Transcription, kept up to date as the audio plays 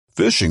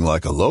Fishing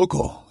like a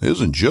local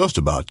isn't just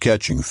about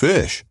catching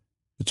fish.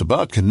 It's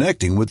about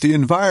connecting with the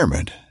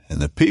environment and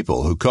the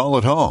people who call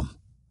it home.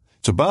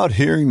 It's about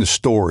hearing the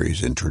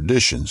stories and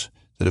traditions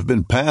that have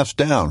been passed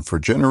down for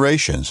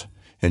generations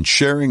and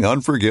sharing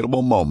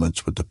unforgettable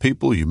moments with the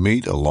people you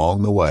meet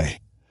along the way.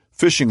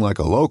 Fishing like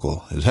a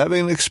local is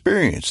having an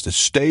experience that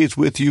stays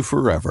with you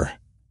forever.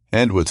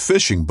 And with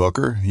Fishing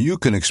Booker, you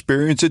can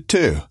experience it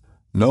too,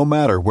 no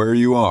matter where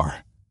you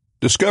are.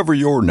 Discover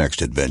your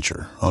next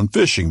adventure on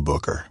Fishing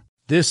Booker.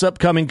 This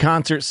upcoming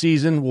concert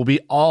season will be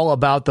all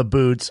about the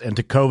boots, and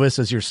Tecovas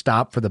is your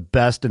stop for the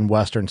best in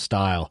Western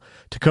style.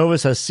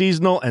 Tecovas has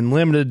seasonal and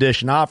limited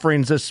edition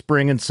offerings this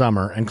spring and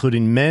summer,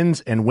 including men's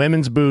and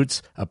women's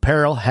boots,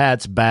 apparel,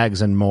 hats,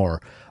 bags, and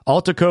more.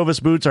 All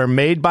Tecovas boots are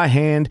made by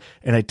hand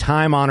in a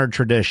time-honored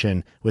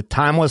tradition with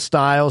timeless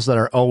styles that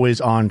are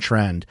always on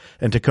trend.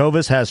 And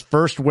Tecovas has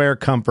first wear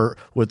comfort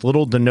with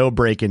little to no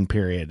break-in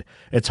period.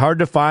 It's hard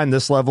to find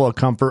this level of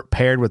comfort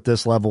paired with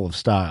this level of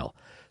style.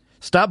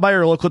 Stop by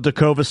your local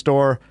Tecovas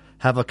store,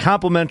 have a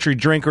complimentary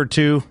drink or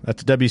two,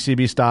 that's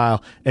WCB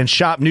style, and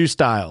shop new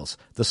styles.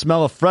 The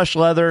smell of fresh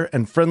leather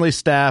and friendly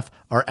staff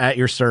are at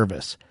your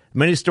service.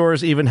 Many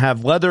stores even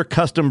have leather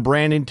custom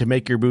branding to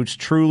make your boots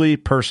truly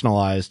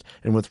personalized.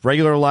 And with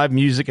regular live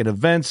music and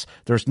events,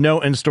 there's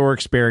no in-store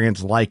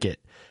experience like it.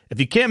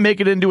 If you can't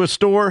make it into a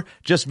store,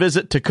 just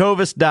visit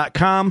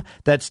tecovas.com.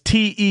 That's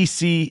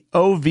TECOVAS.com.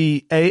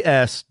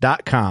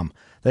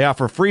 They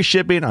offer free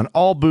shipping on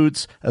all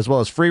boots, as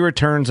well as free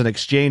returns and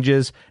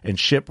exchanges, and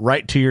ship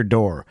right to your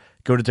door.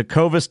 Go to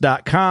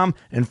tecovas.com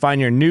and find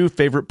your new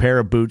favorite pair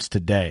of boots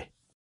today.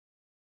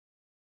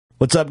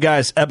 What's up,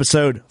 guys?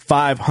 Episode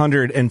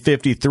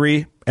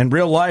 553. In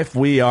real life,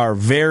 we are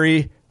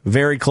very,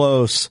 very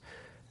close,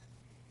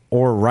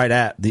 or right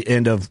at the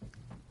end of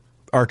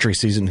archery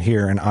season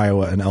here in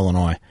Iowa and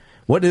Illinois.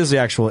 What is the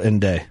actual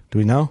end day? Do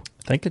we know?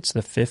 I think it's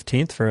the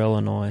 15th for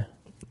Illinois.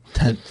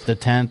 The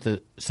 10th,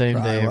 the same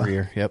For day Iowa. every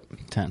year. Yep,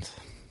 10th.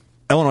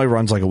 Illinois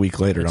runs like a week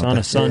later, It's don't on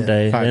they? a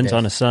Sunday. Yeah, 5 Ends days.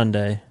 on a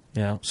Sunday.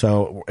 Yeah.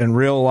 So in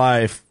real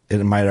life,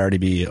 it might already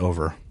be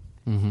over.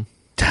 Mm-hmm.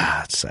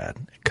 It's sad.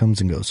 It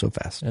comes and goes so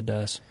fast. It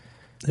does.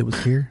 It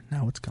was here,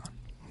 now it's gone.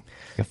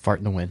 Like a fart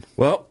in the wind.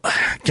 Well,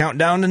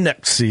 countdown to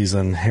next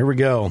season. Here we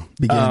go.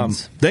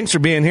 Begins. Thanks for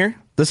being here.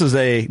 This is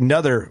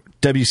another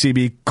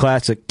WCB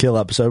Classic Kill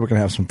episode. We're going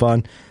to have some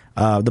fun.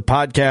 The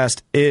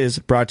podcast is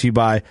brought to you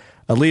by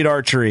Elite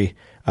Archery.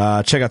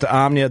 Check out the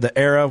Omnia, the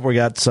Era. We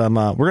got some.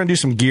 We're going to do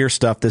some gear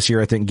stuff this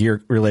year. I think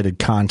gear related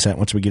content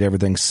once we get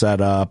everything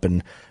set up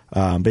and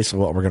basically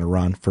what we're going to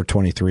run for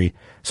 23.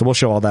 So we'll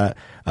show all that.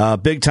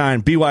 Big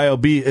time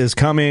BYOB is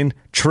coming.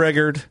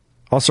 Triggered.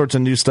 All sorts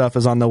of new stuff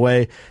is on the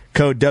way.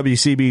 Code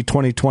WCB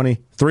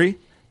 2023.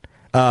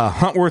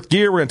 Huntworth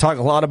Gear. We're going to talk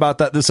a lot about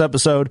that this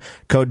episode.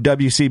 Code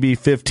WCB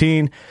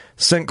 15.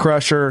 Scent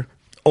Crusher.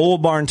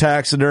 Old Barn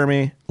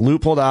Taxidermy.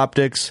 Loophole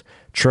Optics.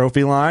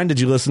 Trophy Line. Did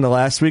you listen to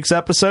last week's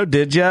episode?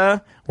 Did ya?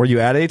 Were you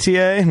at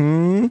ATA?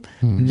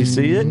 Did you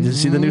see it? Did you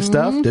see the new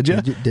stuff? Did ya?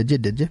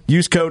 Did you?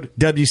 Use code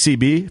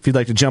WCB if you'd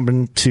like to jump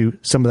into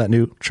some of that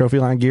new Trophy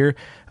Line gear.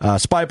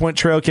 Spy Point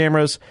trail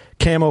cameras,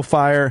 Camo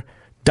Fire,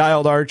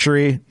 Dialed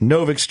Archery,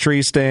 Novix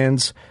tree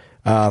stands,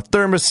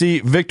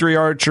 Thermoset, Victory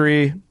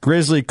Archery,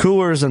 Grizzly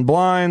coolers and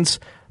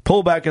blinds,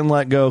 Pull Back and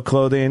Let Go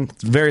clothing.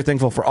 Very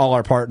thankful for all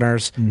our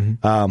partners.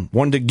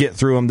 Wanted to get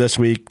through them this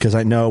week because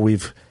I know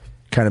we've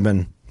kind of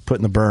been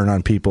putting the burn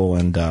on people,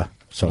 and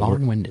so we're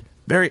Long-winded.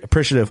 very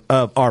appreciative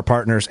of our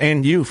partners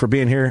and you for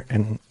being here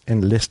and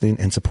listening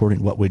and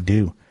supporting what we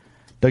do.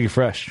 Dougie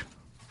Fresh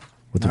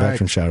with the All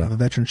veteran right, shout out. The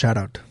veteran shout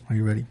out. Are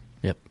you ready?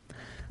 Yep.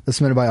 This is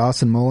submitted by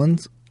Austin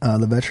Mullins.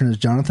 The veteran is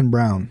Jonathan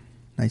Brown.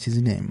 Nice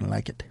easy name. I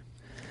like it.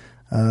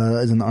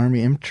 Is in the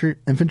Army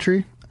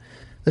Infantry.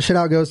 The shout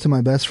out goes to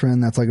my best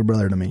friend that's like a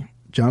brother to me.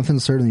 Jonathan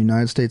served in the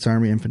United States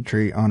Army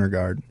Infantry Honor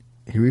Guard.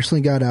 He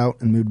recently got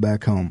out and moved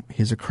back home.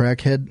 He's a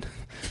crackhead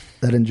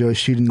that enjoys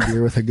shooting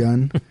deer with a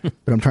gun,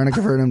 but I'm trying to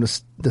convert him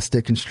to the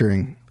stick and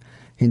string.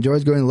 He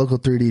enjoys going to local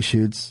 3D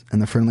shoots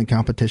and the friendly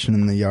competition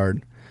in the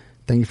yard.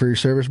 Thank you for your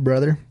service,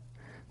 brother.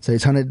 So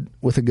he's hunted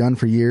with a gun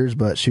for years,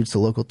 but shoots the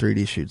local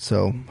 3D shoots.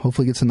 So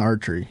hopefully gets into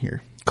archery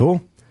here.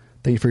 Cool.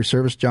 Thank you for your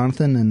service,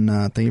 Jonathan,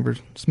 and thank you for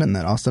submitting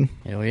that, Austin.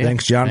 Hell yeah.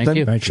 Thanks,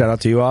 Jonathan. Thank you. Shout out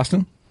to you,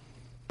 Austin.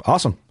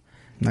 Awesome.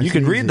 Nice You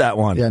could and read easy. that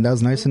one. Yeah, that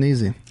was nice and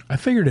easy. I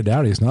figured it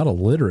out. He's not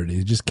illiterate.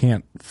 He just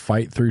can't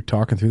fight through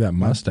talking through that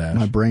mustache.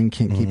 My brain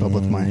can't keep up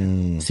with my...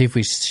 See, if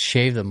we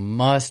shave the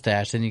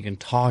mustache, then you can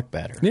talk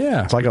better.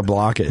 Yeah. It's like a I'm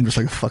blockage. just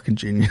like a fucking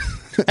genius.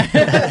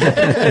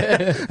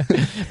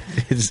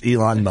 It's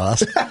Elon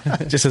Musk.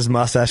 Just his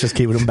mustache is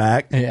keeping him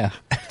back. Yeah.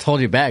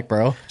 Told you back,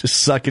 bro.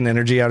 Just sucking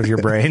energy out of your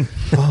brain.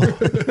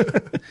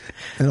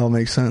 It all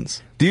makes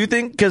sense. Do you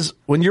think, because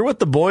when you're with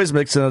the boys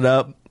mixing it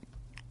up,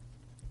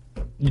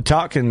 you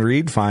talk and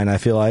read fine, I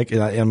feel like.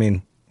 I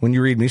mean, when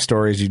you read me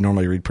stories, you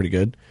normally read pretty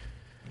good.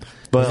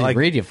 But Does he like,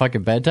 read you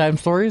fucking bedtime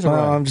stories? Or what?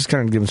 I'm just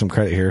kind of giving some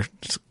credit here.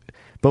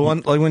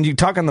 But when you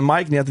talk on the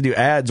mic and you have to do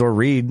ads or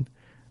read,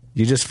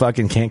 you just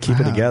fucking can't keep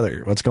it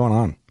together. What's going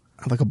on?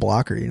 like a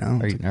blocker, you know.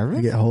 Are you nervous?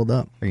 You get holed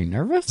up. Are you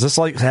nervous? Does this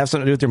like have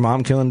something to do with your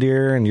mom killing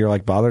deer and you're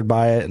like bothered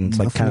by it and it's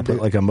like Nothing kind of to put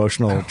do- like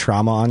emotional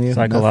trauma on you?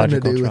 Psychological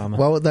Nothing to do trauma. With,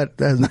 why would that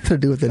has nothing to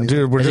do with anything?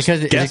 Dude, we're Is it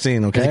just 'cause- guessing,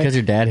 Is it okay? because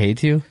your dad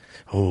hates you?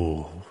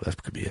 Oh,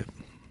 that could be it.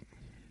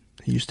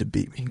 He used to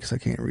beat me because I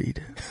can't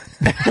read.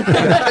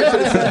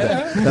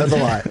 That's a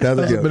lie. That's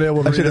a joke. been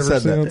able to I should read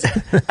have said ever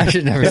that. I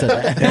should never say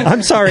that.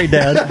 I'm sorry,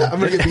 Dad. I'm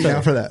gonna get beat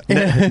down for that.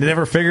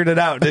 Never figured it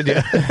out, did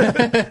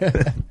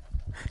you?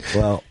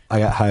 Well, I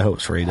got high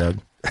hopes for you, Doug.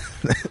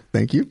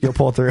 Thank you. You'll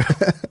pull through.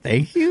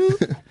 Thank you.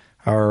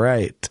 All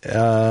right.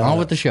 On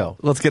with the show.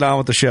 Let's get on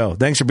with the show.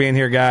 Thanks for being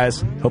here,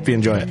 guys. Hope you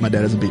enjoy it. My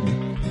dad doesn't beat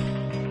me.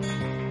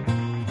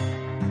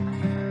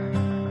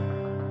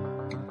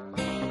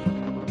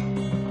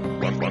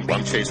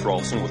 I'm Chase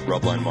Rolfson with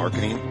Rubline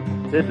Marketing.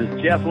 This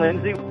is Jeff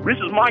Lindsay. This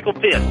is Michael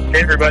Pitt.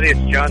 Hey, everybody, it's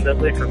John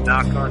Dudley from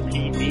Knock on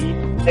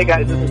TV. Hey,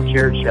 guys, this is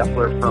Jared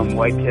Scheffler from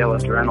Whitetail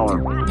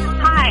Adrenaline.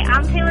 Hi,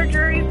 I'm Taylor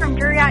Drury from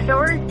Drury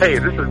Outdoors. Hey,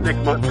 this is Nick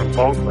Mutt from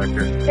Bone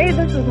Collector. Hey,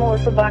 this is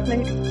Melissa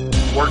Buckman.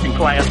 Working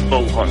Class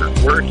Bow Hunter.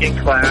 Working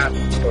Class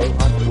Bow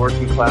Hunter.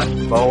 Working Class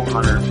Bow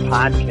Hunter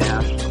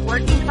Podcast.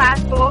 Working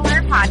Class Bow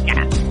Hunter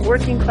Podcast.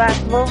 Working Class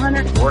Bow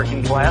Hunter.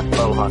 Working Class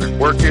Bow Hunter.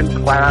 Working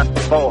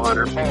Class Bow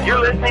Hunter. You're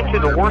listening to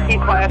the Working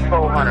Class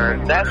Bow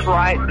Hunter. That's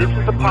right. This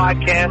is a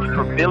podcast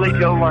for Billy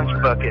Joe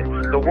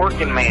Lunchbucket, the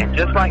working man,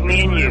 just like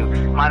me and you.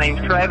 My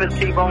name's Travis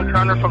T-Bone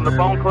Turner from the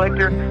Bone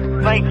Collector.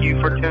 Thank you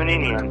for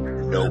tuning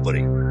in.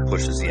 Nobody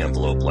pushes the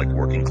envelope like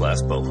Working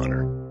Class Bow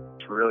Hunter.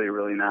 It's really,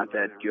 really not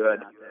that good.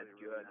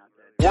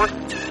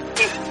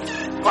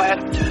 Working Class.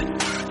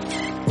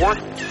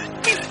 Working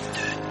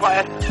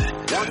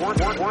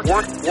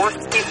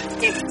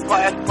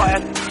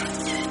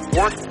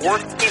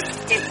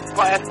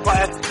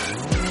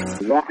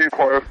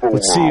Class.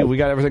 Let's see. We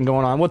got everything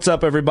going on. What's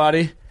up,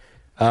 everybody?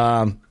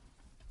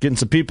 Getting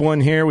some people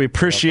in here. We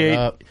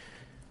appreciate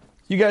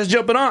you guys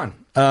jumping on.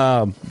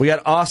 We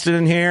got Austin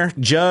in here.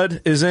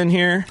 Judd is in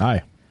here.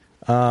 Hi.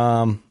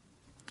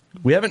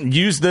 We haven't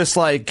used this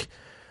like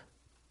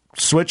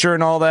switcher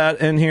and all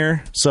that in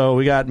here, so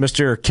we got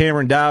Mr.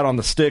 Cameron Dowd on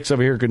the sticks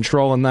over here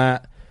controlling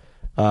that.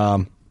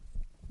 And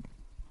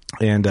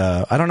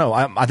I don't know.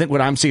 I think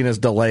what I'm seeing is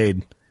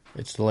delayed.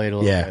 It's delayed a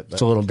little Yeah, bit. but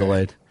it's a little okay.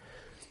 delayed.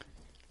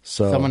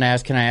 So Someone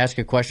asked, can I ask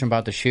a question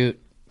about the shoot?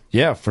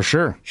 yeah, for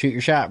sure. Shoot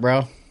your shot,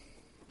 bro.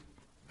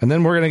 And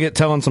then we're gonna get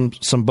telling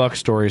some buck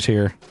stories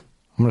here.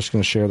 I'm just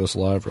gonna share this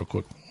live real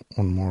quick.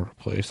 One more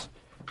place.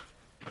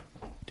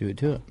 Do it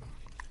to it.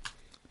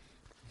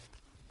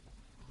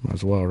 Might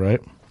as well,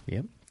 right?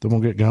 Yep. Then we'll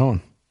get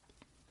going.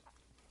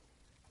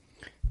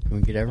 Can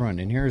we get everyone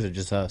in here, or is it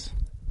just us?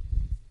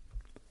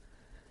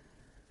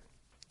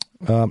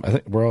 I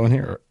think we're all in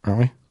here, aren't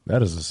we?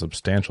 That is a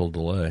substantial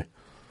delay.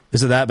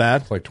 Is it that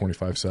bad? It's like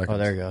 25 seconds. Oh,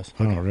 there it goes.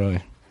 Oh,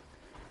 really?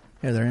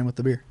 Yeah, there I am with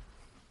the beer.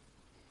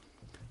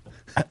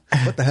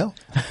 What the hell?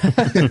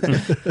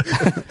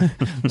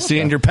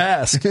 Seeing your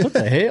past. What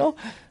the hell?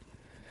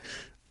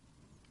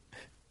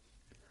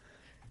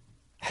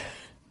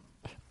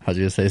 I was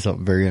going to say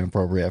something very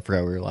inappropriate. I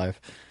forgot we were live.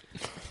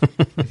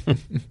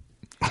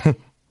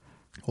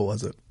 What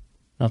was it?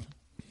 Nothing.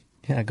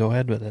 Yeah, go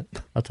ahead with it.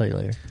 I'll tell you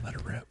later. Let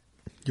it rip.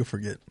 You'll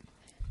forget.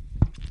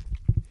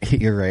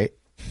 You're right.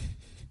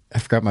 I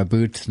forgot my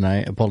boots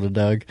tonight. I pulled a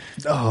Doug.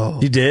 Oh,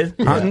 You did?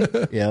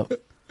 Hunting? Yep.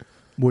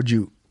 what'd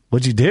you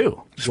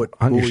do? Just What-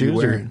 hunt what your were you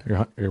shoes or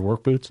wearing? your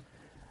work boots?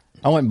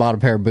 I went and bought a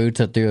pair of boots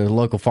at the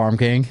local Farm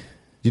King.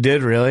 You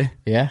did, really?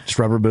 Yeah. Just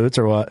rubber boots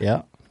or what?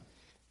 Yeah.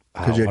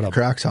 Because you what had a-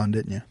 Crocs on,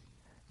 didn't you?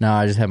 No,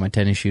 I just had my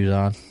tennis shoes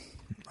on.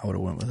 I would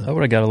have went with I it.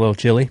 would have got a little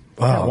chilly.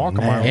 Oh, walk 'em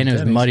man. out. And it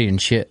was tennis. muddy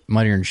and shit.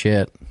 Muddier and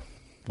shit.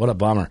 What a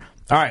bummer.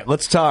 All right,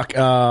 let's talk.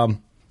 All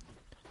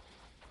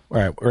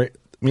right,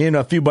 me and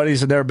a few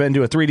buddies have never been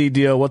to a 3D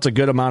deal. What's a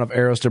good amount of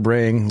arrows to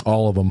bring?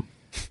 All of them.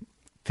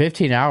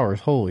 15 hours.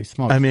 Holy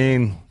smokes. I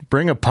mean,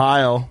 bring a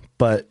pile,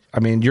 but I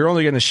mean, you're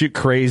only going to shoot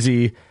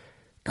crazy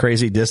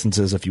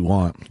distances if you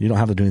want. You don't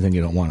have to do anything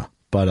you don't want to.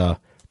 But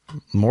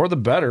more the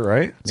better,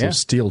 right? It's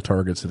those steel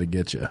targets that'll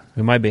get you.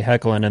 We might be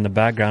heckling in the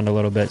background a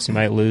little bit, so you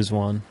might lose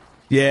one.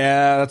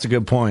 Yeah, that's a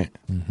good point.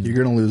 You're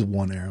going to lose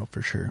one arrow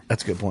for sure.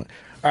 That's a good point.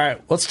 All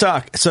right, let's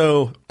talk.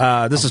 So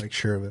this is Make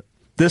sure of it.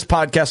 this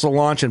podcast will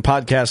launch in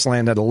podcast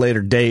land at a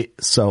later date.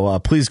 So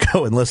please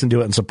go and listen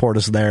to it and support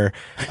us there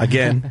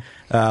again.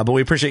 But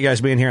we appreciate you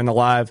guys being here in the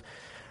live.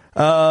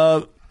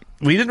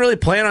 We didn't really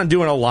plan on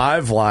doing a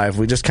live.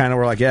 We just kind of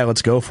were like, yeah,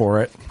 let's go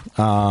for it.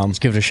 Let's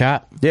give it a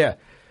shot. Yeah.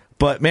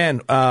 But man,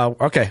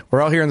 okay,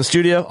 we're all here in the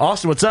studio.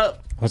 Austin, what's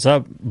up? What's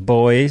up,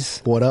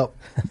 boys? What up?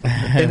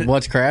 And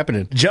what's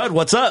crapping? Judd,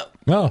 what's up?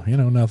 Oh,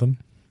 nothing.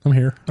 I'm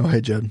here. Oh,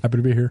 hey, Judd. Happy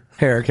to be here.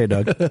 Hey, Eric. Hey,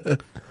 Doug.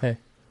 Hey,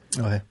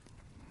 Oh, hey.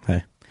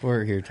 Hey.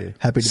 we're here too.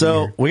 Happy to be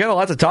So here. we got a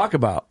lot to talk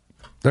about.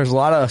 There's a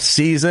lot of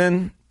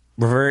season.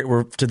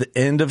 We're to the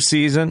end of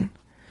season.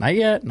 Not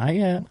yet. Not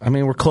yet. I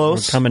mean, we're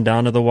close. Coming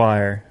down to the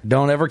wire.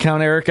 Don't ever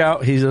count Eric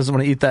out. He doesn't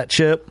want to eat that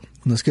chip.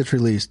 When this gets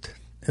released,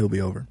 it'll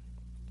be over.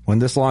 When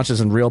this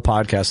launches in real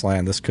podcast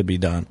land, this could be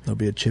done. There'll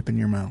be a chip in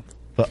your mouth.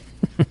 But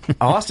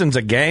Austin's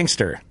a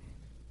gangster.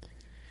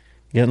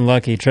 Getting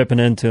lucky, tripping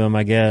into him,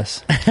 I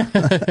guess.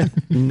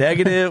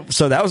 Negative.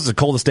 So that was the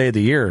coldest day of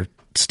the year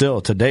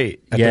still to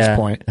date at this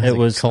point. It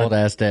was a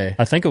cold-ass day.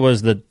 I think it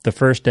was the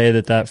first day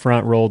that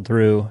front rolled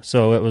through.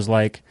 So it was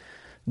like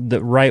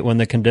right when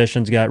the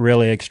conditions got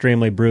really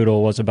extremely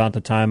brutal was about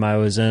the time I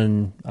was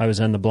in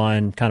the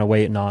blind kind of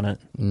waiting on it.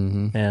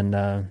 Mm-hmm.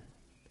 And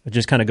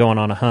just kind of going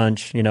on a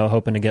hunch,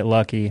 hoping to get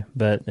lucky,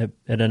 but it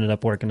ended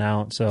up working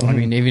out. So I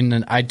mean,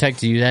 even I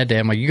texted you that day.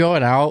 I'm like, you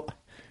going out?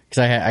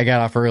 Because I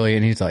got off early,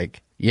 and he's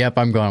like, yep,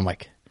 I'm going. I'm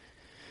like,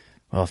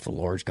 well, if the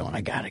Lord's going,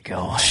 I got to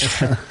go.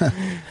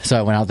 So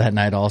I went out that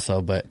night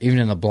also. But even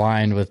in the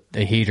blind with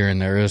the heater in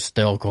there, it was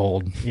still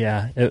cold.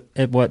 Yeah,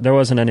 there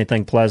wasn't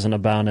anything pleasant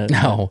about it.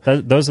 No.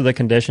 Those are the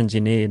conditions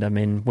you need. I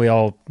mean,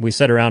 we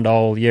sit around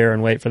all year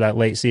and wait for that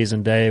late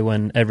season day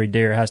when every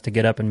deer has to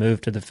get up and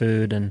move to the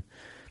food, and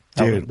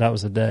that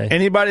was the day.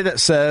 Anybody that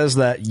says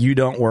that you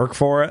don't work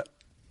for it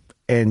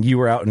and you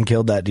were out and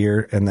killed that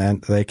deer, and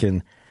then they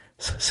can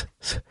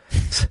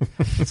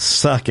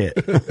suck it,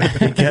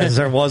 because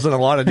there wasn't a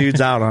lot of dudes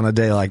out on a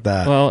day like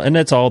that. Well, and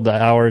it's all the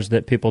hours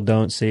that people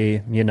don't see,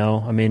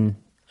 I mean,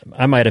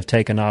 I might have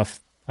taken off,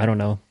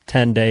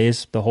 10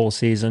 days the whole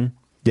season.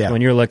 Yeah.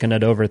 When you're looking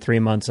at over 3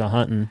 months of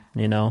hunting,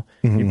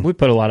 we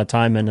put a lot of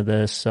time into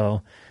this.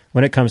 So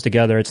when it comes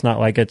together, it's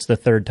not like it's the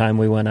third time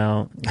we went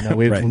out.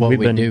 We've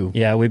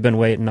been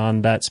waiting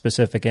on that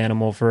specific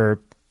animal for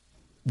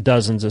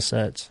dozens of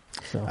sets.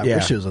 So. I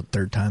wish it was a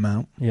third time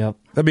out. Yep.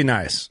 That'd be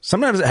nice.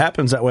 Sometimes it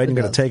happens that way, and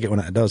you got to take it when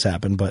it does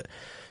happen. But,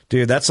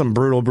 dude, that's some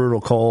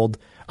brutal cold.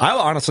 I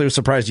honestly was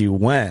surprised you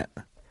went.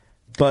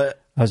 But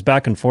I was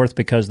back and forth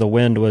because the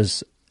wind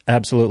was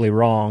absolutely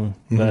wrong.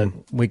 But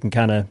we can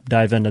kind of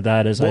dive into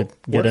that as I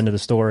get into the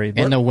story.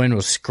 And the wind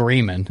was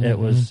screaming. It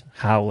was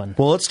howling.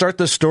 Well, let's start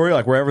this story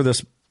like wherever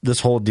this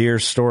whole deer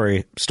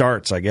story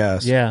starts, I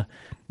guess. Yeah.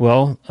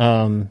 Well,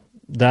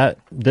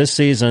 this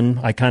season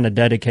I kind of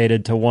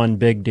dedicated to one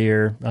big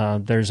deer.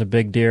 There's a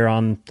big deer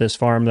on this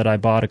farm that I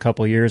bought a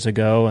couple years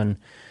ago, and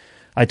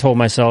I told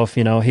myself,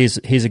 he's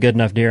a good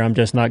enough deer. I'm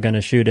just not going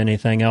to shoot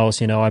anything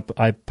else.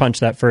 I punched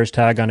that first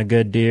tag on a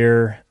good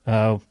deer.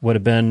 Would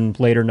have been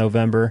later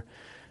November,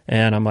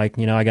 and I'm like,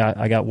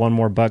 I got one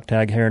more buck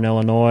tag here in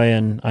Illinois,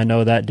 and I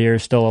know that deer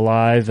is still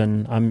alive,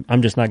 and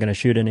I'm just not going to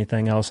shoot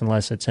anything else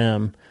unless it's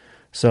him.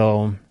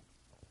 So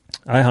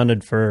I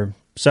hunted for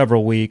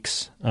several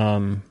weeks.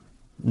 I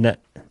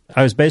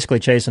was basically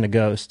chasing a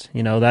ghost.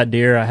 That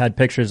deer, I had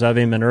pictures of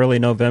him in early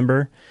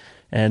November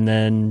and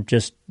then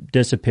just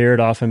disappeared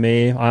off of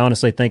me. I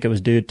honestly think it was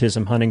due to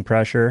some hunting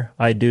pressure.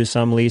 I do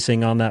some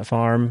leasing on that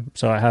farm,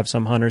 so I have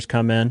some hunters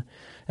come in,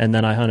 and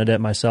then I hunted it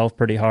myself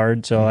pretty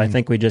hard. So I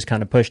think we just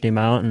kind of pushed him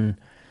out,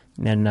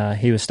 and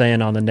he was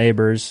staying on the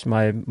neighbors.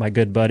 My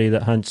good buddy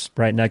that hunts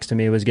right next to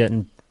me was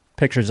getting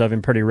pictures of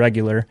him pretty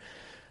regular.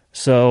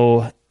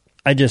 So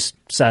I just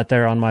sat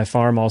there on my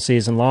farm all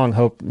season long,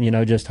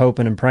 just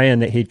hoping and praying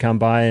that he'd come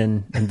by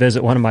and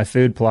visit one of my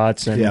food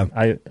plots. And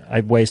yeah.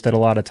 I wasted a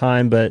lot of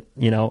time, but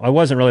I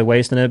wasn't really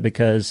wasting it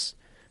because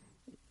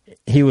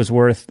he was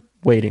worth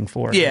waiting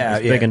for. Yeah,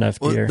 big enough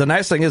deer. Well, the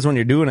nice thing is when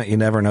you're doing it, you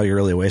never know you're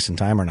really wasting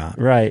time or not.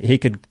 Right. He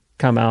could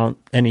come out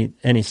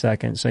any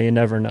second, so you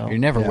never know. You're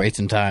never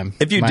wasting time.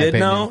 If you did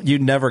know,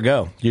 you'd never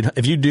go.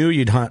 If you do,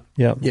 you'd hunt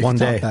one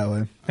day. That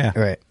way. Yeah.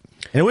 Right.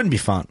 And it wouldn't be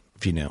fun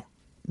if you knew.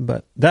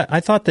 But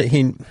I thought that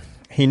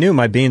he knew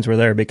my beans were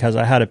there because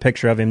I had a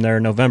picture of him there.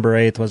 November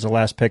 8th was the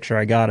last picture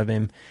I got of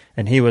him,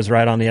 and he was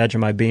right on the edge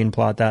of my bean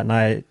plot that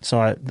night.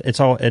 So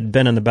it'd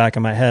been in the back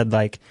of my head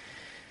like,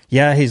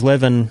 yeah, he's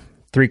living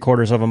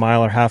 3/4 of a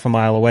mile or half a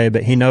mile away,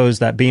 but he knows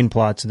that bean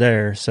plot's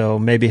there, so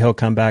maybe he'll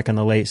come back in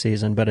the late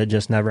season, but it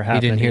just never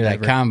happened. He didn't hear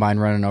that combine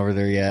running over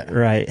there yet.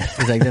 Right.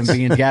 He's like, them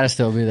beans got to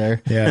still be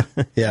there. Yeah.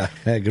 Yeah,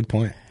 good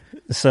point.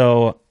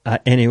 So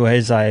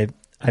anyways, I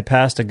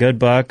passed a good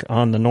buck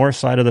on the north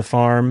side of the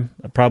farm,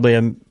 probably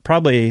a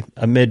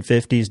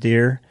mid-50s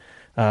deer,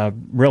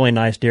 really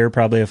nice deer,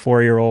 probably a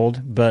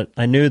 4-year-old. But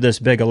I knew this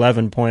big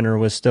 11-pointer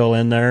was still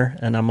in there,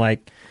 and I'm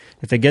like,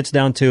 if it gets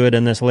down to it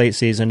in this late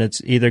season,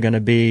 it's either going to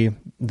be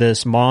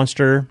this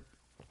monster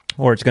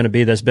or it's going to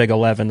be this big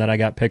 11 that I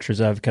got pictures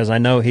of, because I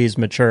know he's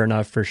mature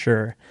enough for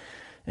sure.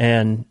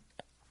 And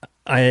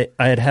I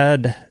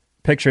had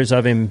pictures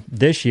of him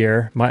this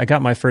year. I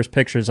got my first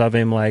pictures of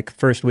him like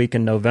first week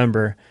in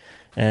November.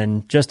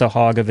 And just a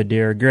hog of a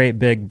deer, great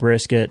big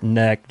brisket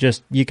neck.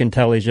 Just you can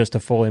tell he's just a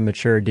fully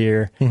mature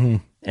deer.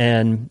 Mm-hmm.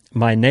 And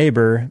my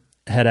neighbor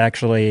had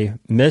actually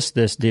missed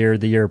this deer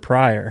the year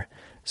prior,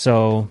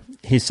 so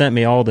he sent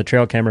me all the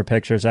trail camera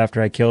pictures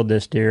after I killed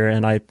this deer,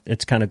 and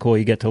it's kind of cool.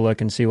 You get to look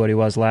and see what he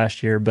was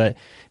last year, but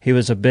he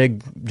was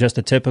just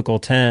a typical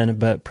 10,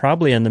 but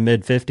probably in the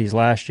mid-50s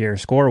last year.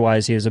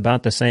 Score-wise, he was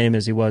about the same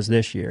as he was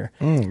this year.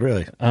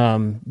 Really?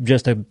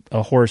 Just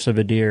a horse of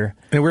a deer.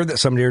 And weird that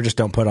some deer just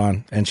don't put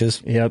on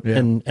inches. Yep, yeah.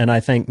 And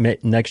I think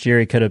next year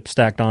he could have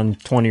stacked on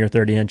 20 or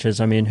 30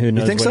 inches. I mean, who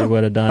knows what he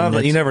would have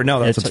done. You never know.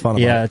 That's what's fun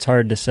about it. Yeah, it's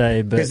hard to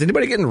say. But is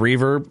anybody getting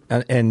reverb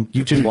and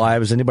YouTube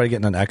Live? Is anybody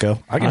getting an echo?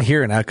 I can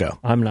hear an echo.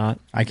 I'm not.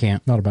 I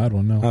can't. Not a bad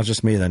one, no. That was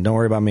just me then. Don't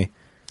worry about me.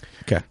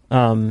 Okay.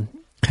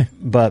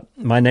 But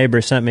my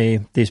neighbor sent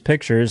me these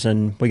pictures,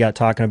 and we got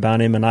talking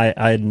about him, and I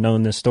had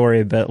known this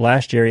story, but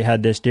last year he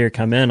had this deer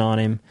come in on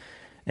him,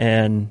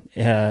 and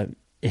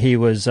he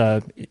was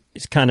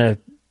he's kind of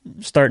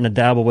starting to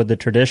dabble with the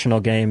traditional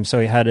game, so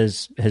he had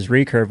his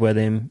recurve with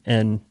him,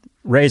 and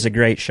Ray's a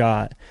great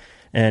shot.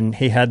 And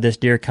he had this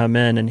deer come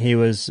in, and he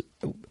was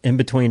in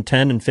between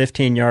 10 and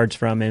 15 yards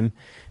from him.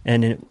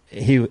 And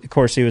he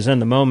was in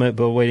the moment,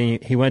 but when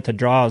he went to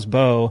draw his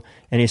bow,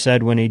 and he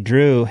said when he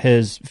drew,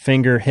 his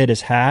finger hit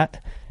his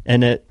hat,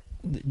 and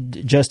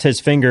just his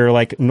finger,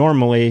 like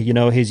normally,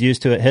 he's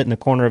used to it hitting the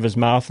corner of his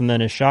mouth and then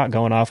his shot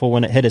going off. Well,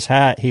 when it hit his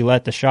hat, he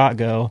let the shot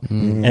go,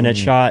 and it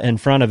shot in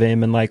front of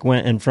him and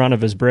went in front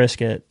of his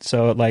brisket.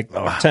 So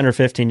at 10 or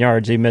 15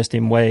 yards, he missed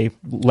him way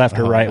left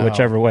or right,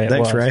 whichever way it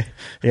was. Ray.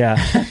 Yeah.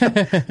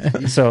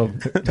 So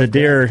the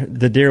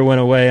deer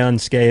went away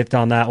unscathed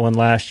on that one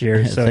last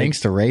year. So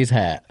thanks to Ray's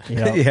hat.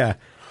 Yep. Yeah.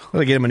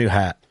 We'll get him a new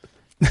hat.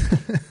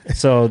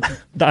 So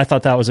I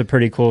thought that was a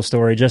pretty cool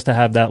story, just to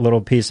have that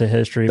little piece of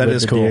history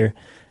with the cool. deer,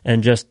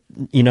 and just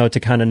to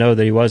kind of know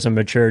that he was a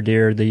mature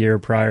deer the year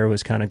prior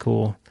was kind of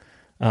cool.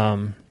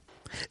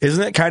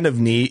 Isn't it kind of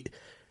neat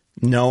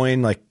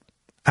knowing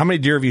how many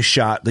deer have you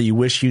shot that you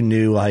wish you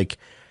knew?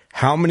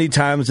 How many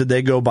times did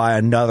they go by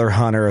another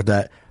hunter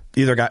that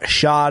either got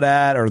shot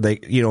at or they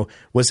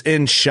was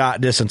in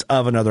shot distance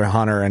of another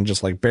hunter and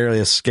just barely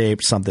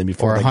escaped something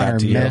before they got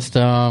to you? Or a hunter missed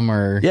them,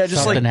 or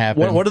just something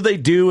happened. What do they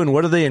do and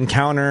what do they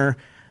encounter?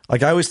 I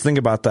always think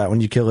about that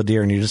when you kill a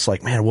deer and you're just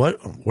like, man,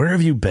 where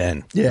have you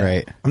been? Yeah.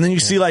 Right. And then you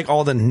see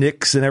all the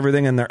nicks and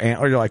everything in their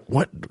antler. You're like,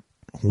 what?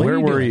 Where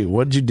were you?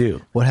 What did you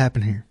do? What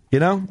happened here?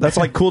 That's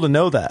cool to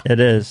know that. It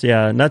is,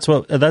 yeah, and that's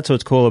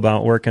what's cool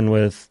about working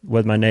with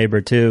my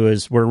neighbor too,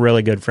 is we're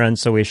really good friends,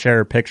 so we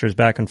share pictures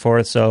back and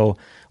forth. So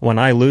when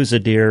I lose a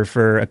deer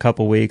for a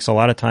couple weeks, a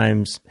lot of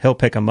times he'll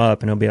pick them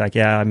up and he'll be like,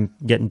 yeah, I'm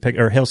getting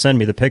or he'll send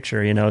me the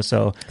picture,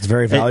 so it's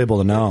very valuable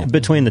to know.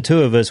 Between the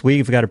two of us,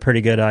 we've got a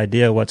pretty good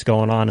idea what's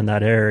going on in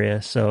that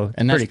area. So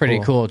and that's pretty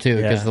cool too,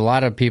 because a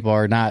lot of people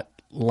are not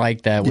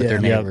like that with their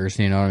neighbors,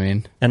 you know what I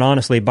mean? And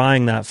honestly,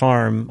 buying that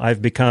farm,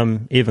 I've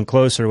become even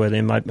closer with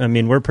him. I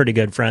mean, we're pretty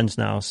good friends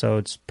now, so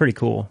it's pretty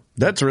cool.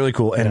 That's really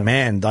cool. And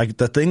man,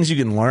 the things you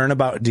can learn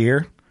about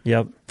deer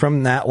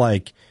from that,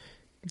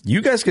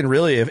 you guys can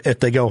really, if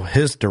they go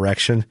his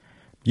direction,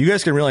 you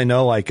guys can really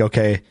know,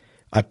 okay,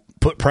 I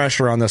put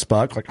pressure on this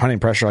buck, hunting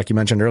pressure, like you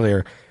mentioned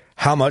earlier,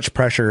 how much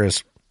pressure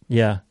is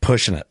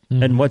pushing it.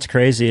 Mm-hmm. And what's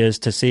crazy is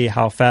to see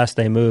how fast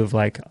they move.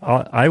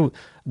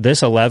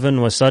 This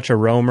 11 was such a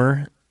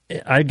roamer.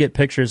 I'd get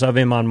pictures of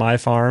him on my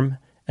farm,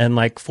 and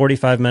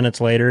 45 minutes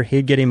later,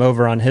 he'd get him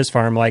over on his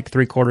farm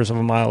 3/4 of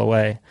a mile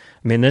away.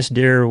 I mean, this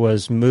deer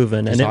was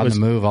moving, and it was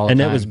on the move all the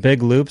time. It was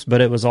big loops,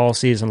 but it was all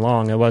season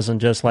long. It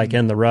wasn't just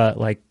in the rut.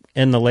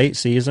 In the late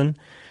season,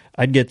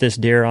 I'd get this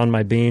deer on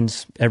my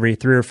beans every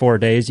 3 or 4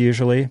 days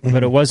usually,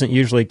 but it wasn't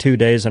usually 2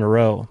 days in a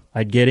row.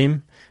 I'd get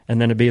him, and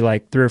then it'd be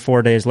 3 or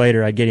 4 days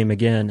later, I'd get him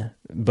again.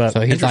 But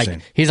so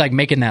he's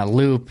making that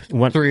loop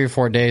 3 or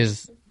 4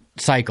 days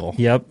cycle.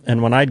 Yep.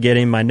 And when I'd get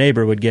him, my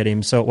neighbor would get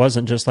him. So it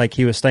wasn't just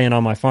he was staying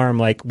on my farm.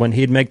 When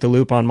he'd make the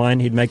loop on mine,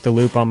 he'd make the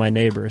loop on my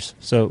neighbor's.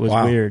 So it was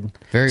weird.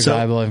 Very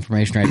valuable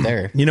information right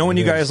there. When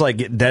you guys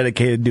get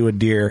dedicated to a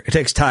deer, it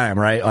takes time,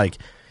 right?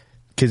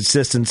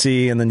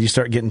 Consistency, and then you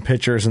start getting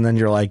pictures, and then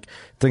you're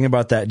thinking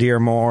about that deer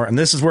more. And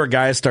this is where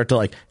guys start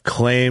to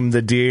claim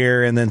the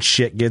deer, and then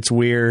shit gets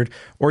weird.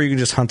 Or you can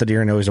just hunt the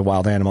deer and know he's a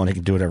wild animal and he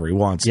can do whatever he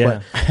wants.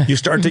 Yeah. But you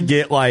start to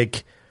get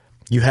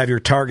you have your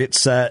target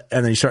set,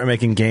 and then you start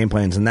making game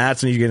plans, and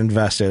that's when you get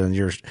invested, and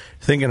you're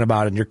thinking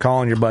about it, and you're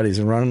calling your buddies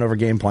and running over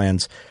game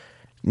plans.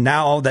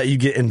 Now that you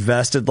get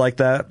invested like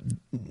that,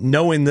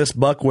 knowing this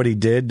buck, what he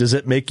did, does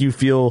it make you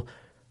feel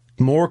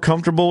more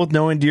comfortable with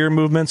knowing deer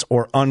movements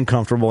or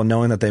uncomfortable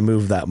knowing that they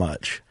move that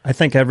much? I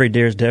think every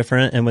deer is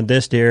different, and with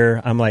this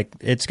deer, I'm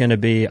going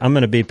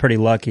to be pretty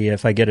lucky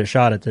if I get a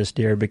shot at this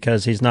deer,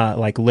 because he's not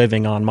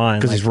living on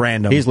mine. Because he's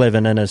random. He's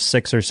living in a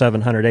 600 or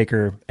 700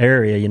 acre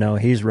area.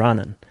 He's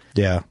running.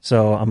 Yeah.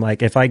 So I'm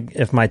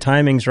if my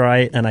timing's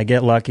right and I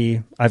get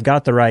lucky, I've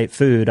got the right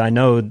food. I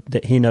know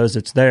that he knows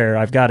it's there.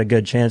 I've got a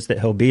good chance that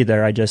he'll be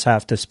there. I just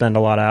have to spend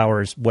a lot of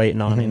hours waiting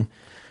on him.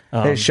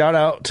 Hey, shout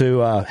out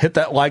to hit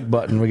that like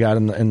button we got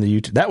in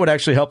the YouTube. That would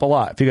actually help a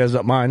lot if you guys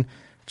don't mind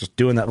just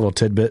doing that little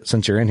tidbit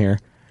since you're in here.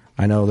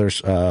 I know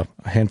there's a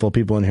handful of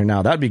people in here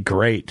now. That'd be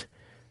great.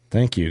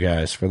 Thank you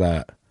guys for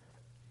that.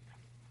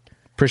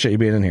 Appreciate you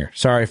being in here.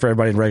 Sorry for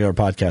everybody in regular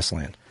podcast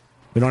land.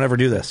 We don't ever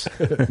do this.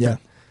 Yeah.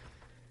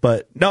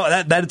 But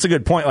no, that's a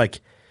good point.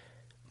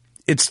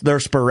 They're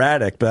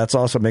sporadic, but that's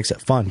also makes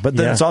it fun. But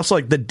then it's also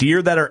the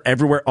deer that are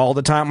everywhere all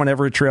the time on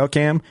every trail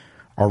cam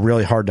are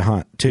really hard to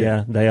hunt too.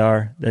 Yeah, they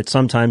are.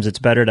 Sometimes it's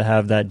better to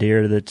have that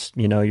deer that's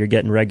you're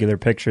getting regular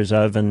pictures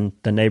of, and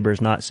the neighbor's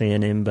not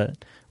seeing him.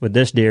 But with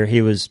this deer,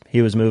 he was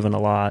moving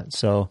a lot.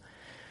 So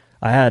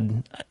I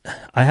had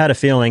a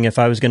feeling if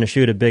I was going to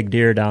shoot a big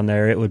deer down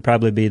there, it would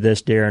probably be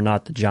this deer and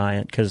not the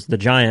giant, because the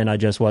giant I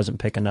just wasn't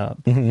picking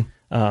up. Mm-hmm.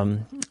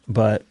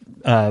 But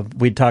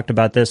we talked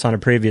about this on a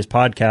previous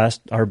podcast.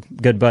 Our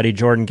good buddy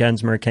Jordan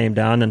Gensmer came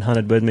down and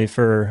hunted with me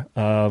for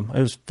it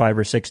was 5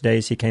 or 6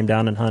 days. He came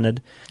down and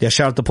hunted. Yeah,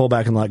 shout out to Pull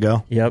Back and Let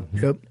Go. Yep.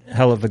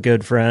 Hell of a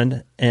good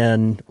friend.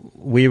 And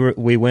we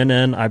went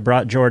in. I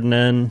brought Jordan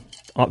in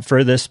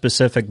for this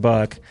specific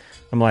buck.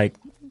 I'm like,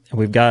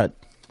 we've got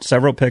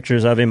several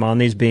pictures of him on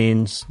these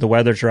beans. The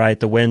weather's right.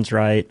 The wind's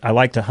right. I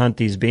like to hunt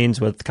these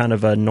beans with kind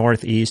of a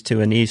northeast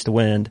to an east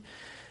wind.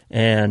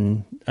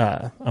 And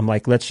I'm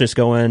like, let's just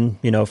go in,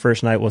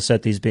 first night we'll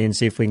set these beans,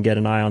 see if we can get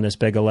an eye on this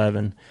big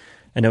 11.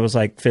 And it was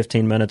like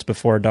 15 minutes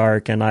before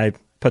dark, and I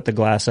put the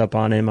glass up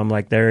on him. I'm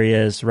like, there he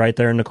is, right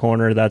there in the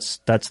corner. That's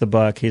the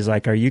buck. He's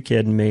like, are you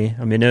kidding me?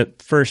 I mean,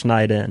 first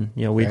night in,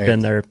 we'd been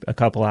there a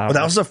couple hours.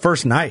 Well, that was the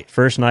first night.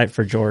 First night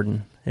for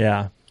Jordan,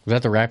 yeah. Was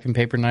that the wrapping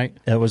paper night?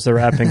 It was the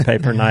wrapping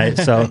paper night.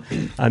 So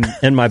I'm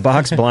in my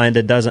box blind.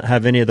 It doesn't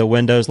have any of the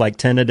windows like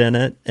tinted in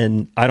it.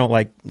 And I don't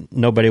like,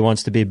 nobody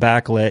wants to be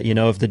backlit.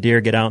 If the deer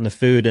get out in the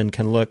food and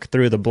can look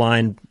through the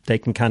blind, they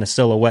can kind of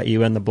silhouette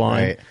you in the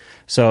blind. Right.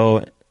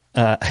 So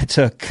I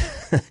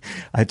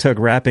took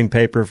wrapping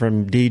paper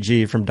from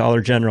DG, from Dollar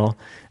General,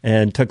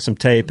 and took some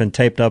tape and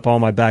taped up all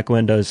my back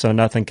windows so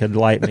nothing could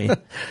light me.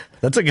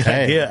 That's a good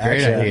idea.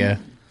 Great idea.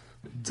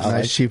 It's a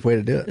nice, cheap way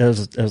to do it. It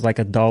was like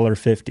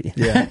 $1.50.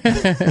 Yeah.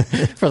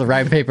 For the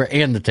wrapping paper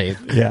and the tape.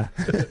 Yeah.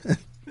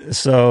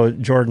 So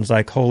Jordan's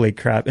like, holy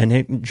crap.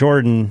 And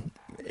Jordan,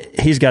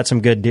 he's got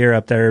some good deer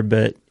up there,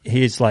 but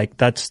he's like,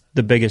 that's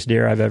the biggest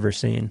deer I've ever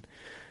seen.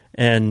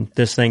 And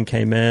this thing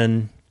came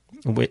in.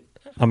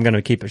 I'm going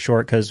to keep it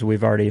short because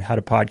we've already had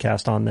a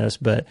podcast on this,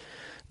 but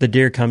the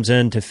deer comes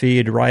in to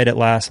feed right at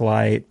last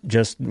light,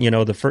 just,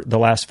 the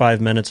last 5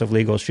 minutes of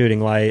legal shooting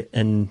light.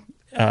 And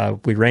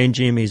we range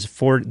him.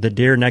 The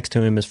deer next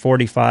to him is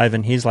 45,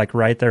 and he's like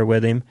right there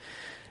with him.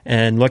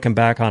 And looking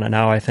back on it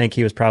now, I think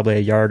he was probably a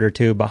yard or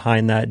two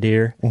behind that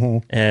deer.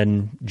 Mm-hmm.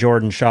 And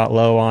Jordan shot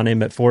low on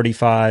him at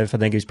 45. I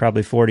think he's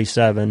probably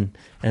 47.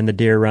 And the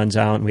deer runs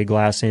out, and we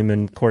glass him.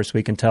 And of course,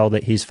 we can tell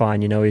that he's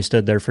fine. He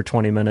stood there for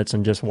 20 minutes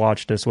and just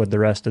watched us with the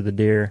rest of the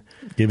deer.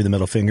 Give me the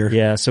middle finger.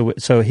 Yeah. So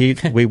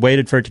we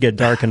waited for it to get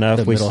dark enough.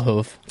 The middle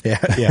hoof.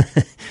 Yeah.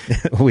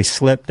 We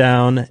slipped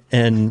down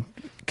and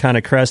kind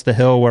of crest the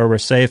hill where we're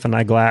safe, and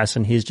I glass,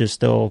 and he's just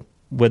still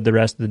with the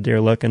rest of the deer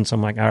looking. So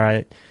I'm like, all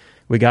right,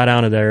 we got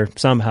out of there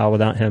somehow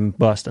without him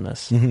busting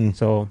us. Mm-hmm.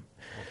 So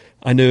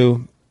I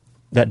knew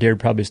that deer would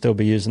probably still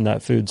be using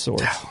that food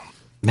source.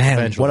 Man,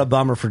 eventually. What a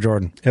bummer for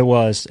Jordan. It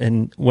was.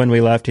 And when we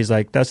left, he's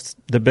like, that's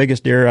the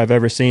biggest deer I've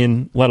ever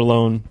seen, let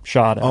alone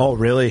shot at. Oh,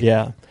 really?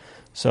 Yeah.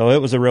 So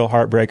it was a real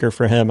heartbreaker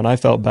for him, and I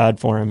felt bad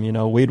for him.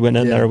 We'd went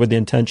in there with the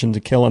intentions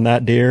of killing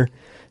that deer,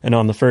 and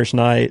on the first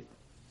night,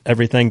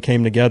 everything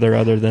came together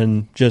other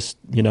than just,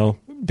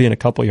 being a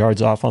couple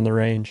yards off on the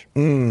range.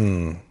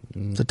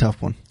 It's a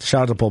tough one.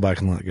 Shout out to Pull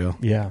Back and Let Go.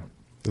 Yeah.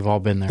 We've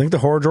all been there. Think the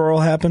horror drawer will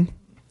happen?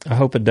 I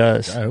hope it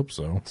does. I hope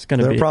so. It's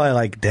gonna They're be probably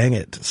like, dang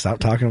it, stop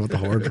talking about the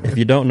horror drawer. If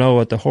you don't know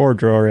what the horror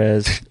drawer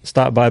is,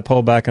 stop by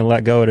Pull Back and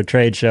Let Go at a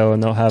trade show,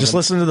 and they'll have just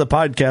listen to the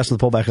podcast with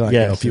Pull Back and Let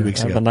Go a few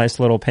weeks ago. A nice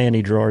little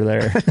panty drawer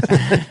there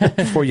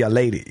for you,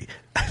 lady.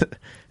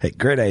 Hey,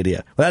 great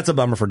idea. Well, that's a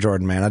bummer for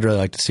Jordan, man. I'd really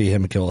like to see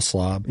him kill a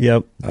slob.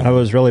 Yep, I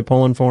was really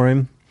pulling for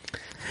him.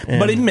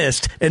 But he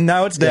missed, and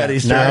now it's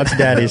Daddy's turn. Now it's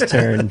Daddy's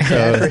turn.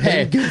 So.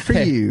 Hey, good for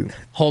you.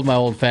 Hold my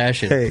old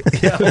fashioned. Hey,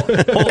 yeah,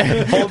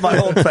 hold my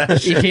old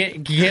fashioned.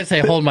 You can't say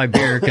hold my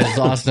beer because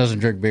Austin doesn't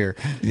drink beer.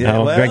 Yeah,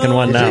 no, drinking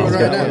one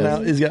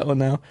now. He's got one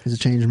now. He's a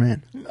changed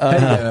man.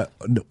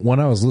 When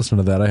I was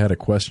listening to that, I had a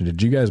question.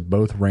 Did you guys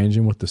both range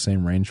him with the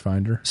same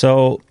rangefinder?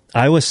 So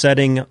I was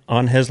setting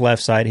on his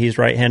left side. He's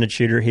right-handed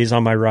shooter. He's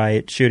on my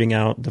right, shooting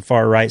out the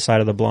far right side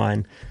of the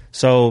blind.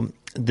 So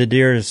the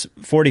deer is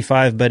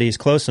 45, but he's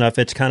close enough.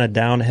 It's kind of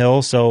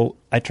downhill, so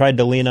I tried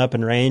to lean up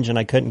and range, and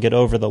I couldn't get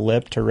over the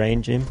lip to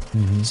range him.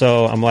 Mm-hmm.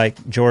 So I'm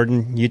like,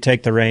 Jordan, you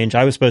take the range.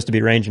 I was supposed to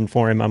be ranging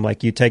for him. I'm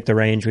like, you take the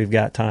range. We've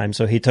got time.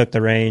 So he took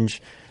the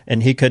range,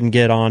 and he couldn't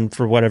get on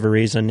for whatever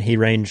reason. He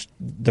ranged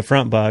the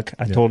front buck.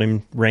 I told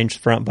him range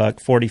front buck,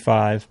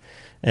 45,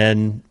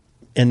 and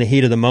in the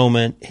heat of the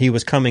moment, he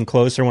was coming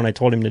closer when I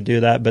told him to do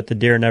that, but the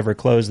deer never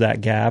closed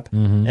that gap.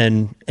 Mm-hmm.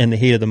 And in the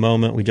heat of the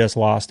moment, we just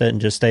lost it and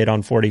just stayed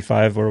on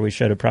 45 where we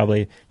should have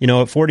probably,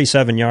 at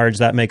 47 yards,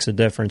 that makes a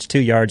difference. 2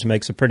 yards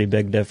makes a pretty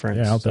big difference.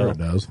 Yeah, out there it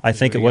does. I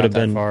think it would have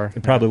been,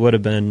 it probably would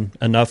have been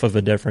enough of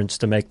a difference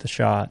to make the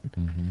shot.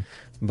 Mm-hmm.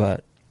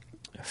 But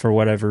for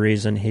whatever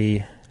reason,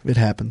 it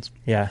happens.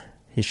 Yeah,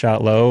 he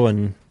shot low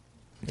and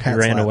he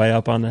ran away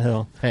up on the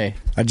hill. Hey,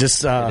 I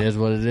just it is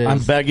what it is. I'm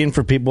begging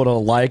for people to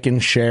like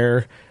and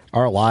share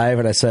our live,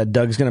 and I said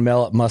Doug's going to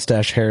mail up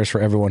mustache hairs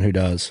for everyone who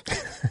does.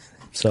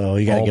 So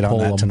you got to get on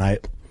that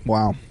tonight.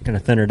 Wow, going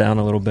to thin her down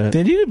a little bit.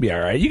 Then you'd be all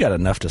right. You got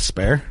enough to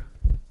spare.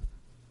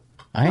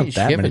 I ain't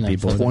that many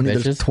people.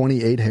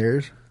 28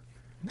 hairs.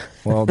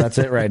 Well, that's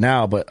it right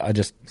now. But I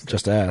just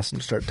asked.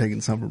 We'll start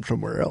taking some from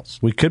somewhere else.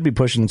 We could be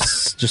pushing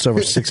just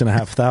over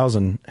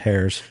 6,500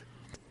 hairs.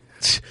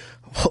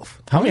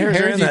 How many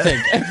hairs do you that?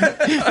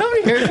 think? How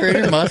many hairs are in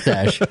your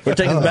mustache? We're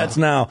taking bets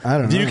now. I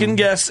don't If you know. can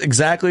guess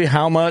exactly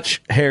how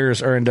much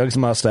hairs are in Doug's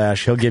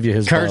mustache, he'll give you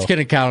his Kurt's bow. going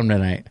to count them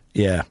tonight.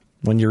 Yeah.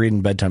 When you're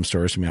reading bedtime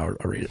stories to me, I'll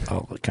read it.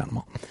 I'll count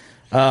them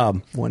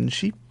all. One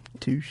sheep,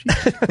 two sheep.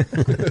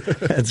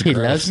 It's He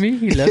gross. loves me.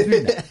 He loves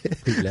me. Now.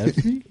 He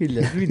loves me. He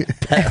loves me.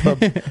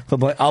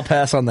 Now. I'll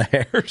pass on the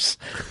hairs.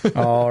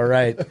 All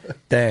right.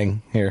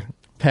 Dang. Here.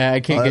 Pat, I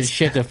can't Well, get that's-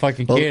 shit to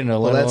fucking Well, Canada,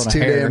 let that's alone too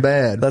a hair. damn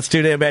bad. That's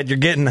too damn bad. You're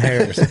getting the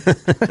hairs.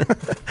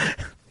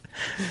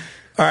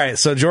 All right.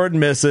 So Jordan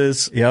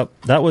misses.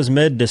 Yep, that was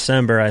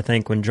mid-December, I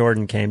think, when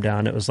Jordan came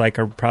down. It was like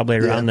probably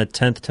around Yeah. the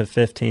 10th to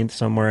 15th,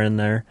 somewhere in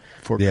there.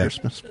 For Yeah.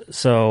 Christmas.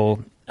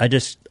 So I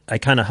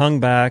kind of hung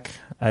back.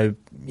 I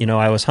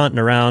was hunting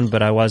around,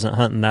 but I wasn't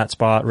hunting that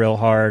spot real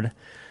hard.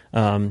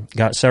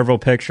 Got several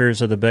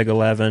pictures of the Big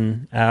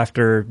 11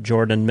 after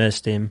Jordan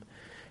missed him,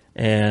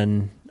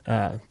 and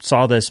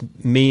saw this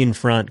mean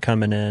front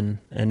coming in,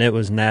 and it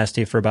was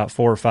nasty for about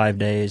 4 or 5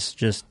 days.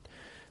 Just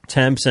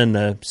temps in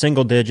the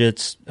single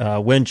digits,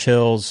 wind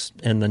chills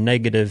in the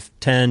negative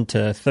 10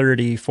 to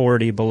 30,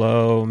 40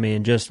 below. I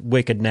mean, just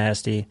wicked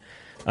nasty.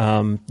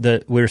 We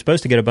were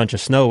supposed to get a bunch of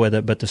snow with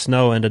it, but the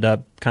snow ended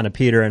up kind of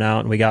petering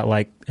out, and we got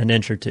like an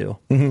inch or two.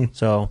 Mm-hmm.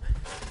 So,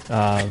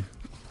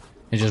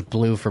 It just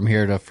blew from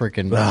here to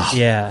freaking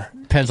yeah,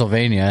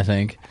 Pennsylvania, I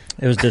think.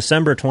 it was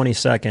December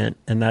 22nd,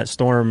 and that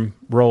storm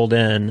rolled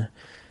in,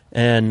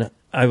 and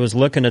I was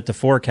looking at the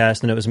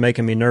forecast, and it was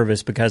making me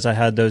nervous because I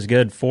had those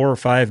good 4 or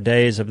 5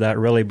 days of that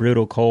really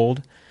brutal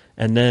cold,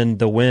 and then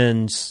the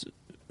winds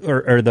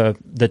or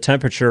the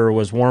temperature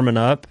was warming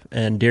up,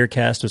 and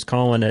DeerCast was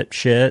calling it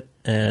shit,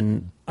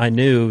 and I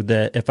knew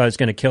that if I was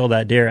going to kill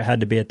that deer, it had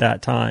to be at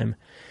that time.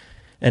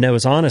 And it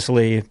was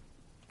honestly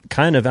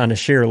kind of on a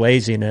sheer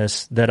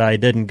laziness that I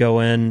didn't go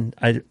in.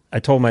 I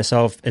told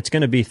myself, it's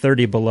going to be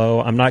 30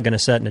 below. I'm not going to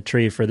set in a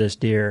tree for this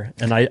deer.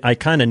 And I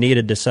kind of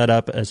needed to set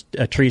up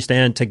a tree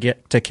stand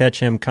to catch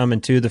him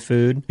coming to the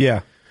food.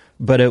 Yeah.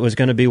 But it was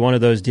going to be one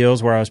of those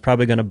deals where I was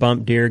probably going to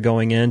bump deer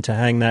going in to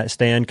hang that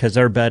stand because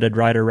they're bedded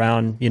right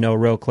around,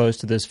 real close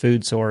to this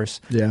food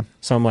source. Yeah.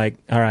 So I'm like,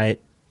 all right,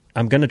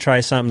 I'm going to try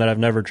something that I've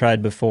never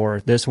tried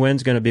before. This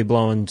wind's going to be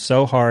blowing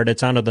so hard.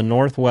 It's out of the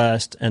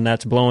northwest, and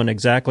that's blowing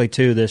exactly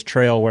to this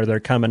trail where they're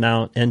coming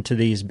out into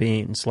these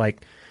beans.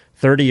 Like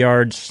 30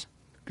 yards,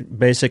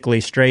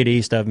 basically straight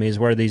east of me is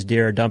where these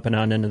deer are dumping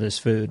out into this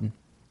food.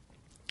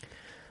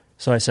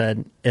 So I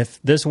said, if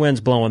this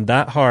wind's blowing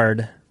that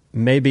hard,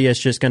 maybe it's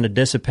just going to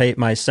dissipate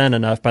my scent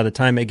enough by the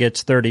time it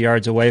gets 30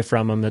 yards away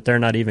from them that they're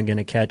not even going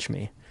to catch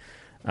me.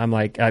 I'm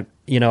like,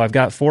 I've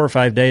got 4 or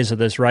 5 days of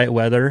this right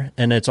weather,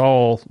 and it's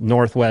all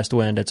northwest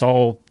wind. It's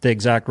all the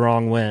exact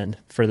wrong wind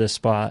for this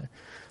spot.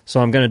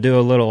 So I'm going to do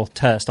a little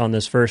test on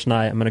this first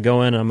night. I'm going to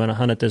go in and I'm going to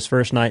hunt it this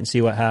first night and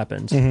see what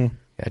happens. Yeah,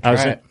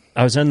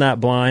 I was in that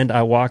blind.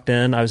 I walked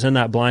in. I was in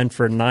that blind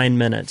for 9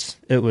 minutes.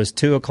 It was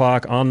 2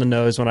 o'clock on the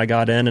nose when I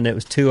got in, and it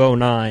was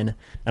 2:09.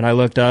 And I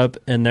looked up,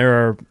 and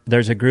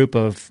there's a group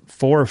of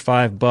 4 or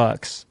 5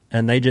 bucks,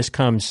 and they just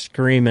come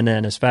screaming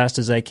in as fast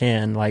as they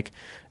can. Like,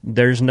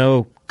 there's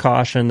no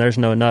caution. There's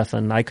no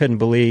nothing. I couldn't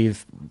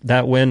believe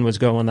that wind was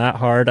going that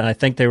hard. And I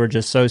think they were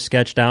just so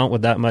sketched out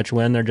with that much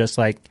wind. They're just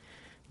like,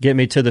 get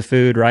me to the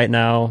food right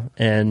now.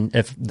 And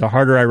if the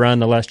harder I run,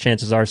 the less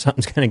chances are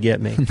something's going to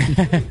get me.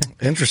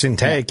 Interesting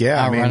take.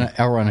 Yeah.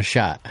 I'll run a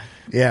shot.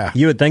 Yeah.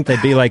 You would think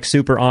they'd be like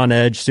super on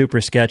edge,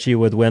 super sketchy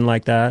with wind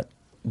like that.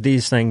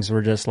 These things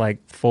were just like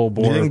full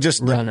bore You think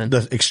just running.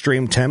 the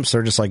extreme temps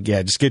are just like,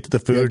 just get to the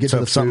food. Yeah, get so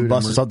to if the something food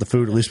busts and us out the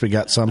food, at least we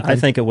got something. I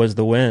think it was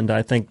the wind.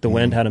 I think the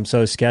wind had them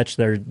so sketched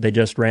they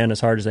just ran as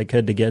hard as they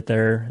could to get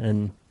there.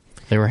 And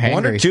They were I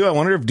wonder hangry. too. I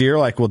wonder if deer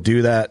will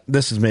do that.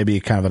 This is maybe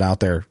kind of an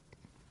out there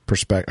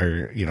perspective,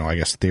 or I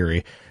guess theory.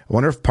 I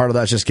wonder if part of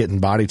that's just getting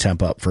body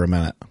temp up for a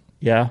minute.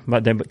 yeah,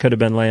 but they could have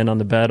been laying on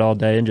the bed all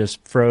day and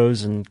just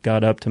froze and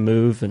got up to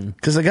move. And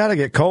Because they got to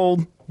get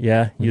cold.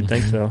 yeah, you'd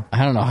think so.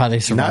 I don't know how they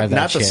survived that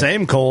Not the shit.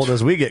 same cold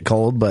as we get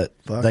cold, but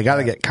they got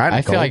to get kind of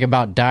I cold. feel like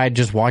about died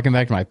just walking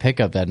back to my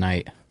pickup that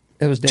night.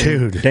 It was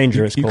Dude,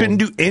 dangerous. You cold. couldn't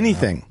do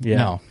anything. Yeah.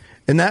 No.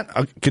 And that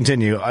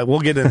continue.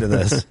 We'll get into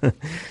this.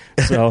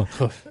 So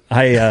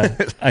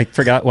I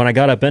forgot when I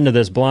got up into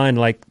this blind,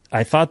 like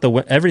I thought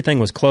everything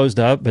was closed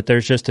up, but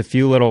there's just a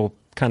few little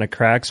kind of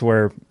cracks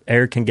where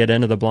air can get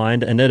into the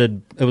blind, and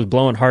it was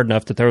blowing hard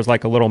enough that there was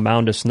like a little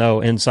mound of snow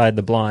inside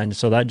the blind.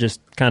 So that just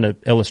kind of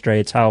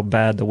illustrates how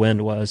bad the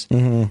wind was.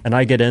 Mm-hmm. And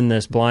I get in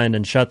this blind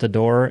and shut the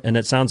door, and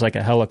it sounds like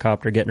a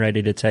helicopter getting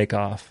ready to take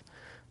off.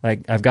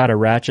 Like I've got a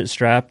ratchet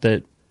strap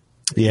that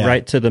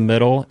right to the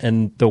middle,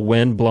 and the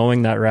wind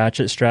blowing that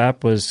ratchet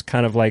strap was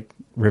kind of like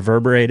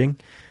reverberating,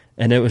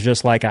 and it was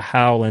just like a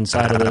howl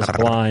inside of this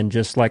blind,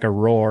 just like a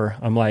roar.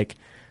 I'm like,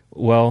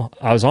 Well,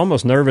 I was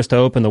almost nervous to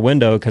open the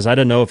window because I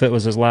didn't know if it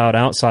was as loud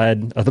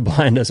outside of the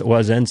blind as it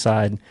was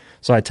inside.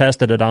 So I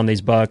tested it on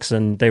these bucks,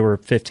 and they were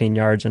 15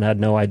 yards and had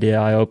no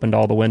idea. I opened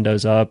all the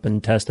windows up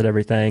and tested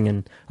everything,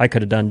 and I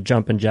could have done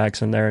jumping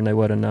jacks in there, and they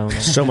would have known.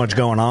 So much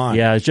going on.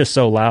 Yeah, it's just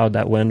so loud.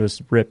 That wind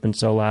was ripping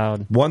so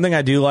loud. One thing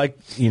I do like,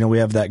 we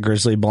have that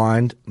grizzly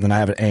blind, and I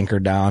have it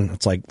anchored down.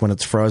 It's like when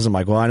it's frozen, I'm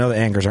like, well, I know the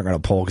anchors aren't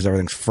going to pull because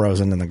everything's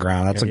frozen in the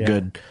ground. That's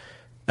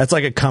that's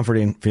like a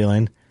comforting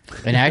feeling.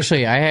 And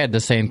actually, I had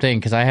the same thing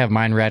because I have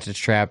mine ratchet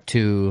strapped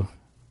to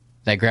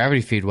that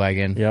gravity feed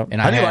wagon. Yep.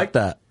 And How do you like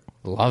that?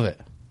 Love it.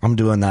 I'm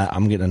doing that.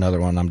 I'm getting another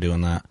one. I'm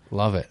doing that.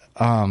 Love it.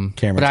 Cameron's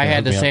but I gonna had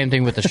hook the me same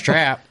thing with the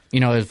strap.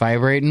 It was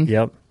vibrating.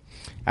 Yep.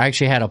 I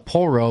actually had a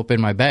pull rope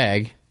in my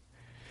bag.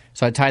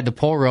 So I tied the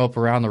pull rope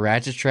around the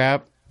ratchet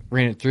strap,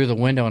 ran it through the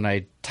window, and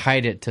I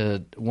tied it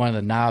to one of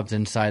the knobs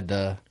inside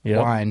the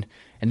blind.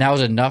 And that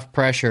was enough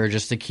pressure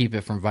just to keep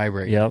it from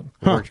vibrating. Yep.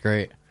 It worked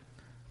great.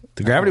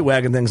 The gravity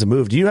wagon thing's a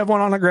move. Do you have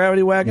one on a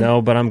gravity wagon?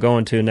 No, but I'm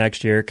going to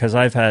next year because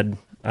I've had,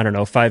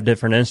 5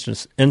 different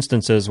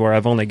instances where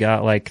I've only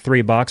got like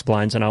 3 box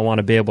blinds and I want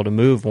to be able to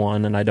move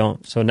one and I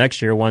don't. So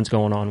next year, one's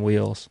going on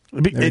wheels.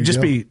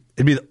 It'd be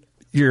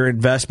your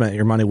investment,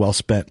 your money well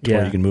spent to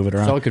where you can move it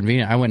around. So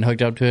convenient. I went and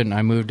hooked up to it, and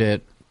I moved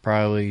it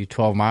probably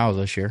 12 miles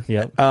this year.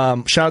 Yep.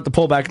 Shout out the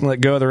pullback and let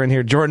go. They're in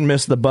here. Jordan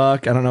missed the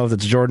buck. I don't know if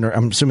it's Jordan or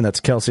I'm assuming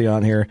that's Kelsey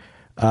on here.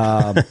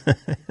 Parker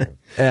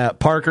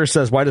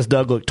says, why does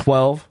Doug look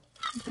 12?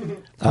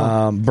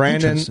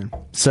 Brandon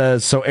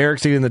says, so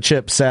Eric's eating the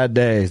chip, sad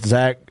day.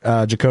 Zach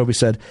Jacoby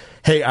said,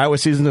 hey, Iowa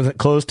season isn't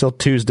closed till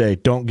Tuesday.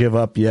 Don't give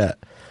up yet.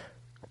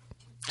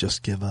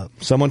 Just give up.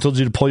 Someone told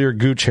you to pull your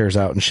gooch hairs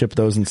out and ship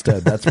those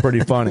instead. That's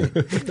pretty funny.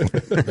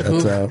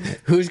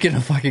 Who's going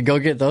to fucking go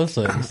get those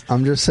things?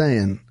 I'm just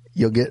saying,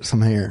 you'll get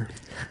some hair.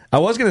 I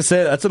was going to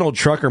say that's an old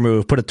trucker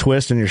move. Put a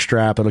twist in your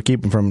strap. It'll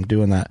keep him from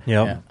doing that.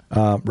 Yep.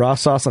 Raw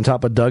sauce on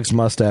top of Doug's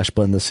mustache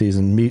blend this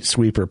season. Meat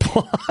sweeper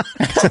plot.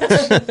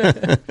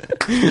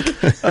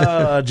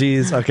 Oh,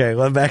 geez. Okay,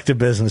 well, back to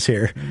business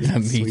here.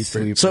 Meat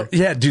sweeper. So,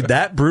 yeah, dude,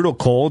 that brutal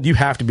cold, you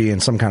have to be in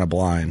some kind of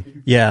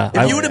blind. Yeah.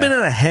 If you would have been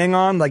in a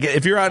hang-on, like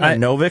if you're out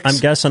in Novix. I'm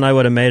guessing I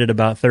would have made it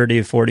about 30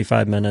 to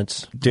 45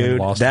 minutes.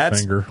 Dude,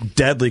 that's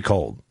deadly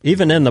cold.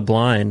 Even in the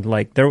blind,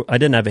 I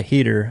didn't have a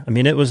heater. I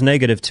mean, it was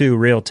 -2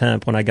 real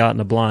temp when I got in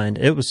the blind.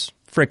 It was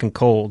freaking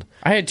cold.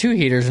 I had 2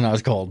 heaters and I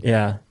was cold.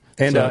 Yeah.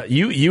 And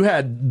you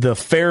had the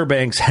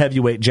Fairbanks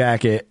heavyweight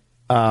jacket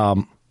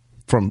from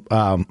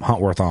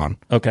Huntworth on.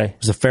 Okay. It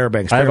was a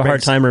Fairbanks. I have a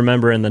hard time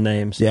remembering the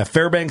names. Yeah,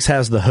 Fairbanks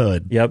has the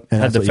hood. Yep. I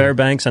had the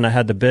Fairbanks and I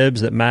had the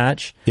bibs that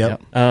match.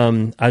 Yep.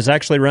 I was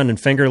actually running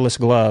fingerless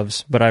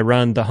gloves, but I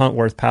run the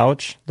Huntworth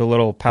pouch, the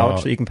little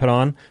pouch that you can put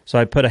on. So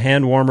I put a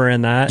hand warmer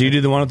in that. Do you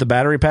do the one with the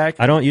battery pack?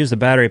 I don't use the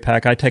battery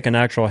pack. I take an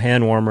actual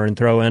hand warmer and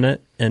throw in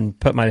it and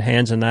put my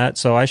hands in that.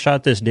 So I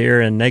shot this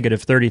deer in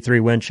 -33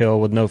 wind chill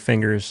with no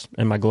fingers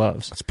in my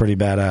gloves. That's pretty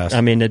badass.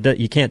 I mean,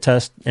 you can't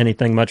test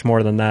anything much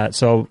more than that.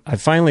 So I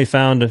finally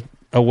found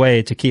a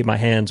way to keep my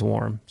hands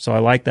warm. So I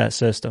like that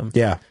system.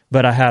 Yeah.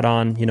 But I had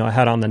on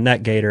the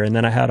neck gaiter, and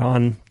then I had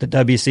on the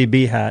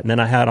WCB hat, and then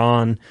I had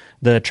on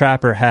the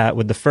trapper hat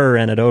with the fur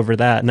in it over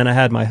that, and then I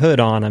had my hood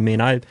on. I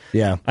mean,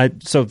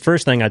 so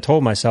first thing I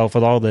told myself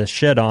with all this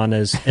shit on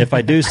is if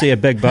I do see a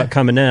big buck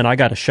coming in, I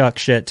got to shuck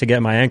shit to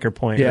get my anchor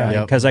point right,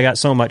 because I got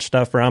so much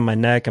stuff around my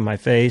neck and my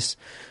face.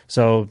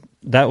 So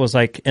that was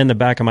like in the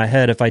back of my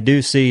head. If I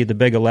do see the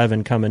big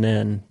 11 coming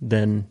in,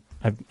 then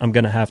I'm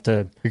going to have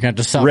to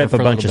rip a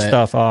bunch of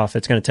stuff off.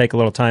 It's going to take a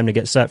little time to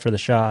get set for the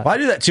shot. Well, I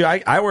do that too.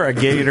 I wear a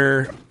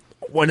gaiter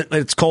when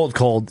it's cold,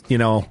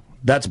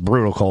 that's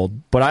brutal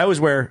cold. But I always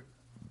wear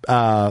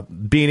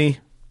beanie,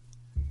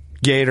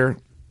 gaiter,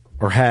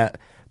 or hat.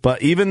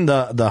 But even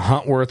the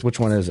Huntworth, which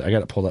one is it? I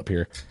got it pulled up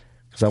here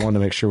because I wanted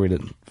to make sure we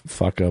didn't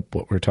fuck up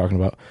what we were talking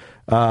about.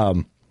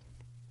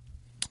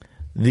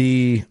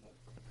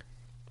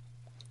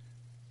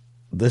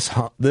 This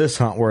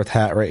Huntworth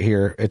hat right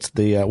here. It's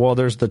the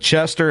there's the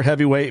Chester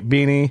heavyweight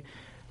beanie.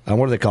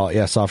 What do they call it?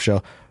 Yeah, soft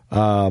shell.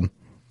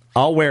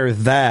 I'll wear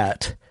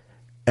that,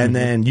 and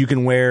then you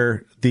can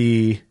wear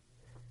the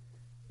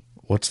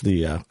I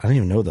don't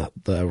even know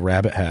the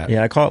rabbit hat.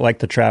 Yeah, I call it like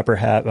the trapper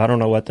hat. I don't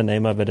know what the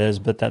name of it is,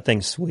 but that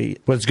thing's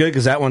sweet. But it's good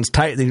because that one's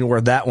tight. Then you can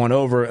wear that one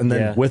over, and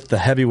then with the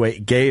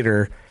heavyweight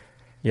gaiter.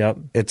 Yep.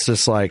 It's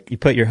just like you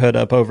put your hood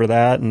up over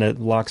that and it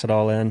locks it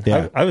all in.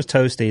 Yeah. I was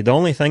toasty. The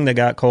only thing that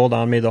got cold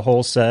on me the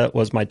whole set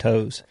was my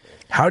toes.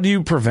 How do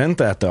you prevent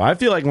that, though? I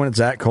feel like when it's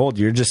that cold,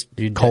 you're just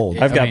cold.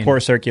 I've got poor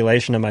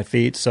circulation in my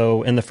feet,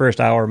 so in the first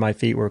hour, my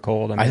feet were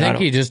cold. I think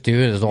you just do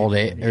it as old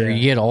age, or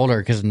you get older,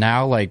 because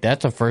now,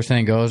 that's the first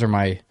thing that goes,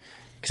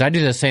 because I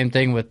do the same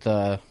thing with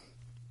the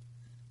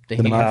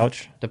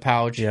pouch,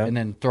 and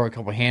then throw a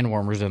couple hand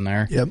warmers in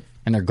there. Yep.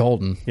 And they're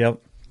golden. Yep.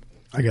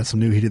 I got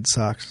some new heated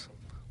socks.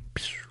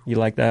 You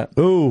like that?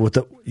 Ooh, with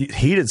the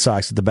heated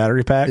socks with the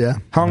battery pack? Yeah.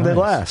 How long do they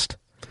last?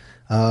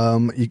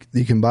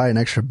 You can buy an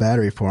extra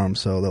battery for them,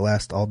 so they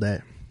last all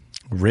day.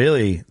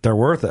 Really? They're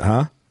worth it,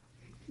 huh?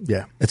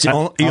 Yeah.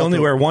 You only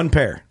wear one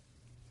pair?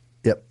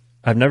 Yep.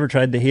 I've never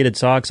tried the heated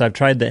socks. I've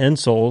tried the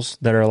insoles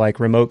that are like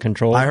remote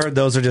control. I heard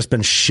those are just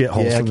been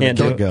shitholes Yeah, I from can't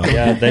the do it. get-go.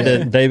 Yeah, they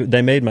did.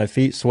 They made my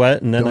feet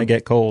sweat, and then I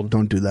get cold.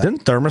 Don't do that.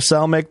 Didn't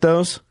Thermacell make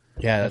those?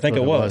 Yeah, I think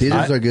it was. These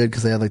are good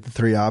because they have like the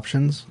 3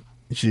 options.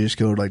 You should just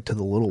go like to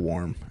the little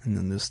warm, and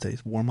then this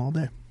stays warm all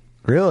day.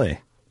 Really?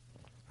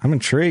 I'm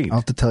intrigued. I'll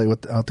have to tell you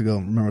what. I'll have to go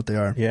remember what they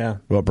are. Yeah.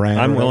 What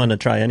brand? I'm willing to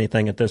try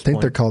anything at this I think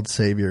point. they're called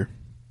Savior.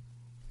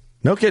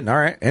 No kidding. All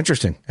right.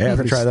 Interesting. Hey, I have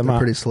to try them they're out.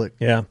 pretty slick.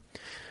 Yeah.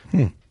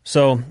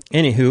 So,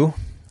 anywho,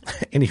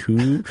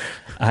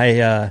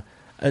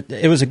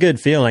 it was a good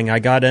feeling. I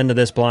got into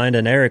this blind,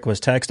 and Eric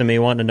was texting me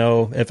wanting to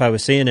know if I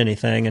was seeing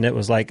anything, and it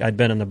was like I'd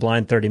been in the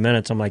blind 30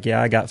 minutes. I'm like,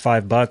 yeah, I got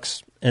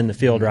 $5 in the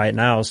field right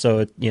now,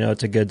 so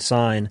it's a good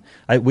sign.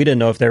 We didn't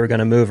know if they were going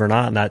to move or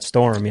not in that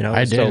storm. It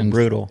was so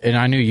brutal, and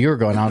I knew you were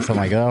going out, so I'm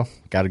like, oh,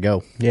 gotta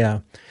go. Yeah.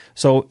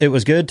 So it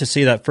was good to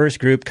see that first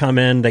group come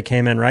in. They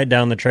came in right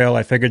down the trail.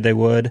 I figured they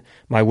would.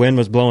 My wind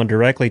was blowing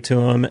directly to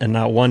them, and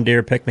not one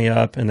deer picked me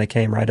up, and they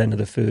came right into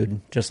the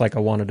food, just like I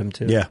wanted them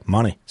to. Yeah,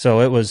 money.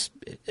 So it was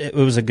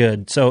a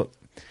good. So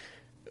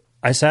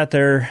I sat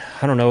there,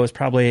 I don't know, it was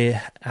probably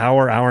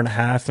hour and a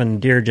half,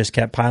 and deer just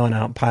kept piling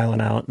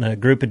out, and a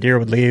group of deer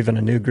would leave, and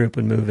a new group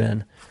would move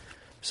in.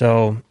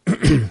 So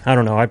I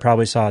don't know, I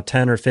probably saw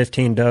 10 or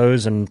 15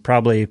 does and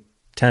probably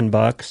 10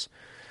 bucks.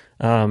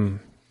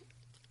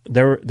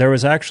 There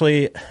was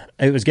actually,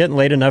 it was getting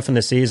late enough in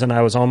the season,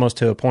 I was almost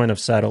to a point of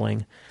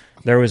settling.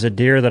 There was a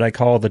deer that I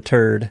call the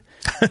turd.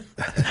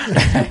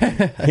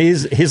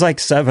 He's like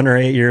 7 or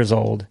 8 years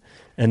old.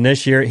 And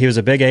this year, he was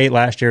a big 8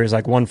 last year. He was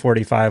like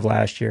 145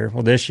 last year.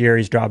 Well, this year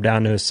he's dropped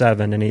down to a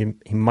 7, and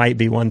he might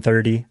be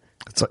 130.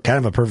 It's kind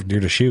of a perfect deer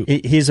to shoot.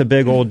 He's a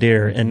big old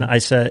deer. And I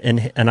said,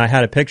 and I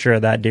had a picture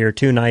of that deer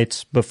 2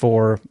 nights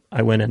before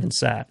I went in and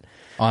sat.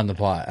 On the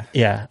plot.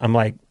 Yeah. I'm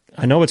like,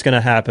 I know what's going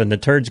to happen. The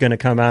turd's going to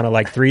come out at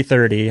like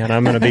 3:30, and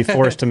I'm going to be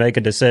forced to make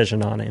a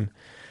decision on him.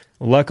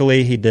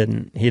 Luckily, he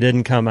didn't. He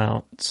didn't come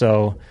out.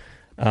 So,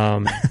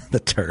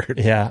 the turd.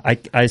 Yeah,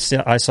 I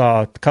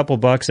saw a couple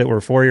bucks that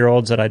were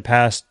 4-year-olds that I'd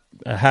passed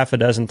a half a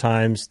dozen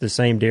times. The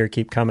same deer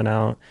keep coming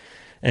out,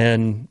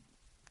 and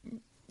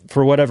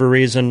for whatever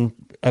reason,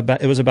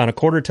 it was about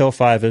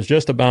 4:45. It was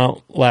just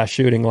about last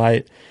shooting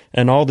light,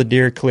 and all the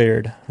deer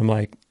cleared. I'm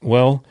like,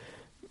 well,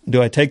 do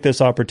I take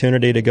this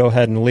opportunity to go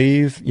ahead and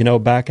leave,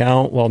 back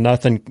out? Well,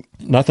 nothing's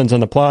in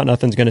the plot.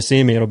 Nothing's going to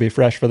see me. It'll be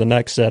fresh for the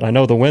next set. I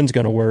know the wind's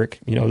going to work.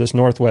 This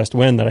northwest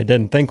wind that I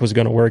didn't think was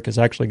going to work is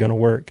actually going to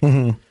work.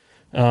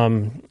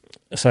 Mm-hmm.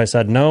 So I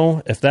said,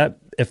 no, if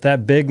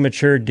that big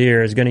mature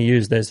deer is going to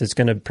use this, it's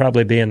going to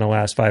probably be in the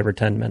last 5 or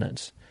 10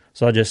 minutes.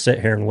 So I'll just sit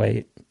here and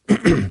wait.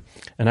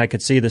 And I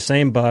could see the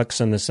same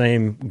bucks and the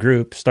same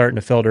group starting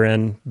to filter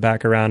in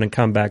back around and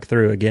come back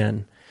through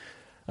again.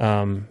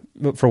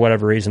 For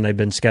whatever reason, they've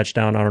been sketched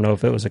down. I don't know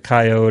if it was a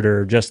coyote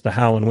or just the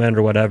howling wind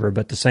or whatever,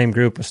 but the same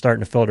group was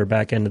starting to filter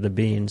back into the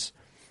beans.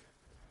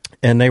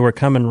 And they were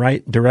coming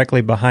right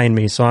directly behind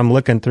me. So I'm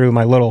looking through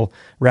my little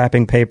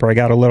wrapping paper. I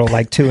got a little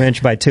like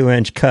 2-inch by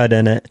 2-inch cut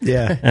in it.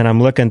 Yeah. And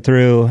I'm looking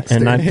through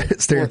and I'm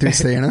staring through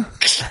Santa.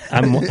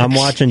 I'm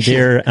watching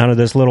deer out of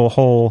this little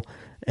hole,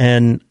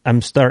 and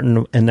I'm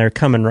starting, and they're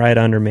coming right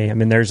under me. I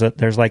mean, there's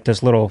like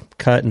this little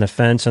cut in the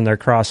fence, and they're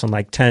crossing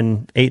like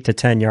 8 to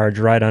 10 yards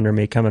right under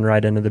me, coming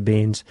right into the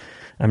beans.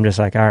 I'm just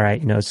like, all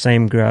right,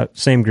 same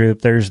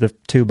group. There's the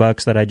 2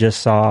 bucks that I just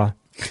saw,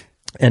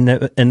 and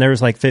there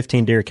was like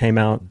 15 deer came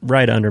out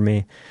right under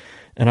me,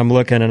 and I'm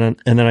looking, and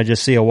then I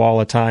just see a wall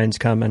of tines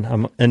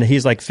coming. And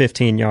he's like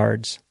 15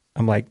 yards.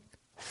 I'm like,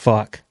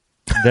 fuck.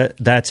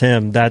 That's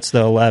him. That's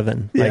the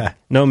 11. Yeah. Like,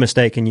 no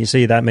mistaking. You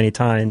see that many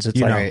tines.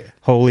 It's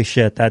holy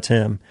shit, that's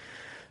him.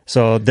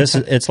 So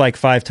it's like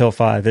 5 till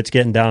 5. It's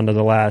getting down to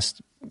the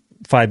last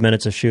 5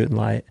 minutes of shooting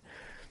light.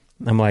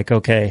 I'm like,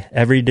 okay,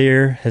 every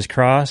deer has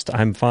crossed.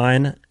 I'm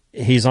fine.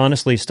 He's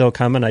honestly still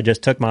coming. I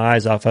just took my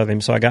eyes off of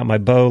him. So I got my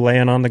bow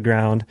laying on the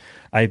ground.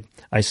 I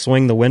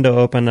swing the window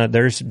open.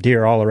 There's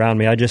deer all around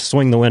me. I just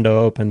swing the window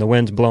open. The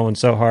wind's blowing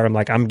so hard. I'm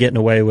like, I'm getting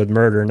away with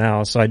murder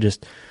now. So I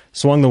just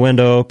swung the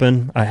window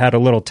open. I had a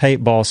little tape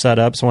ball set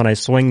up, so when I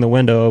swing the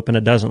window open,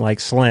 it doesn't like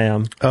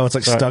slam. Oh, it's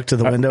like so stuck to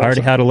the window? I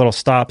already had a little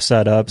stop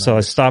set up, so I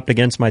stopped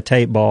against my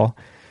tape ball.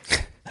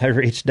 I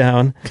reached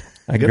down.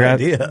 I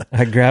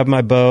grabbed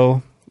my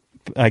bow.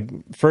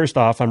 First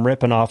off, I'm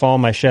ripping off all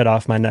my shit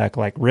off my neck,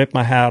 like rip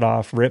my hat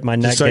off, rip my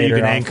neck so you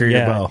can off. anchor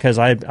your bow. Because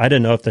I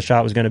didn't know if the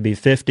shot was going to be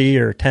 50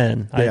 or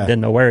 10. I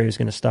didn't know where he was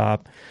going to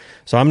stop.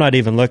 So I'm not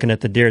even looking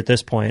at the deer at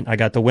this point. I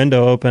got the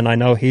window open. I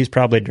know he's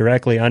probably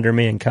directly under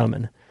me and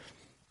coming.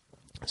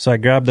 So I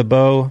grabbed the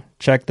bow,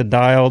 checked the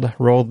dialed,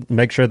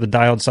 make sure the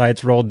dialed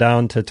sights rolled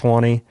down to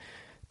 20,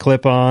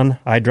 clip on.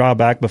 I draw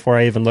back before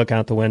I even look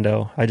out the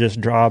window. I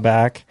just draw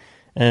back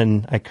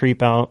and I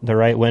creep out the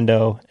right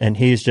window, and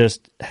he's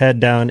just head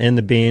down in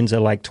the beans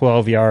at like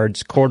 12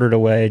 yards, quartered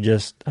away.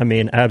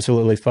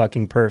 Absolutely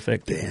fucking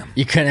perfect. Damn.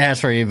 You couldn't ask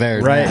for any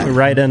better.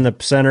 Right in the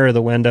center of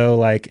the window,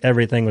 like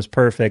everything was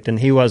perfect, and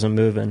he wasn't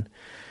moving.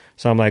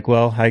 So I'm like,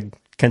 well, I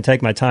can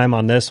take my time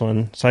on this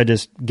one. So I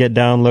just get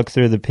down, look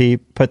through the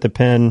peep, put the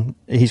pin.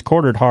 He's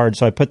quartered hard,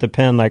 so I put the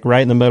pin like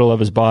right in the middle of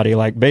his body,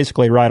 like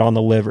basically right on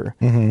the liver,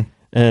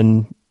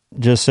 and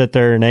just sit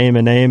there and aim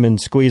and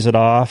squeeze it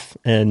off.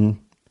 And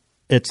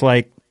it's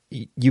like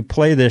you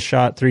play this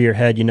shot through your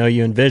head. You know,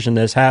 you envision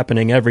this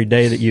happening every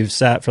day that you've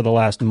sat for the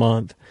last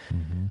month.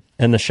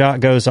 And the shot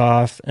goes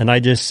off, and I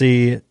just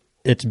see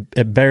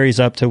it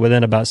buries up to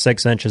within about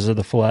 6 inches of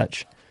the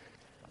fletch.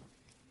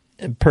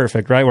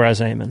 Perfect, right where I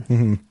was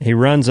aiming. He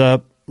runs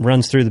up,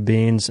 runs through the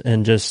beans,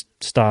 and just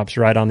stops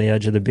right on the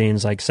edge of the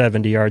beans, like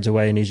 70 yards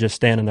away, and he's just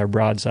standing there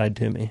broadside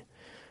to me.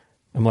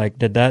 I'm like,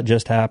 did that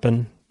just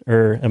happen?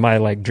 Or am I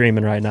like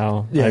dreaming right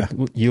now? Yeah.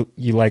 Like, you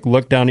like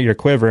look down at your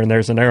quiver and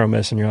there's an arrow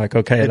miss, and you're like,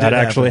 okay, that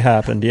actually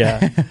happened.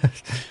 Yeah.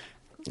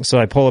 So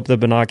I pull up the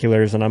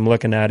binoculars and I'm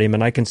looking at him,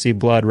 and I can see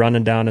blood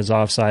running down his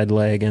offside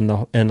leg, and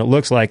it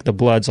looks like the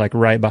blood's like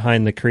right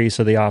behind the crease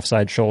of the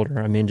offside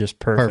shoulder. I mean, just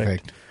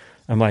perfect.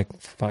 I'm like,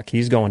 fuck,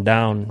 he's going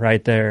down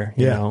right there.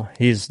 You know,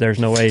 there's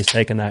no way he's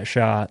taking that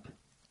shot.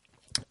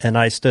 And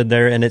I stood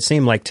there, and it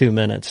seemed like 2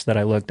 minutes that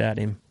I looked at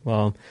him.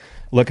 Well,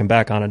 looking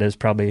back on it is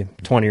probably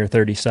 20 or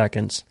 30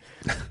 seconds.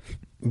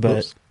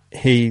 But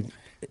he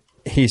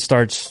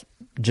starts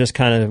just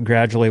kind of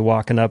gradually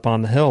walking up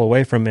on the hill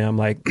away from me. I'm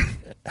like,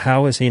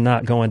 how is he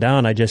not going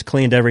down? I just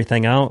cleaned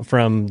everything out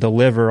from the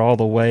liver all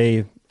the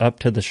way up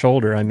to the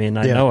shoulder. I mean,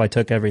 I know I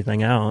took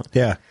everything out.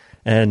 Yeah.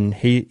 And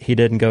he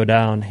didn't go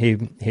down. He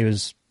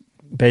was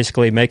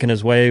basically making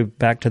his way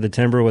back to the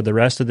timber with the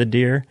rest of the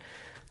deer.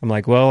 I'm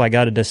like, well, I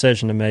got a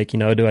decision to make. You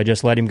know, do I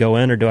just let him go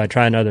in, or do I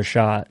try another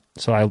shot?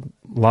 So I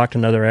locked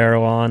another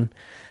arrow on,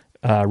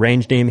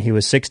 ranged him. He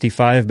was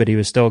 65, but he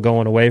was still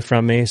going away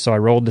from me. So I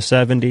rolled to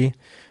 70,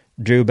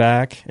 drew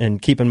back,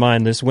 and keep in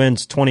mind, this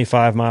wind's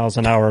 25 miles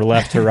an hour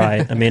left to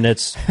right. I mean,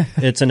 it's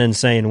an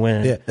insane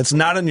wind. Yeah, it's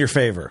not in your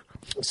favor.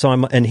 So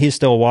and he's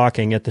still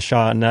walking at the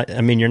shot, and I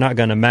mean, you're not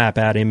going to map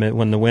at him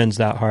when the wind's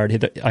that hard.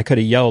 I could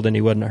have yelled and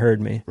he wouldn't have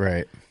heard me.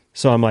 Right.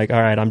 So I'm like,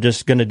 all right, I'm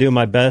just going to do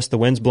my best. The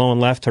wind's blowing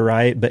left to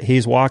right, but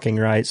he's walking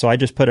right. So I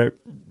just put it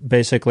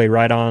basically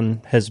right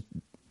on his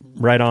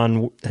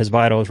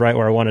vitals, right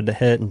where I wanted to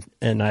hit,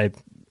 and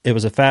it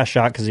was a fast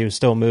shot because he was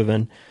still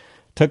moving.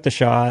 Took the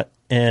shot,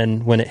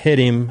 and when it hit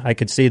him, I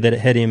could see that it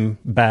hit him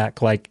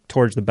back, like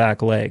towards the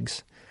back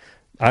legs.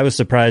 I was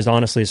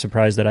honestly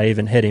surprised that I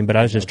even hit him, but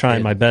I was just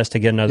trying my best to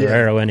get another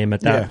arrow in him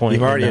at that point.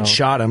 You've already had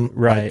shot him.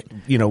 Right.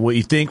 Like, what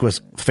you think was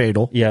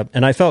fatal. Yeah,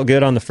 and I felt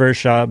good on the first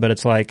shot, but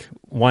it's like,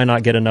 why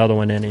not get another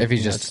one in him? If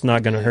he's it's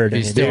not going to hurt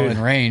he's anything. still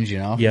in range,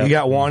 Yep. You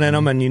got one in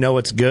him, and you know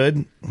it's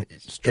good.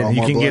 And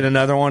you can get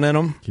another one in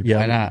him.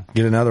 Why not?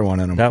 Get another one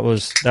in him. That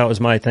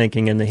was my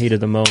thinking in the heat of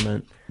the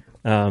moment.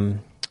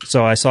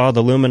 So I saw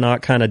the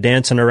Luminant kind of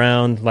dancing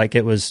around like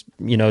it was,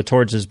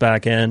 towards his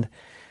back end,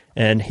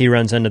 and he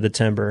runs into the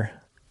timber.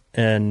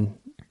 And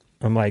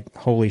I'm like,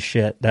 holy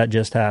shit, that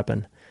just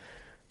happened.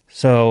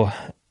 So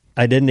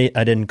I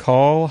didn't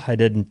call, I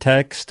didn't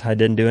text, I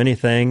didn't do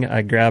anything.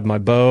 I grabbed my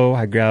bow,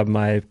 I grabbed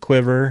my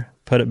quiver,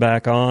 put it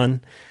back on.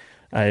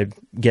 I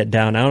get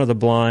down out of the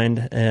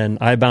blind, and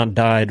I about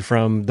died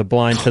from the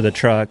blind to the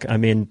truck. I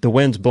mean, the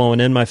wind's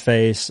blowing in my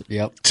face.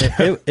 Yep.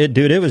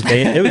 Dude, it was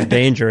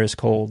dangerous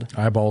cold.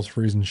 Eyeballs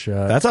freezing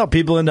shut. That's how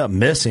people end up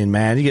missing,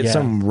 man. You get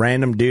some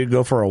random dude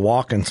go for a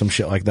walk and some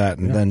shit like that,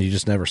 and then you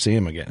just never see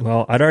him again.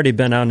 Well, I'd already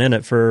been out in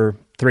it for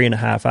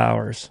 3.5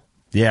 hours.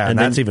 Yeah, and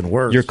that's even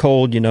worse. You're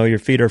cold, your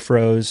feet are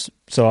froze.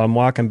 So I'm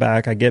walking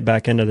back. I get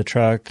back into the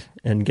truck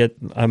and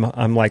I'm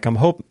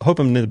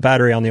hoping the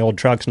battery on the old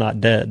truck's not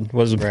dead.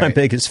 Was my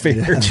biggest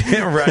fear.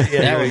 Right.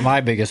 Yeah, that was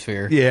my biggest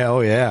fear. Yeah. Oh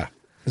yeah.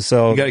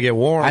 So you got to get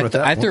warm.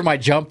 I threw my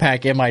jump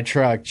pack in my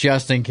truck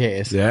just in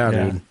case. Yeah,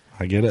 dude.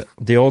 I get it.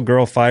 The old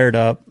girl fired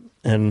up,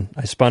 and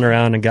I spun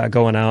around and got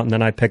going out, and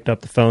then I picked up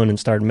the phone and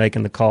started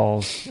making the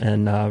calls.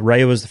 And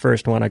Ray was the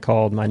first one I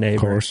called, my neighbor.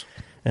 Of course.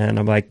 And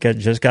I'm like,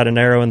 just got an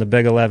arrow in the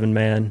Big 11,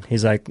 man.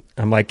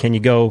 I'm like, can you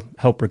go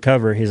help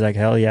recover? He's like,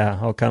 hell yeah,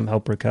 I'll come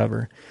help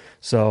recover.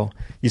 So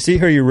you see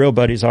who your real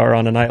buddies are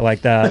on a night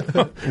like that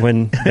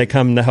when they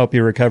come to help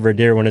you recover a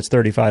deer when it's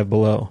 35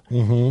 below.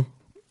 Mm-hmm.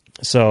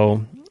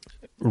 So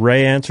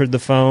Ray answered the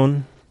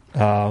phone,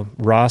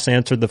 Ross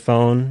answered the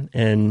phone,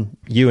 and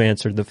you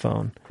answered the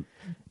phone.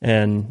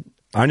 And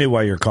I knew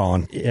why you're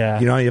calling.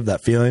 Yeah. You know how you have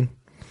that feeling?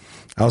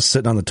 I was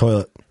sitting on the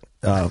toilet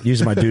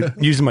using my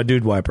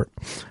dude wiper,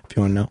 if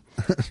you want to know.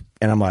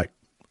 And I'm like,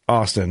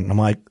 Austin. I'm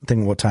like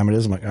thinking what time it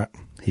is. I'm like,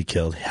 he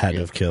had to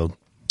have killed.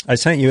 I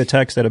sent you a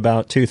text at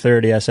about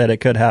 2:30. I said it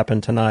could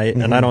happen tonight,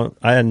 and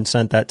I hadn't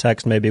sent that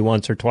text maybe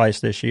once or twice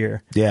this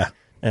year. Yeah,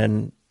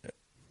 and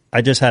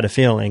I just had a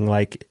feeling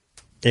like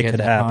it could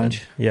happen.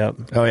 Punch. Yep.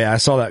 Oh yeah, I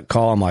saw that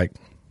call. I'm like,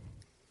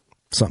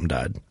 something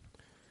died.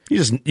 You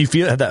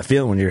have that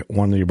feeling when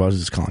one of your buddies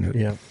is calling you.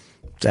 Yeah,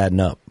 it's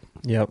adding up.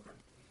 Yep.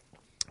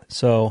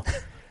 So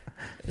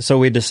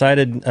we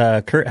decided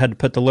Kurt had to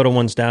put the little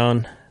ones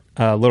down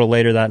a little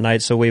later that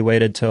night, so we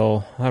waited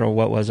till, I don't know,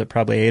 what was it,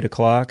 probably 8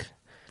 o'clock?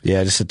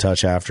 Yeah, just a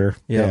touch after.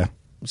 Yep.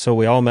 So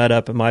we all met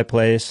up at my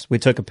place. We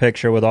took a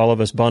picture with all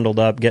of us bundled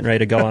up, getting ready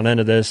to go on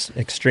into this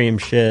extreme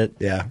shit.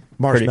 Yeah,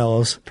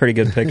 marshmallows. Pretty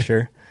good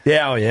picture.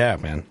 Yeah, oh yeah,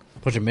 man.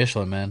 Bunch of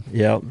Michelin, man.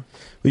 Yep.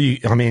 We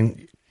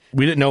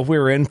didn't know if we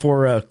were in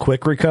for a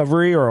quick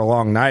recovery or a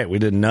long night. We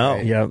didn't know.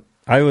 Yep.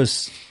 I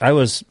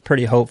was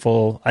pretty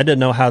hopeful. I didn't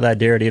know how that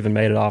deer had even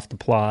made it off the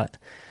plot.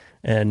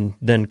 And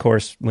then, of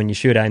course, when you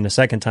shoot at him the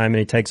second time and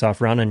he takes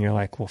off running, you're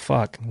like, well,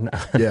 fuck.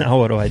 Now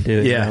what do I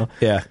do? Yeah, you know?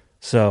 yeah.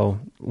 So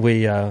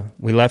we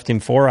left him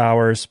 4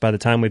 hours. By the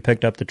time we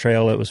picked up the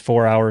trail, it was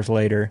 4 hours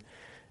later.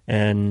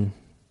 And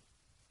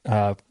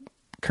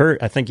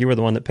Kurt, I think you were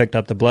the one that picked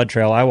up the blood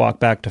trail. I walked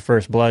back to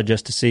First Blood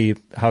just to see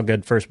how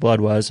good First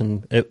Blood was,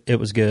 and it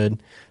was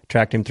good.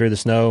 Tracked him through the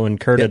snow, and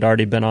Kurt had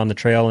already been on the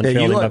trail and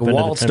trailed him up into the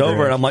waltzed timber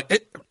over, and range. I'm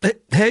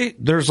like, hey,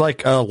 there's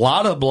like a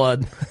lot of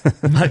blood.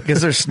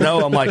 Because there's snow.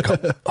 I'm like,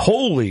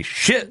 holy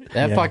shit.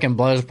 That fucking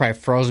blood is probably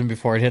frozen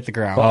before it hit the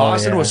ground. Well,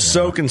 Austin was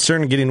so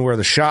concerned getting where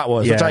the shot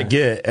was, which Yeah. I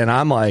get. And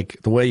I'm like,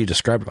 the way you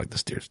described it, like,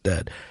 this deer's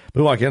dead.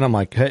 We walk in, I'm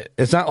like, hey,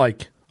 it's not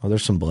like, oh,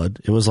 there's some blood.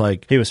 It was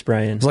like, He was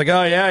spraying. it's like,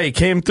 oh, yeah, he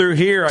came through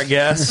here, I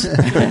guess. You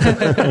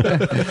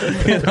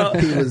know?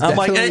 He was I'm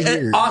like, definitely hey,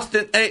 here.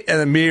 Austin, hey. And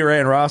then me, Ray,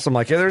 and Ross, I'm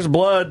like, hey, there's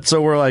blood.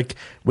 So we're like,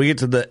 we get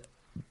to the,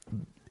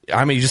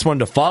 you just wanted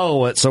to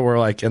follow it. So we're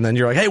like, and then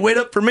you're like, hey, wait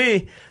up for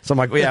me. So I'm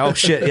like, well, yeah, oh,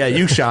 shit. Yeah,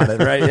 you shot it,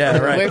 right? Yeah,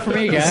 right. Wait for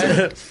me,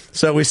 guys.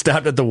 So we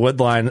stopped at the wood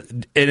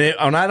line.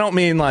 And I don't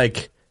mean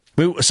like,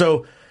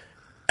 so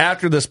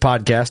after this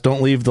podcast,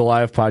 don't leave the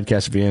live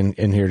podcast if you're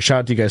in here. Shout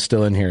out to you guys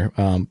still in here,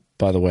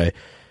 by the way.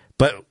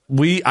 But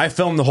I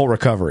filmed the whole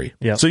recovery.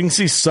 Yep. So you can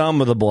see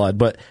some of the blood,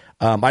 but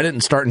I didn't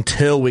start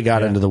until we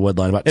got into the wood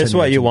line. About 10 It's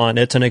what minutes. you want.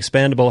 It's an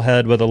expandable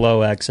head with a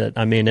low exit.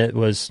 I mean,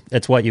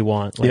 it's what you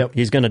want. Like, Yep.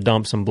 He's going to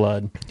dump some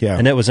blood. Yeah.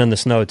 And it was in the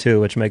snow,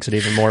 too, which makes it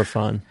even more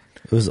fun.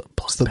 It was a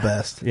It's the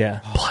best. Yeah.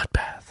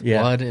 bloodbath.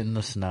 Yeah. Blood in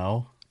the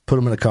snow. Put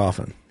him in a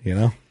coffin, you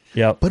know?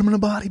 Yep. Put him in a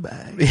body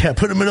bag. Yeah,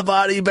 put him in a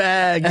body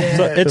bag. Yeah.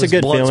 So It it's a was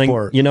good blood feeling.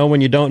 sport. You know, when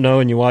you don't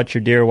know and you watch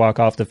your deer walk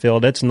off the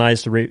field, it's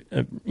nice to,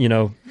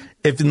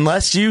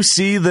 Unless you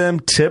see them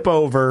tip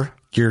over,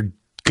 you're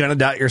going to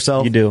doubt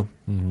yourself. you do.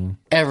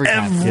 Every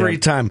time. Every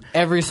time.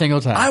 Every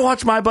single time. I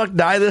watched my buck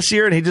die this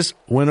year, and he just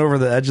went over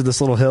the edge of this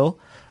little hill,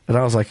 and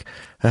I was like,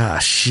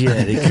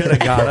 shit, he could have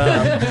got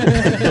up.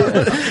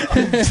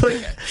 It's like,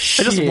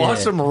 I just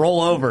watched him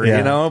roll over, Yeah.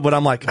 you know, but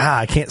I'm like,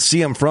 I can't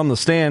see him from the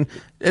stand.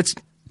 It's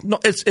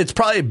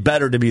probably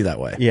better to be that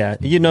way. Yeah,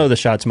 you know the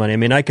shot's money. I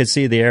mean, I could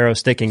see the arrow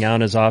sticking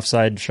out his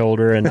offside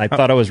shoulder, and I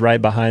thought it was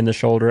right behind the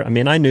shoulder. I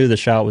mean, I knew the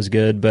shot was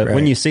good, but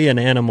when you see an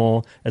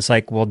animal, it's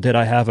like, well, did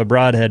I have a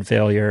broadhead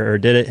failure, or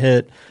did it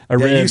hit a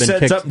rib? You and said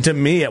kicked- something to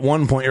me at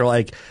one point. You're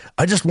like,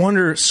 I just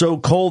wonder, so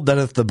cold that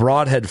if the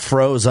broadhead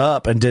froze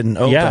up and didn't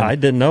open. Yeah, I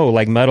didn't know.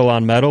 Like metal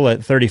on metal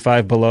at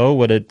 35 below,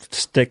 would it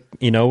stick?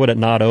 Would it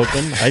not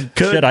open? I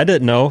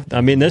didn't know. I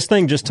mean, this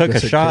thing just took a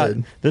Guess it shot.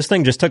 could. This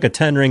thing just took a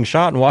 10-ring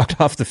shot and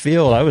walked off the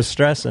field. I was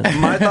stressing.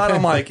 My thought,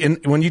 I'm like, and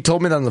when you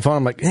told me that on the phone,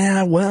 I'm like,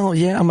 yeah, well,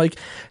 yeah. I'm like,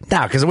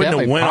 nah, because it wouldn't have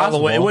Definitely went all the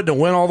way. It possible. wouldn't have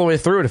went all the way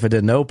through it if it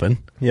didn't open.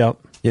 Yep.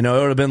 You know, it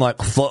would have been like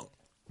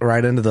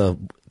right into the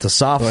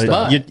soft Well,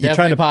 stuff. But You definitely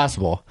try to-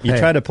 possible. You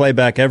try to play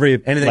back every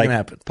Anything can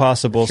happen.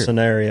 possible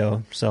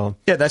scenario. So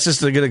Yeah, that's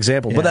just a good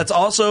example. But Yeah. that's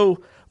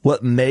also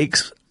what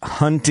makes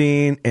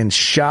hunting and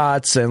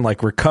shots and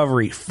like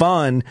recovery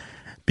fun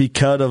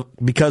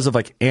because of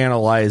like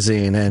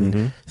analyzing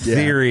and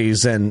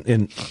theories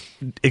and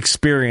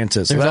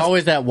experiences. So There's that's-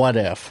 always that what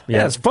if.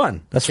 yeah, it's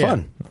fun. That's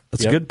fun.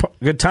 That's Yep.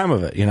 a good time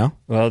of it, you know.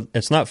 well,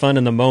 it's not fun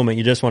in the moment.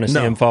 You just want to see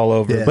No. him fall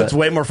over. Yeah. But it's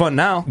way more fun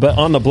now. But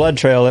on the blood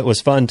trail, it was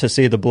fun to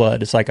see the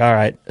blood. It's like, all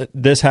right,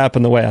 this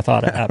happened the way I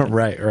thought it happened.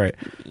 Right.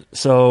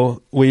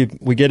 So we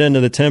get into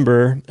the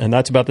timber, and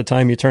that's about the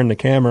time you turn the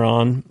camera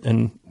on,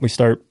 and we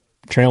start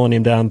trailing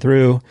him down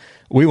through.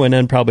 We went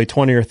in probably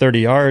 20 or 30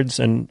 yards,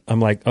 and I'm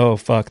like, oh,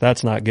 fuck,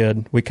 that's not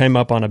good. We came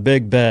up on a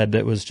big bed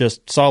that was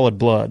just solid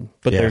blood,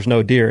 but Yeah. there's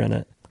no deer in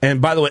it. And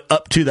by the way,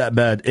 up to that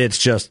bed, it's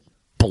just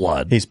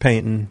blood. He's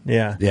painting.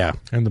 Yeah. Yeah.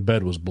 And the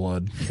bed was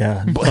blood.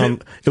 Yeah.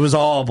 It was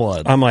all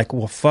blood. I'm like,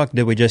 well, fuck,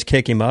 did we just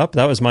kick him up?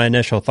 That was my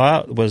initial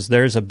thought, was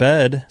there's a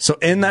bed. So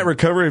in that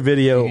recovery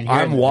video, You can hear it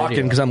in I'm the walking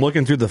video. because I'm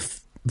looking through the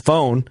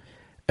phone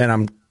and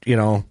I'm,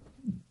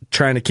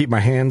 trying to keep my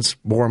hands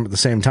warm at the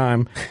same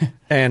time.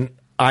 And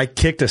I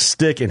kicked a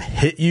stick and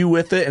hit you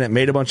with it and it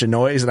made a bunch of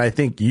noise. And I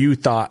think you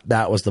thought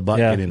that was the buck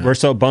Yeah, getting we're up.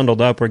 so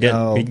bundled up, we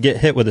No. get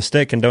hit with a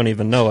stick and don't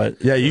even know it.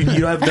 Yeah,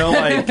 you have no,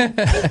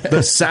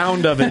 the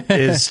sound of it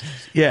is,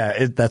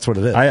 that's what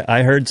it is.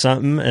 I heard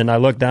something and I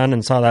looked down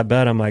and saw that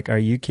bed. I'm like, are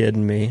you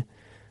kidding me?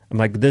 I'm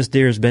like, this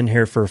deer's been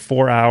here for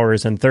 4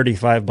 hours and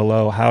 35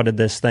 below. How did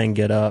this thing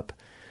get up?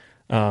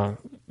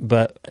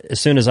 But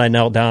as soon as I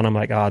knelt down, I'm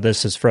like,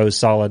 this is froze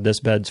solid. This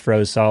bed's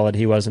froze solid.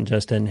 He wasn't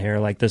just in here.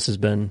 Like, this has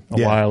been a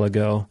while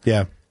ago.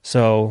 Yeah.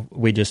 So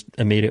we just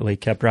immediately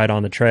kept right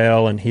on the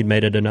trail, and he'd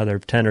made it another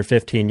 10 or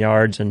 15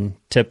 yards and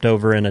tipped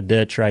over in a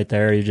ditch right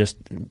there. He just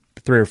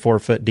 3 or 4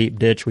 foot deep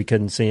ditch. We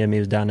couldn't see him. He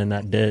was down in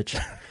that ditch.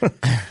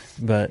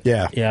 But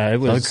Yeah. it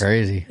was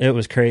crazy. It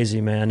was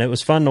crazy, man. It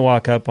was fun to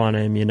walk up on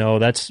him.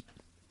 That's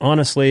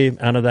honestly,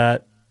 out of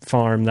that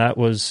farm, that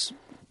was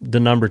the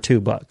number 2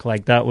 buck.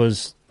 Like, that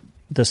was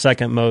the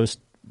second most.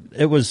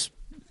 It was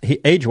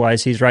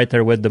age-wise, he's right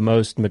there with the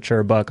most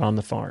mature buck on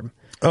the farm.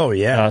 Oh,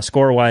 yeah.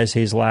 Score-wise,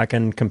 he's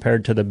lacking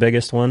compared to the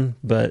biggest one,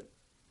 but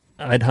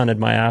I'd hunted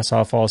my ass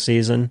off all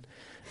season,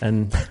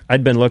 and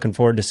I'd been looking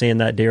forward to seeing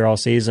that deer all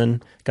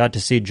season. Got to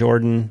see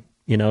Jordan,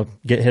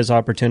 get his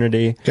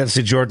opportunity. Got to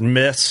see Jordan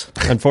miss.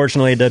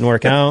 Unfortunately, it didn't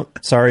work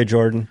out. Sorry,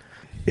 Jordan.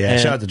 Yeah,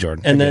 shout out to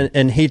Jordan.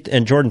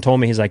 And Jordan told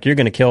me, he's like, "You're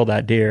going to kill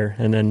that deer."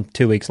 And then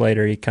 2 weeks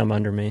later, he come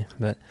under me.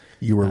 But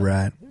You were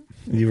right.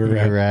 You were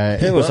right.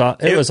 It was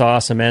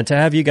awesome, man. To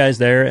have you guys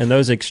there in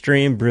those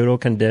extreme, brutal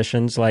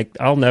conditions, like,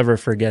 I'll never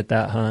forget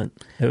that hunt.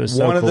 It was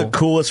so one cool. of the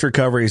coolest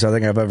recoveries I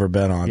think I've ever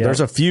been on. Yeah. There's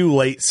a few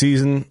late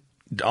season,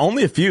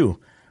 only a few,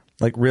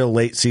 like real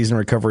late season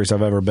recoveries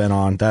I've ever been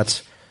on.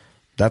 That's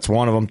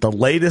one of them. The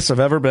latest I've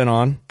ever been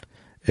on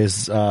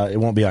is it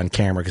won't be on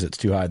camera because it's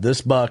too high.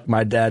 This buck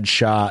my dad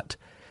shot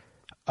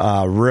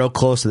real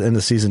close to the end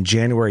of the season,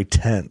 January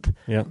 10th,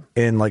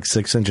 in like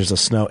 6 inches of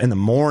snow in the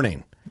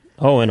morning.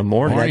 Oh, in the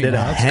morning. I did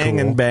a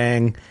hang and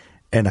bang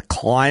and a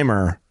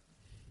climber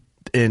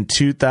in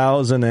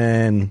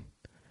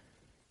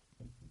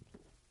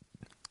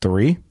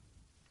 2003,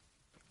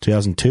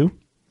 2002.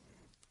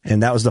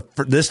 And that was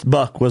this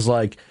buck was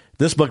like,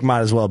 this buck might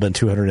as well have been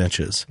 200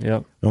 inches.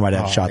 Yep. When my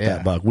dad shot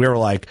that buck. We were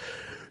like,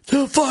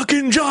 the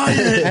fucking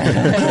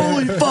giant!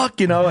 Holy fuck!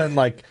 And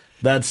like,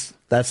 that's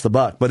the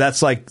buck. But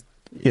that's like,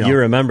 You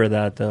remember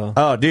that, though.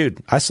 Oh,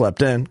 dude, I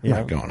slept in. I'm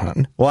not going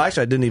hunting. Well,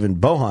 actually, I didn't even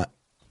bow hunt.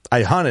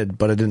 I hunted,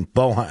 but I didn't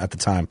bow hunt at the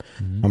time.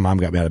 My mom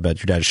got me out of bed.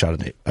 Your dad shot a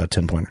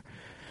 10-pointer.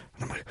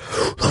 And I'm like,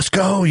 let's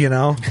go,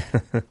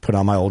 Put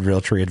on my old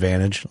Realtree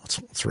Advantage.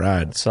 Let's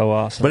ride. That's so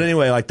awesome. But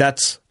anyway, like that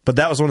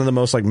was one of the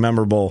most like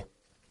memorable,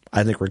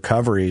 I think,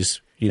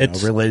 recoveries,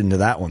 relating to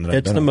that one.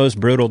 It's the most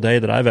brutal day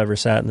that I've ever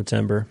sat in the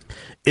timber.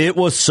 It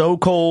was so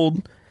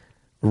cold.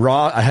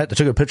 I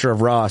took a picture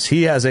of Ross.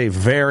 He has a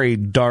very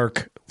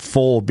dark,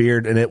 full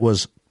beard, and it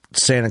was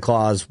Santa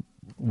Claus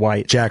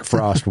white, Jack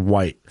Frost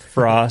white,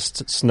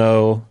 frost,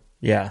 snow.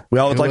 Yeah, we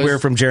all looked like we were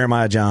from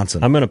Jeremiah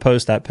Johnson. I'm going to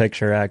post that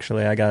picture.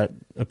 Actually, I got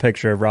a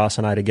picture of Ross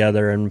and I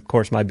together, and of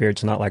course, my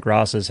beard's not like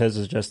Ross's. His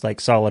is just like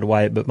solid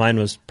white, but mine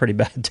was pretty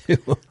bad too.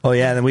 Oh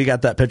yeah, and then we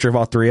got that picture of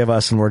all three of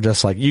us, and we're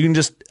just like,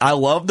 I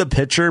love the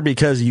picture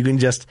because you can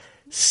just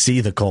see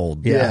the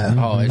cold. Yeah,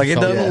 like it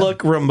doesn't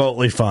look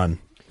remotely fun.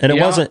 And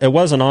it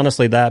wasn't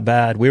honestly that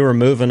bad. We were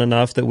moving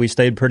enough that we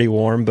stayed pretty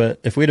warm, but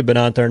if we'd have been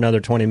out there another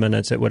 20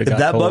 minutes, it would have got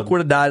that cold. buck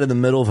would have died in the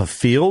middle of a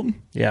field,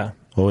 yeah.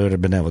 Well, we would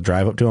have been able to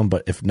drive up to him,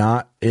 but if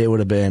not, it would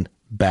have been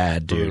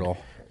bad, dude. Brutal.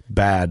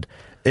 Bad.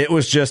 It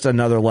was just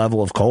another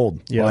level of cold.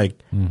 Yeah. Like,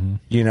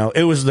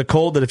 it was the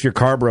cold that if your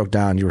car broke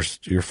down, you're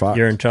fucked.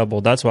 You're in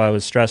trouble. That's why I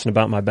was stressing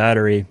about my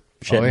battery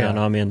shitting yeah. down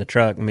on me in the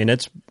truck. I mean,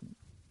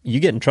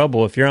 you get in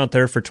trouble if you're out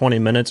there for 20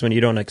 minutes when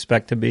you don't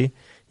expect to be.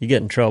 You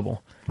get in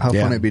trouble. How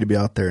fun it'd be to be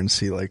out there and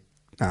see you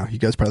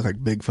guys probably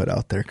like Bigfoot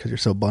out there because you're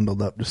so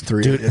bundled up. Just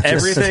three. Dude,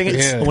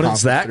 everything, when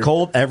it's that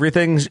cold,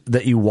 everything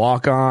that you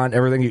walk on,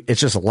 it's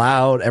just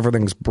loud,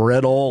 everything's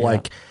brittle. Yeah.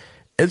 Like,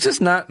 it's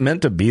just not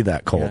meant to be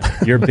that cold.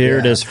 Yeah. Your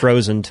beard is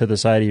frozen to the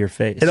side of your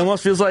face. It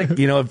almost feels like,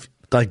 if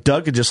like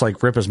Doug could just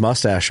like rip his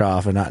mustache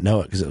off and not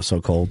know it because it was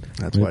so cold.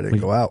 That's why I didn't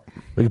go out.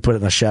 We could put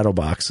it in a shadow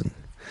box and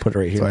put it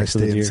right here. That's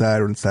why I stay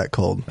inside when it's that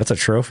cold. That's a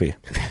trophy.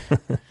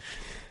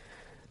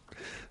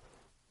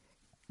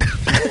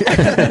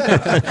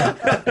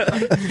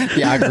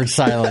 The awkward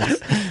silence.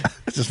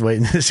 Just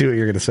waiting to see what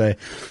you're going to say.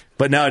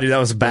 But no, dude, that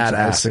was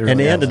badass. And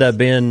he ended up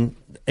being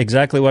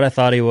exactly what I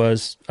thought he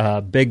was.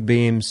 Big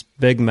beams,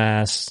 big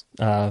mass,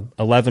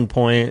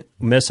 11-point,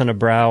 missing a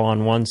brow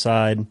on one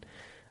side.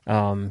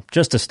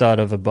 Just a stud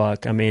of a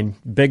buck. I mean,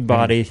 big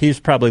body. He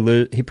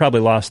probably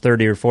lost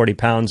 30 or 40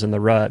 pounds in the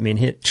rut. I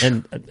mean,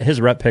 and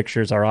his rut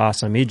pictures are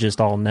awesome. He's just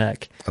all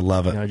neck. I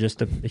love it.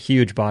 Just a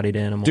huge bodied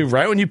animal. Dude,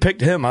 right when you picked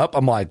him up,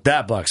 I'm like,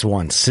 that buck's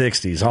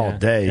 160s all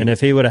day. And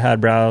if he would have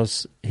had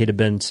brows, he'd have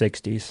been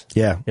 60s.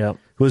 Yeah. Yep.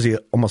 Who was he?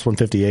 Almost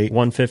 158?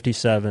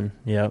 157.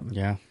 Yep.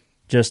 Yeah.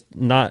 Just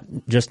not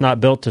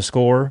built to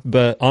score,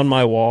 but on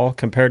my wall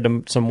compared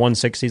to some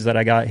 160s that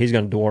I got, he's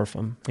going to dwarf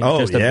them.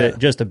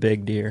 Just a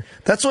big deer.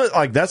 That's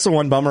that's the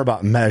one bummer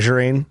about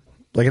measuring.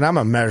 Like, and I'm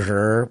a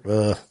measurer,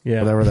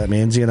 whatever that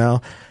means,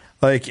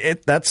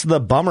 that's the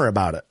bummer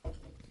about it.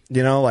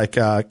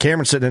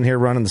 Cameron's sitting in here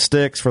running the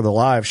sticks for the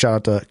live. Shout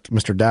out to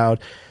Mr. Dowd.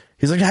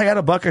 He's like, I got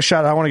a buck I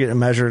shot. I want to get it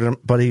measured,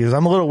 but he goes,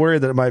 I'm a little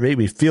worried that it might make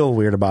me feel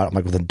weird about it. I'm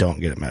like, well, then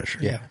don't get it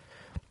measured. Yeah.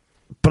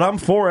 But I'm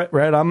for it,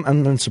 right? I'm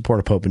in support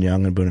of Pope and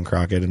Young and Boone and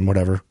Crockett and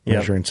whatever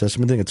measuring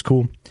system. I think it's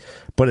cool.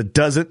 But it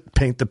doesn't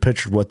paint the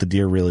picture of what the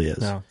deer really is.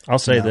 No. I'll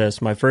say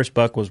this. My first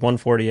buck was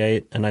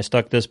 148, and I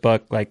stuck this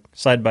buck like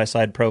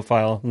side-by-side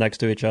profile next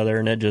to each other,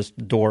 and it just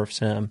dwarfs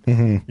him.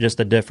 Mm-hmm. Just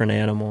a different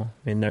animal.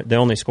 I mean, they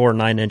only score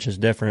 9 inches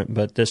different,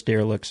 but this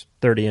deer looks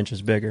 30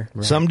 inches bigger.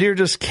 Right. Some deer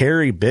just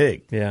carry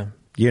big. Yeah.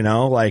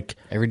 Like...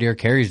 Every deer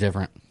carries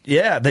different.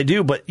 Yeah, they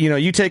do. But,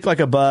 you take like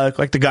a buck,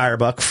 like the Geyer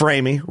buck,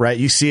 framey, right?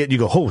 You see it, you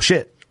go, oh,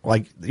 shit.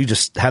 Like, you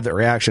just have that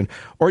reaction.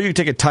 Or you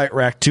take a tight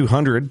rack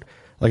 200,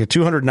 like a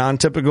 200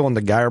 non-typical and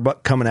the Geyer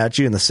buck coming at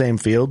you in the same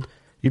field.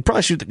 You'd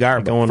probably shoot the Geyer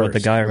buck going first.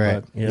 with the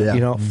Geyer buck. Yeah.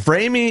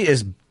 Framey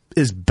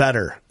is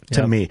better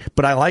to me.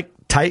 But I like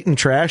tight and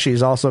trashy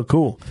is also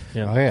cool.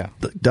 Yeah. Oh, yeah.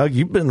 Doug,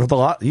 you've been with a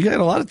lot. You got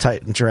a lot of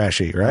tight and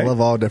trashy, right? I love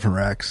all different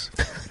racks.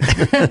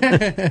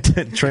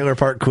 Trailer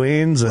Park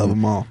Queens. Love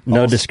them all.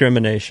 No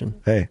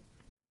discrimination. Hey.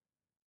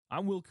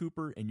 I'm Will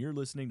Cooper, and you're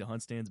listening to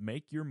HuntStand's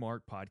Make Your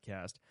Mark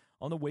podcast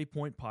on the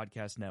Waypoint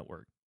Podcast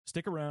Network.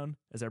 Stick around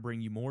as I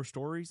bring you more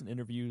stories and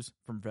interviews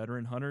from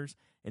veteran hunters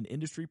and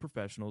industry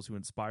professionals who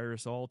inspire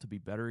us all to be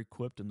better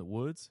equipped in the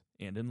woods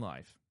and in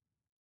life.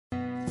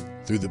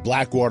 Through the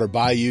Blackwater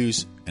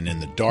bayous and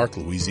in the dark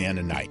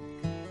Louisiana night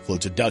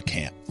floats a duck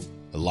camp,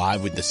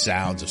 alive with the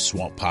sounds of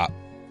swamp pop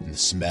and the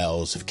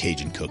smells of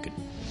Cajun cooking.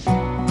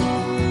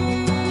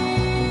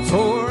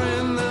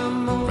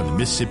 From the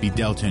Mississippi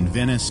Delta in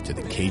Venice to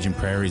the Cajun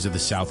prairies of the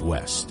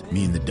Southwest,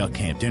 me and the Duck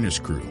Camp Dinners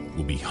crew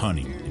will be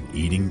hunting and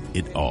eating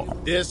it all.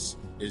 This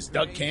is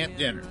Duck Camp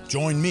Dinner.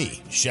 Join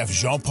me, Chef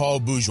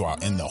Jean-Paul Bourgeois,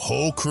 and the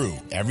whole crew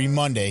every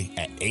Monday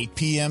at 8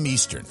 p.m.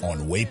 Eastern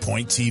on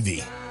Waypoint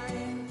TV.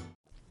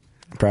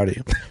 I'm proud of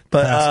you.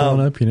 But pass on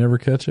up, you never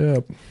catch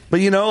up. But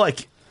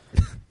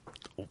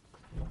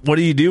what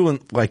do you do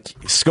when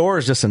score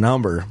is just a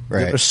number?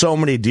 Right. There's so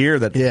many deer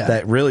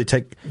that really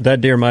take.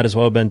 That deer might as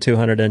well have been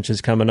 200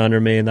 inches coming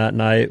under me that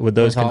night with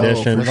those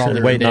conditions,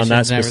 waiting on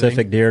that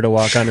specific deer to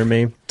walk under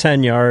me.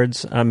 10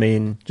 yards. I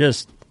mean,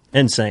 just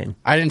insane.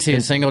 I didn't see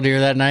a single deer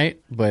that night,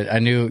 but I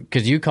knew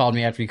because you called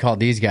me after you called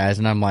these guys,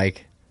 and I'm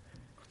like,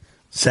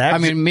 Zach, I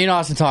mean, me and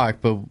Austin talk,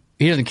 but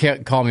he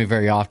doesn't call me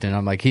very often.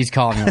 I'm like, he's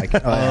calling me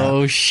like,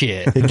 oh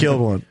shit, he killed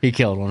one. He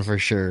killed one for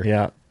sure.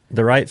 Yeah.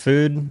 The right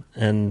food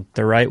and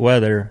the right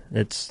weather,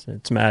 it's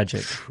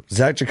magic.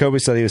 Zach Jacoby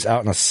said he was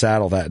out in a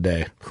saddle that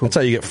day. That's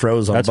how you get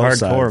froze on That's both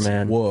hardcore, sides.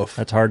 man. Woof.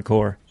 That's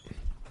hardcore.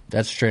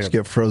 That's straight up.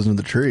 Get frozen in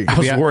the tree. I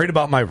was worried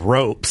about my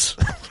ropes.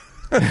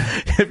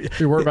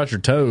 You're worried about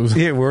your toes.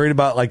 Yeah, worried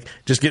about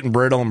just getting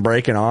brittle and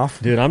breaking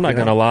off. Dude, I'm not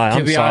going to lie.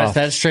 To be honest,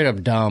 that's straight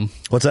up dumb.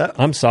 What's that?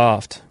 I'm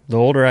soft. The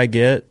older I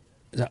get,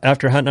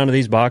 after hunting under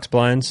these box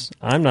blinds,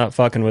 I'm not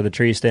fucking with a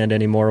tree stand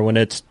anymore when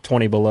it's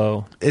 20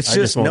 below. It's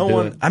just no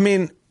one. It. I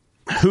mean,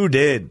 who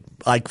did?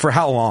 For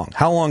how long?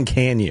 How long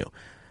can you?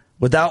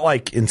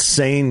 Without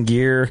insane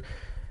gear.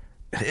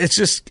 It's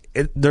just,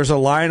 there's a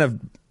line of,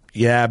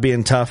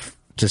 being tough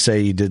to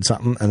say you did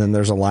something, and then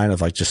there's a line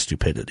of just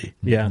stupidity.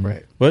 Yeah.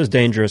 Right. Well, it was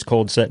dangerous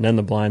cold sitting in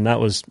the blind. That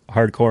was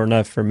hardcore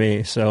enough for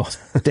me. So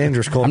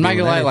dangerous cold. I'm not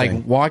going to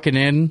lie, walking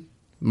in,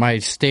 my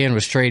stand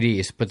was straight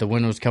east, but the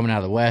wind was coming out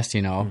of the west,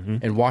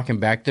 and walking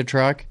back to the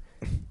truck,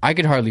 I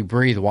could hardly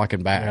breathe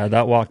walking back. Yeah,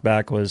 that walk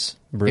back was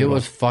brutal. It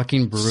was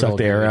fucking brutal. Sucked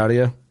the air out of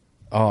you?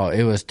 Oh,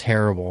 it was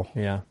terrible.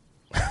 Yeah.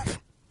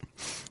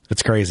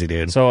 It's crazy,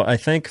 dude. So I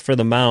think for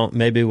the mount,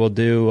 maybe we'll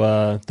do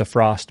the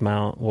frost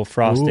mount. We'll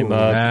frost him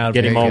up,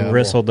 get him all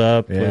bristled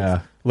up with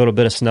a little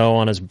bit of snow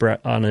on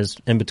his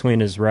in between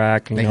his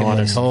rack and on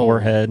his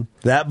forehead.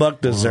 That buck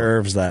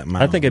deserves that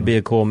mount. I think it'd be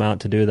a cool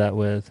mount to do that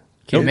with.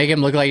 Make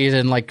him look like he's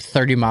in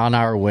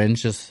 30-mile-an-hour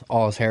winds. Just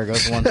all his hair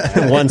goes to one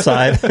side. One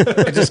side.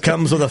 It just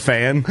comes with a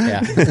fan. Yeah.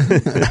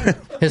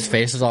 His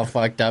face is all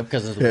fucked up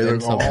because the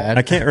wind's so bad.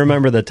 I can't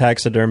remember the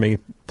taxidermy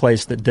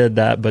place that did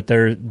that, but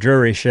their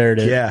jury shared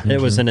it. Yeah.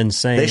 It was an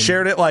insane. They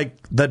shared it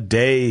the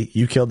day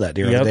you killed that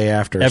deer, the day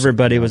after.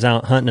 Everybody was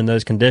out hunting in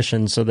those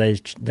conditions, so they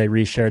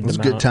reshared It was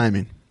the good mount.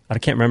 timing. I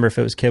can't remember if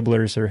it was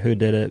Kibblers or who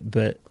did it,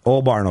 but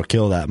Old Barn will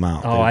kill that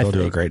mount. They'll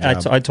do a great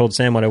job. I told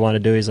Sam what I want to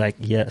do. He's like,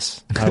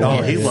 yes.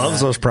 He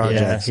loves those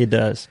projects. Yeah, he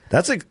does.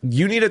 That's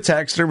you need a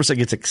taxidermist that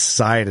gets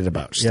excited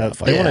about stuff.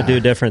 They want to do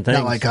different things.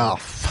 Not oh,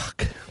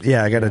 fuck.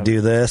 Yeah, I got to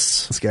do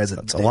this. This guy's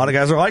a lot of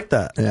guys are like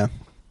that. Yeah.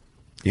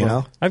 You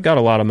know? I've got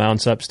a lot of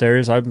mounts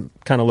upstairs. I'm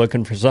kind of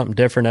looking for something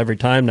different every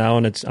time now,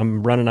 and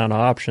I'm running out of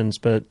options,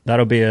 but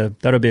that'll be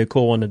a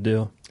cool one to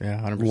do. Yeah,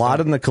 100%. A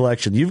lot in the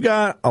collection. You've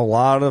got a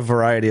lot of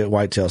variety of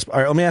whitetails. All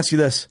right, let me ask you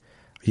this.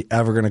 Are you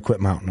ever going to quit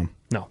mounting them?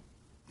 No.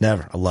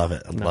 Never. I love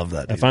it. I love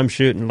that. Dude. If I'm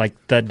shooting,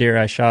 that deer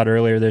I shot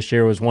earlier this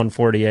year was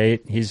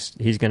 148, he's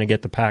going to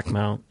get the pack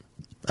mount.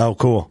 Oh,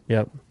 cool.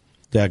 Yep.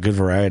 Yeah, good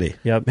variety.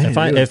 Yep.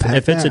 Man,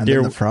 if it's a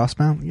deer, the frost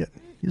mount,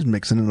 he's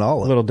mixing it all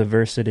up. A little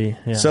diversity.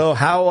 Yeah. So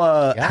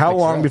how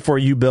long before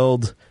you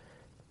build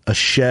a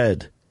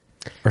shed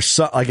or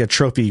like a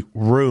trophy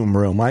room?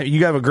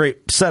 You have a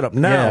great setup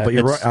now, but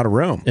you're out of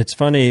room. It's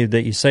funny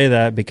that you say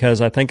that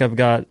because I think I've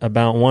got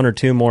about 1 or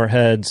 2 more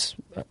heads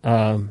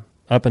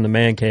up in the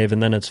man cave,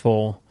 and then it's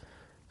full.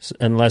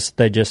 Unless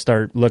they just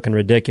start looking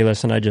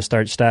ridiculous and I just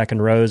start stacking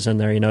rows in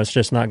there, it's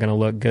just not going to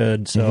look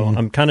good. So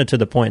I'm kind of to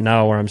the point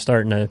now where I'm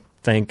starting to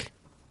think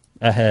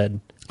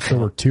ahead. So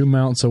we're 2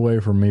 mounts away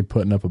from me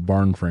putting up a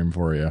barn frame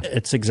for you.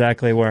 It's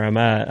exactly where I'm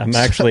at. I'm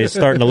actually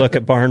starting to look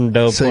at barn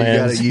doe So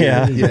plans. you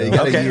got a year.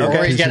 Yeah.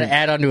 Or he's got to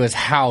add onto his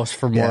house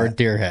for more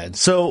deer heads.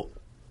 So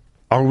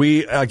Are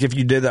we, like, if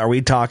you did that, are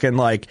we talking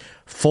like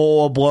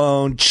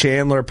full-blown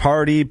Chandler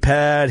party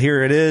pad,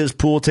 here it is,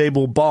 pool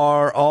table,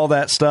 bar, all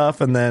that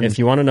stuff? And then, if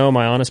you want to know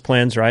my honest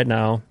plans right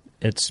now,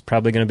 it's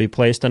probably going to be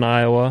placed in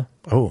Iowa.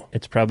 Oh.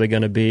 It's probably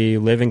going to be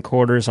living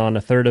quarters on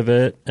a third of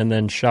it and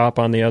then shop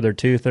on the other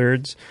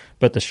 2/3.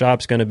 But the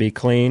shop's going to be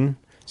clean,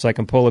 so I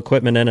can pull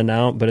equipment in and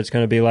out, but it's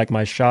going to be like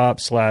my shop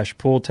 /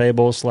 pool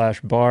table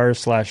 / bar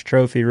 /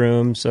 trophy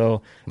room.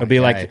 So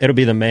it'll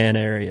be the man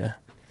area.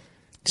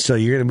 So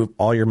you're going to move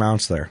all your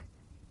mounts there?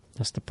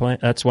 That's the plan.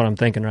 That's what I'm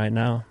thinking right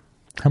now.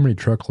 How many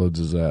truckloads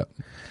is that?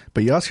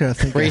 But you also got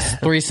to think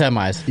three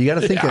semis. You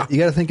got to think. You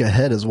got to think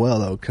ahead as well,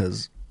 though,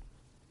 because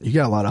you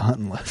got a lot of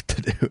hunting left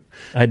to do.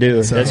 I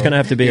do. So, it's going to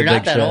have to be a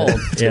big shed. Old.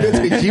 Yeah. It's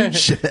a huge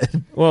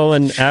shed. Well,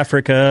 in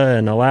Africa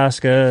and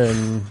Alaska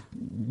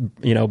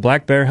and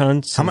black bear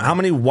hunts. How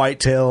many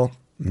whitetail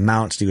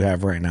mounts do you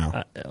have right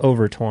now?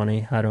 Over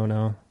 20. I don't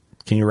know.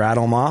 Can you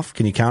rattle them off?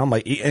 Can you count them?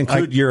 Like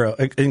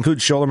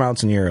include shoulder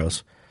mounts and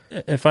Euros.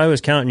 If I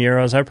was counting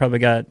Euros, I probably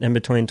got in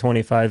between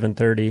 25 and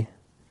 30.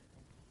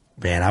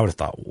 Man, I would have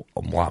thought a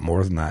lot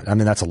more than that. I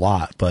mean, that's a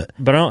lot, but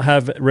I don't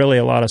have really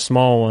a lot of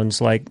small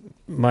ones. Like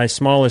my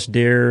smallest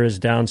deer is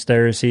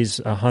downstairs. He's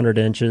 100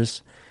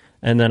 inches.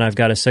 And then I've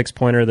got a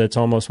 6-pointer that's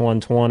almost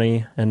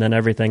 120, and then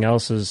everything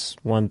else is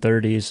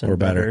 130s and or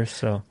better.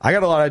 So I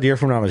got a lot of deer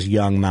from when I was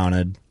young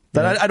mounted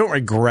that I don't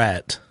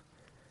regret.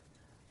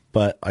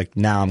 But like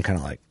now I'm kind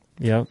of like,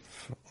 yep.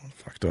 What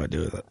the fuck do I do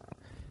with it?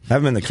 I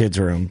have them in the kids'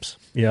 rooms.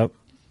 Yep.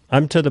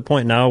 I'm to the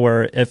point now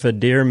where if a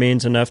deer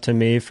means enough to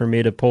me for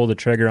me to pull the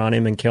trigger on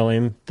him and kill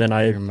him, then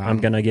I'm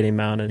going to get him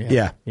mounted.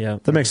 Yeah.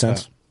 That makes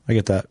sense. I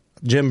get that.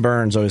 Jim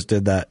Burns always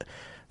did that.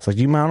 It's like,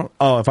 do you mount it?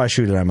 Oh, if I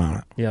shoot it, I mount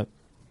it. Yep.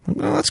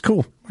 Oh, that's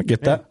cool. I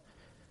get that.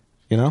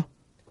 You know?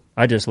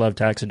 I just love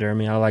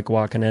taxidermy. I like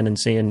walking in and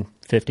seeing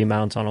 50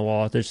 mounts on a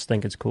wall. I just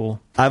think it's cool.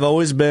 I've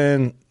always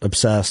been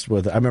obsessed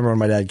with it. I remember when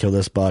my dad killed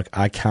this buck,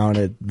 I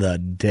counted the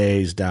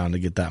days down to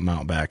get that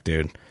mount back,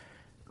 dude.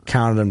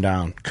 Counted them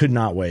down. Could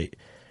not wait.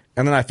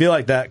 And then I feel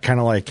like that kind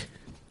of like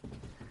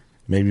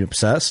made me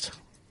obsessed.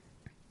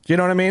 You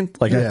know what I mean?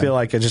 Like I feel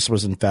like I just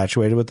was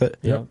infatuated with it.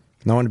 Yep.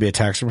 I wanted to be a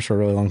taxidermist for a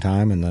really long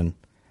time, and then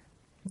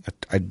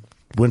I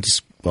went to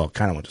school.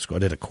 I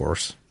did a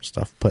course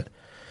stuff, but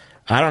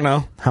I don't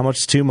know how much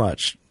is too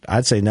much.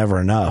 I'd say never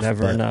enough.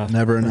 Never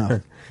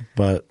enough.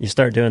 But you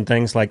start doing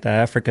things like the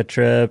Africa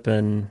trip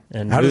and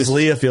how does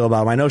Leah feel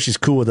about them? I know she's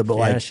cool with it,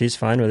 but she's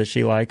fine with it.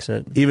 She likes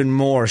it. Even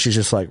more, she's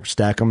just like,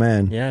 stack them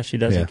in. Yeah, she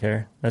doesn't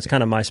care. That's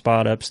kind of my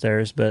spot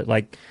upstairs. But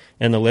like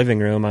in the living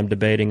room, I'm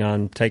debating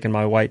on taking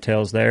my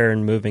whitetails there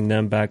and moving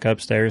them back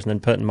upstairs and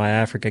then putting my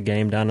Africa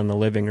game down in the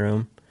living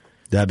room.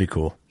 That'd be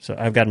cool. So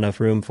I've got enough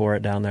room for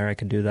it down there. I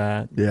could do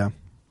that. Yeah.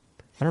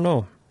 I don't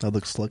know. That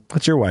looks slick.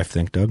 What's your wife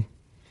think, Doug?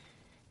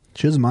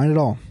 She doesn't mind at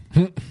all.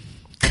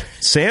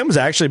 Sam's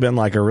actually been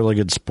like a really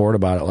good sport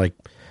about it. Like,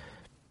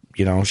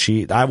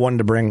 I wanted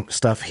to bring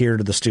stuff here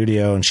to the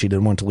studio, and she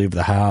didn't want to leave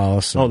the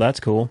house. Oh, that's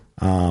cool.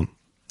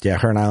 Yeah,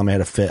 her and I had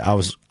a fit. I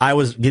was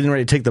getting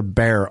ready to take the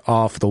bear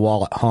off the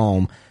wall at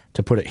home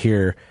to put it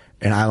here,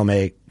 and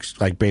Ilme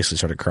like basically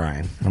started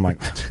crying. I'm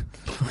like,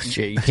 oh,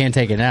 shit, you can't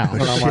take it now.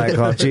 And I'm like,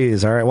 oh,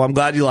 geez, all right. Well, I'm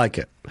glad you like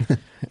it.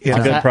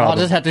 I'll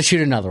just have to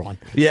shoot another one.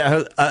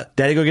 Yeah,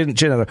 Daddy, go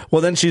get another.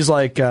 Well, then she's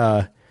like,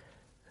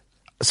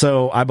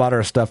 so I bought her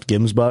a stuffed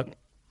Gims buck.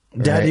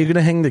 Dad, are you going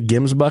to hang the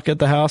Gims buck at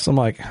the house? I'm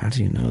like, how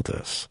do you know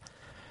this?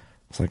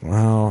 It's like,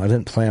 well, I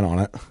didn't plan on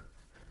it.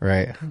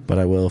 Right. But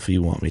I will if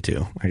you want me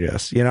to, I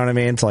guess. You know what I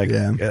mean? It's like,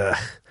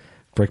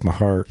 break my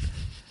heart,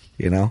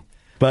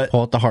 But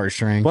pull out the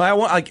heartstrings. Well, I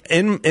want, like,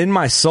 in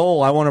my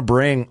soul, I want to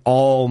bring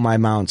all my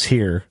mounts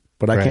here,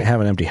 but I can't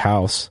have an empty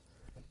house.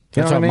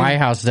 That's why my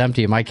house is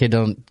empty. My kid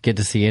don't get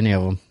to see any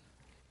of them.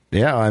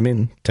 Yeah, I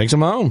mean, take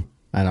some home.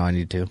 I know, I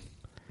need to.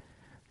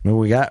 I mean,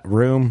 we got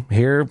room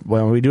here.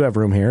 Well, we do have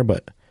room here,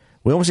 but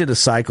we almost need to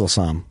cycle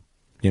some,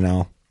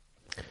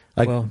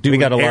 Like, we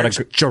got a lot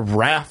of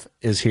giraffe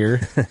is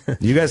here.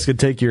 You guys could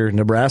take your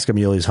Nebraska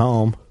muleys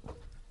home.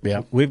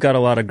 Yeah, we've got a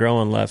lot of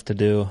growing left to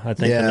do. I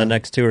think in the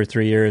next 2 or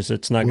 3 years,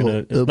 there's not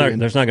going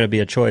to be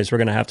a choice. We're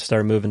going to have to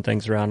start moving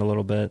things around a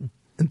little bit.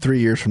 In 3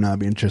 years from now, it'd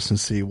be interesting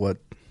to see what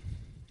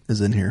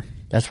is in here.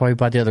 That's why we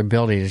bought the other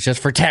building. It's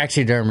just for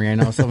taxidermy. I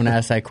know someone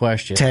asked that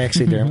question.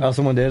 Taxidermy. Oh,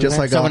 someone did? Just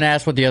like someone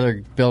asked what the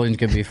other buildings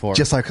could be for.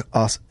 Just like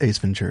us, Ace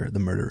Ventura, the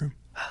murder room.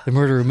 The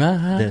murder room.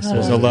 This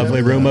is a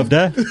lovely room of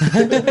death.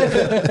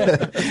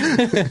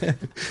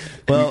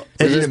 Well,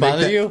 does this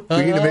bother you? We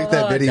need to make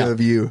that video of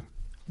you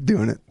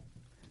doing it.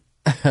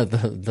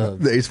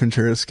 the Ace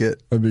Ventura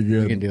skit. That'd be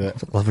good. You can do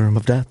it. Love room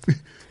of death.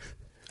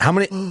 How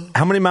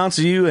many mounts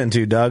are you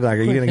into, Doug? Like,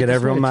 are you going to get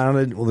everyone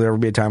mounted? Will there ever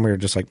be a time where you're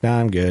just like, nah,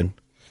 I'm good?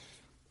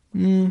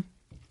 I'm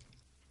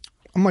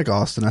like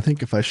Austin. I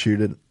think if I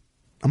shoot it,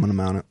 I'm going to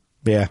mount it.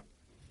 Yeah.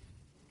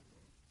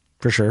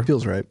 For sure.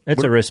 Feels right.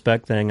 It's a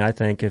respect thing, I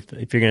think.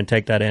 If you're going to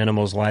take that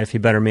animal's life, he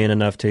better mean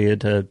enough to you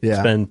to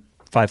spend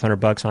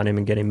 $500 on him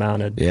and get him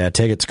mounted. Yeah,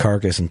 take its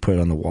carcass and put it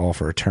on the wall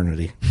for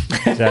eternity.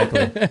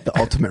 Exactly. The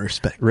ultimate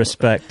respect.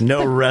 Respect.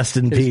 No rest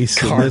in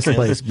peace in this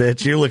place,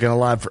 bitch. You're looking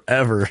alive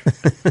forever.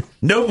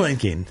 No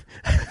blinking.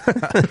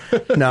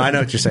 No, I know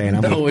what you're saying.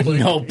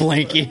 No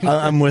blinking.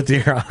 I'm with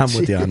you. I'm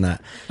with you on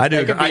that. I do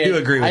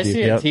agree with I you.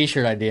 see a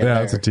T-shirt idea. Yeah,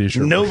 there. it's a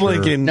T-shirt. No for sure.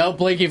 blinking. No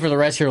blinking for the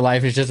rest of your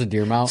life. It's just a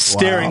deer mount.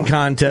 Staring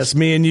contest.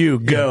 Me and you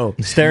go.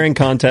 Staring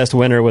contest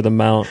winner with a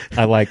mount.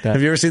 I like that.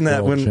 Have you ever seen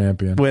that World when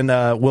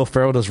champion. Will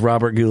Ferrell does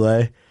Robert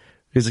Goulet?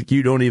 He's like,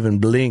 you don't even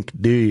blink,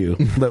 do you?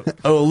 But,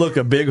 oh, look,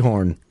 a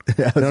bighorn.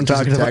 Yeah, I'm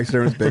talking about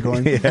taxidermist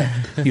bighorn. Yeah,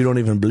 you don't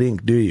even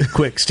blink, do you?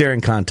 Quick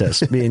staring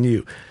contest, me and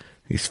you.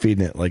 He's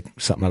feeding it like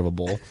something out of a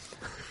bowl.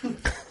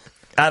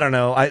 I don't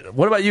know.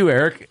 What about you,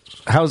 Eric?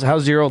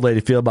 How's your old lady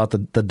feel about the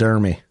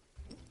dermy?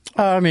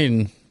 I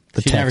mean,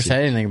 The she never taxi.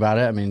 said anything about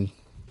it. I mean,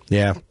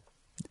 Yeah,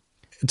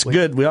 it's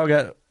good.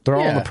 They're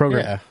all in the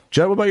program. Yeah.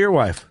 Judd, what about your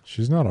wife?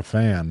 She's not a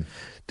fan.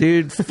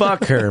 Dude,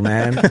 fuck her,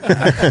 man.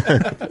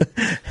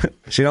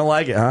 She don't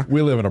like it, huh?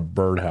 We live in a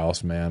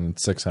birdhouse, man.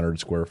 600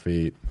 square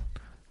feet.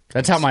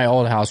 that's how my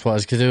old house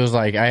was because it was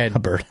like I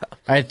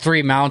had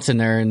 3 mounts in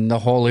there, and the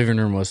whole living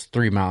room was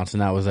 3 mounts,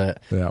 and that was it.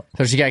 Yeah.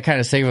 So she got kind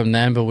of sick of them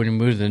then, but when we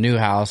moved to the new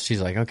house,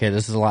 she's like, okay,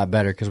 this is a lot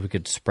better because we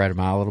could spread them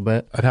out a little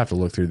bit. I'd have to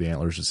look through the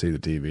antlers to see the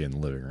TV in the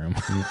living room.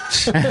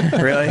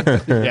 Really?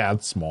 Yeah,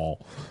 it's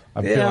small.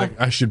 I feel Yeah. like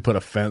I should put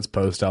a fence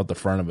post out the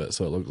front of it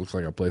so it looks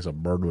like a place a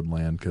bird would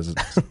land because it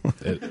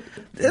don't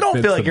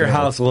fits feel like the your bill.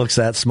 house looks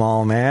that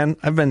small, man.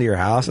 I've been to your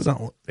house.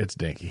 It's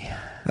dinky.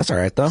 That's all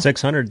right, though.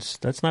 600s.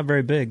 That's not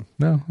very big.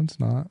 No,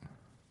 it's not.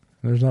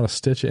 There's not a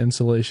stitch of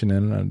insulation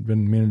in it. I've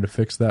been meaning to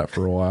fix that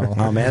for a while.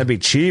 Oh, man, it'd be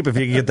cheap if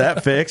you could get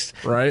that fixed.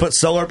 Right. Put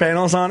solar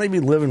panels on it, you'd be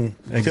living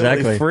Exactly.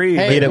 totally free.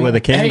 Hey, Beat it with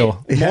a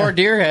candle. Hey, more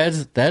deer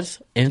heads.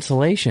 That's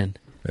insulation.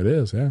 It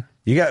is, yeah.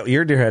 You got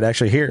your deer head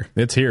actually here.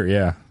 It's here,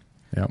 yeah.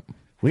 Yep.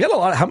 We got a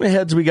lot. How many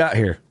heads we got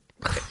here?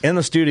 In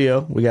the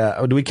studio, we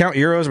got. Do we count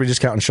euros or we just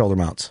counting shoulder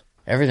mounts?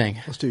 Everything.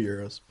 Let's do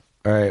euros.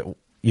 All right.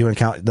 You want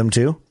to count them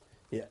too?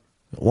 Yeah.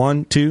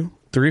 1, 2,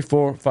 3,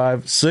 4,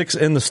 5, 6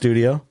 in the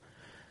studio.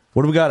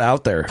 What do we got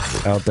out there?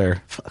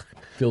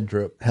 Field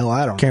trip. Hell,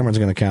 I don't know. Cameron's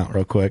going to count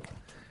real quick.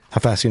 How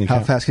fast can you How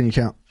count? fast can you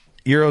count?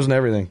 Euros and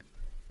everything.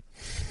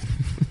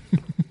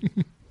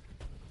 It's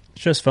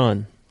just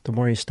fun. The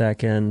more you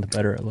stack in, the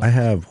better it looks. I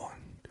have one.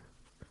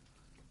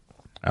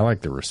 I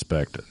like the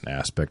respect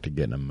aspect of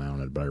getting them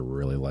mounted, but I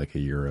really like a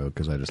Euro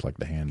because I just like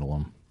to handle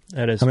them.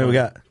 That is How many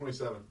fun. we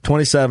got?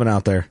 27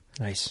 out there.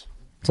 Nice.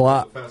 It's a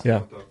lot.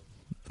 Yeah.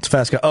 It's a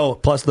fast. Oh,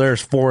 plus there's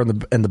 4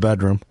 in the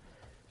bedroom.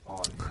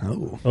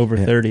 Oh. Over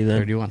 30 then.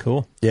 31.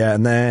 Cool. Yeah,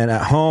 and then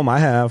at home I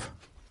have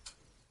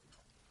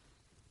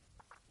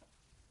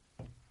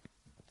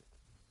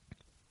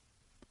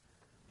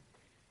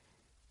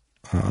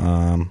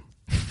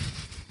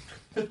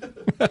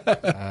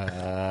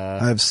I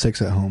have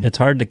 6 at home. It's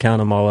hard to count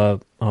them all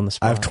up on the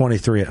spot. I have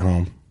 23 at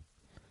home.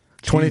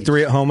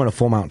 23 at home and a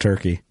full mount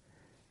turkey.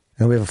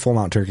 And we have a full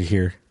mount turkey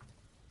here.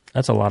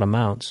 That's a lot of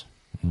mounts.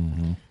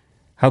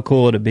 How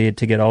cool would it be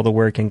to get all the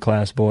working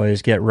class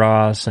boys, get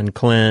Ross and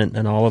Clint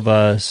and all of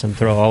us, and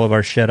throw all of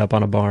our shit up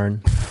on a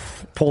barn?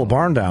 Pull a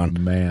barn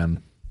down.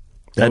 Man.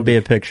 That'd be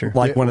a picture.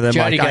 Like one of them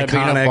Johnny like got a big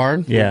enough iconic.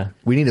 barn? Yeah.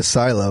 We need a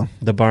silo.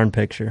 The barn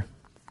picture.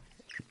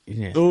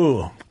 Yeah.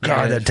 Ooh,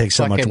 God, that takes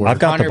so much Fucking work. I've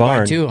got the 100 by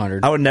barn.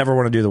 200. I would never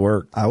want to do the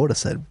work. I would have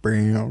said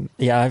bring.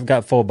 Yeah, I've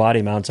got full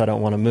body mounts I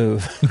don't want to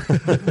move.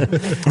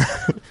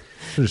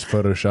 Just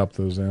Photoshop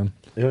those in.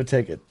 It would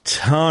take a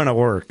ton of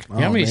work. You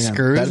know how many man.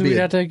 screws That'd be we'd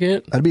a- have to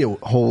get? That'd be a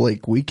whole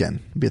weekend.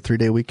 It'd be a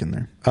 3-day weekend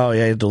there. Oh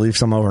yeah, you have to leave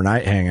some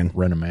overnight hanging.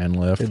 Rent a man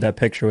lift. Dude, that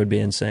picture would be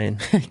insane.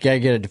 Gotta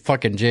get a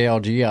fucking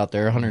JLG out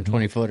there,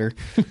 120 footer.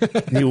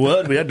 You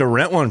would. We had to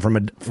rent one from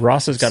a.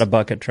 Ross has got a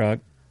bucket truck.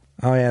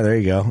 Oh yeah, there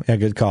you go. Yeah,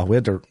 good call. We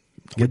had to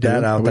get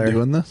that out Are there. we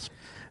doing this?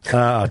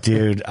 Oh,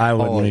 dude, I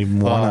wouldn't Holy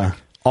even fuck. want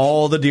to.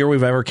 All the deer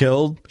we've ever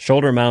killed,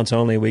 Shoulder mounts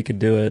only, we could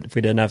do it if we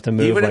didn't have to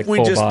move even like if we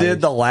full just bodies.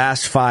 did the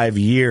last 5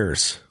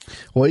 years.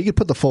 Well, you could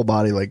put the full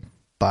body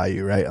by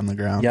you, right, on the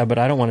ground. Yeah, but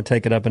I don't want to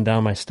take it up and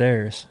down my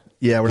stairs.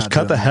 Yeah, we're Just not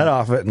cut the doing head that.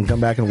 off it and come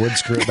back and wood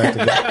screw it back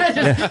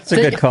together. That's a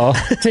good call.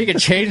 Take a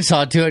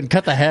chainsaw to it and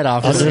cut the head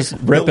off. I'll just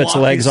rip its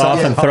legs off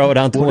and throw it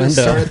out the We'll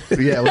just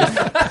window.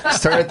 we'll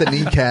start at the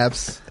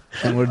kneecaps,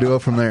 and we'll do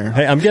it from there.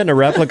 Hey, I'm getting a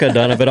replica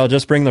done of it. I'll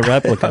just bring the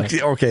replica.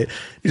 Okay,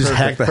 you just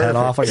hack the head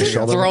off like a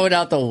shoulder. Throw it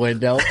out the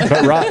window.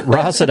 But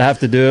Ross would have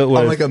to do it On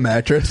with like a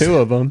mattress. 2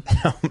 of them.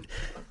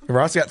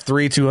 Ross got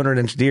 3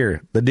 200-inch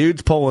deer. The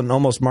dude's pulling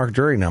almost Mark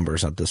Drury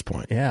numbers at this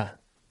point. Yeah.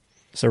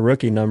 It's a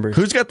rookie number.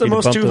 Who's got the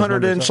most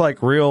 200-inch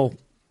like real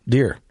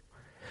deer?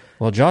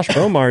 Well, Josh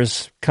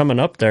Bomar's coming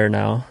up there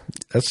now.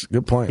 That's a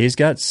good point. He's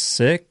got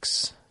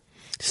 6.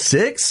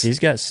 6? He's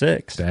got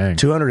 6. Dang.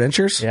 200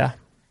 inchers? Yeah.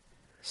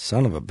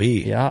 Son of a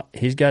bee. Yeah,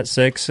 he's got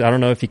 6. I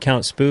don't know if you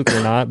count Spook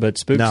or not, but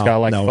Spook's No, got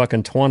like no.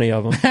 fucking 20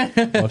 of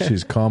them. Watch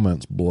these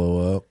comments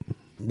blow up.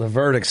 The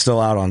verdict's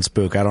still out on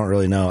Spook. I don't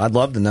really know. I'd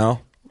love to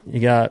know. You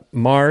got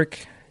Mark.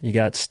 You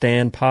got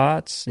Stan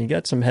Potts. You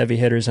got some heavy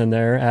hitters in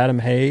there. Adam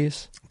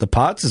Hayes. The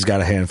Potts has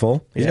got a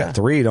handful. He's got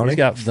 3, don't he? He's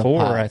got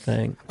 4, I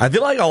think. I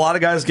feel like a lot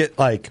of guys get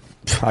like,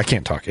 I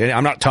can't talk.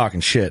 I'm not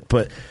talking shit,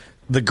 but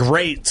the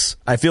greats,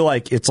 I feel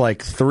like it's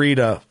like 3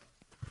 to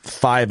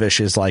 5-ish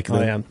is like.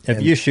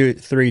 If you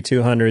shoot 3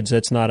 200s,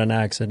 it's not an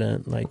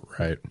accident. Like,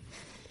 right.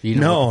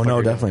 No,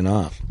 definitely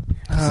not.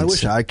 I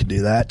wish I could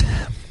do that.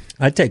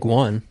 I'd take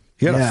one.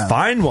 You gotta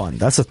find one.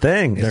 That's the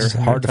thing. It's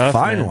hard to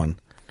find one.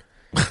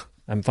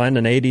 I'm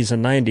finding 80s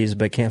and 90s,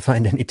 but can't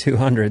find any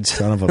 200s.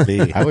 Son of a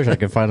B. I wish I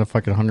could find a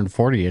fucking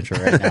 140 incher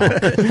right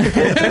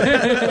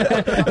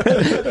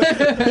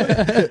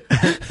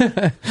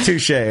now.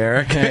 Touche,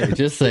 Eric. Hey,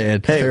 just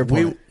saying. Hey,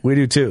 we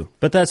do too.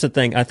 But that's the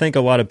thing. I think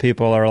a lot of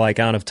people are like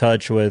out of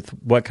touch with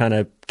what kind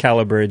of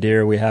caliber of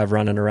deer we have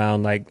running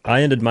around. Like,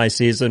 I ended my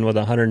season with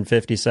a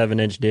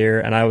 157-inch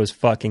deer, and I was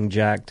fucking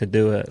jacked to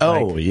do it.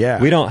 Oh, like,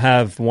 yeah. We don't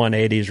have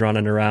 180s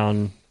running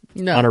around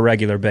on a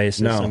regular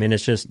basis. No. I mean,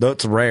 it's just...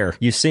 That's rare.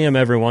 You see them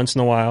every once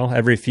in a while.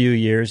 Every few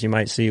years you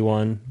might see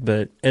one,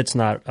 but it's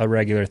not a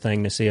regular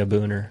thing to see a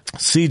booner.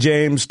 C.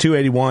 James,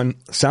 281.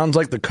 Sounds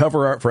like the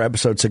cover art for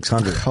episode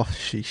 600. Oh,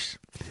 sheesh.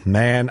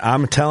 Man,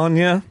 I'm telling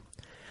you,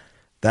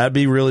 that'd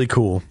be really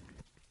cool.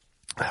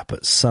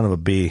 But son of a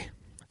B.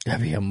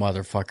 That'd be a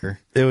motherfucker.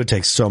 It would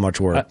take so much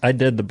work. I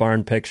did the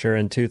barn picture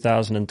in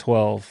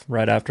 2012,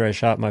 right after I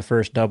shot my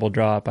first double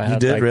drop. I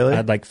had really? I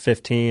had like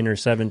 15 or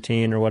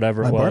 17 or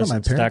whatever it was.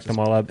 And stacked them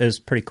all up. It was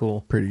pretty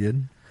cool. Pretty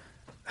good.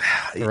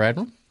 The red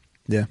one?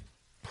 Yeah.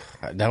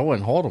 That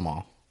wouldn't hold them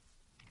all.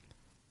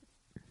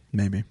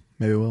 Maybe.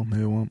 Maybe it will.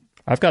 Maybe it won't.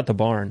 I've got the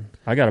barn.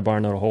 I got a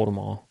barn that'll hold them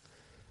all.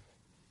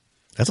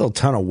 That's a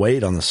ton of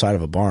weight on the side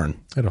of a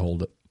barn. It'll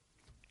hold it.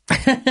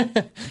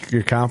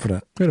 You're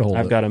confident. It'll hold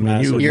I've it. got a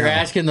massive. You're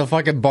asking the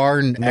fucking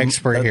barn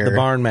expert here. The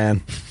barn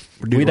man.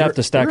 We'd have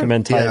to stack them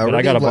in tight, but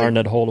I got a barn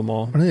that'd hold them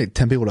all. I need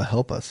 10 people to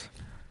help us.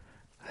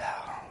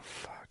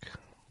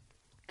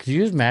 Could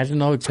you just imagine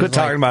though? Quit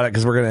talking about it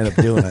because we're going to end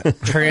up doing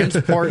it.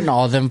 Transporting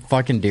all them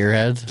fucking deer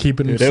heads.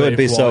 Keeping them Dude, it would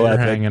be safe so while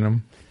you're epic. hanging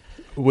them.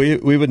 We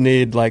would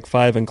need like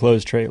 5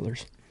 enclosed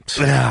trailers.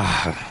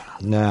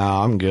 No,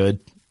 I'm good.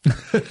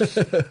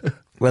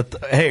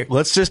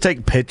 Let's just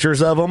take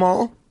pictures of them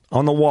all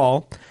on the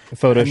wall.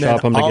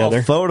 Photoshop them together.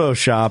 I'll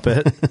Photoshop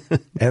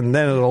it, and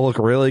then it'll look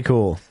really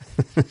cool.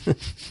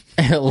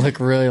 It'll look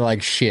really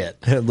like shit.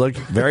 It'll look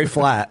very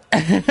flat.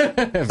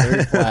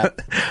 Very flat.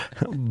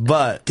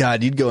 But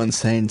God, you'd go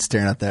insane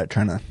staring at that,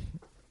 trying to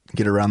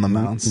get around the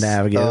mountains.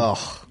 Navigate.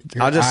 Oh,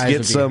 I'll just eyes get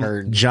would be some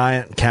hurting.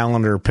 giant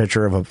calendar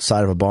picture of a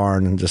side of a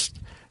barn and just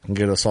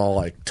get us all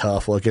like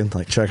tough looking.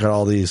 Like, check out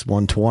all these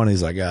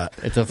 120s I got.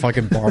 It's a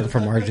fucking barn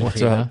from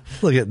Argentina.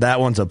 Look at that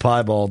one's a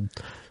piebald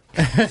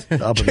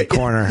up in the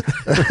corner.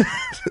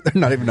 they're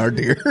not even our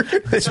deer.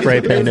 Spray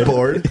painted.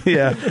 Board.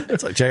 Yeah,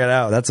 it's like, check it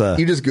out. That's a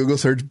You just Google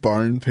search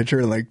barn picture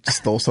and like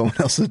stole someone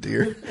else's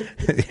deer.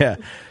 yeah,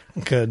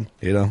 could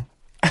I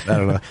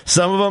don't know.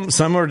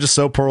 Some are just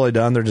so poorly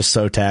done. They're just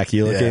so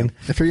tacky looking, Yeah.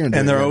 If you're gonna do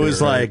and it, they're you're gonna always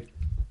do it right. like,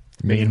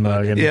 Mean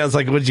mugging. yeah, it's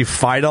like, would you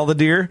fight all the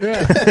deer?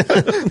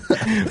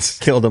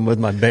 Killed them with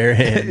my bare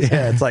hands.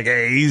 Yeah, it's like,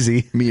 hey,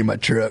 easy. Me and my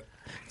truck.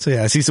 So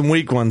yeah, I see some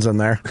weak ones in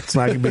there. It's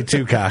not gonna be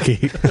too cocky,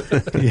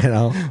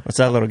 What's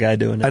that little guy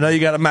doing? I know you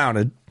got it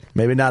mounted.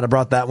 Maybe not have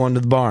brought that one to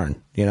the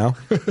barn.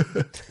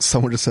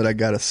 Someone just said I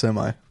got a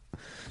semi.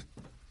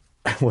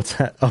 What's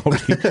that? Oh,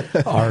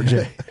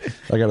 RJ.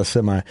 I got a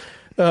semi.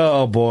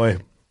 Oh boy.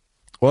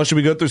 Well, should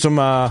we go through some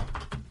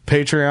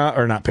Patreon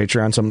or not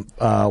Patreon? Some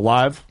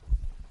live.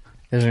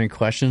 Is there any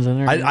questions in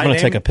there? I'm going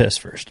to take a piss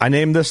first. I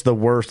named this the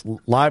worst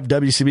live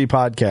WCB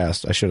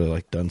podcast. I should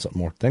have done something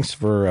more. Thanks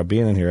for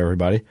being in here,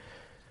 everybody.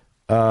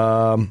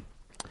 Going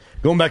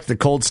back to the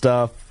cold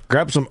stuff.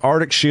 Grab some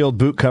Arctic Shield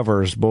boot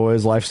covers,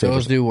 boys. Lifesavers.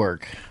 Those do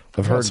work.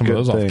 I've heard some good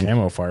of those things. off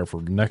Camo Fire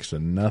for next to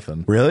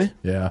nothing. Really?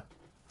 Yeah.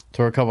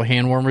 Throw a couple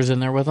hand warmers in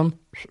there with them.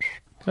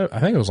 I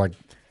think it was like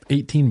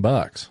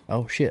 $18.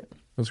 Oh shit!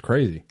 It was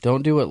crazy.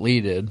 Don't do what Lee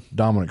did.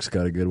 Dominic's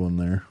got a good one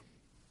there.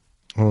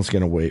 I was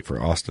going to wait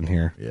for Austin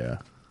here. Yeah.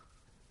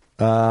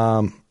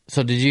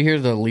 So did you hear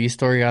the Lee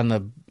story on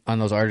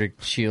those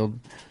Arctic Shield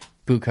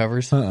boot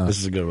covers? This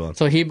is a good one.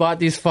 So he bought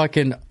these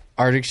fucking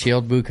Arctic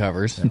Shield boot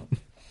covers. Yeah.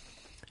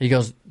 He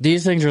goes,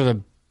 these things are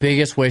the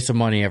biggest waste of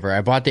money ever.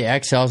 I bought the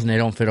XLs and they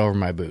don't fit over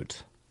my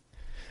boots.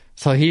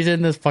 So he's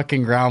in this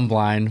fucking ground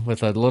blind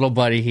with a little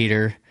buddy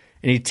heater,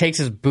 and he takes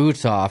his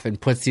boots off and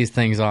puts these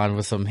things on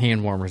with some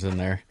hand warmers in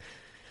there.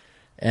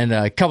 And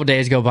a couple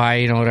days go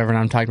by, whatever, and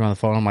I'm talking to him on the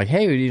phone. I'm like,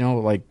 hey,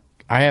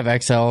 I have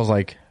XLs,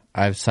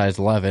 I have size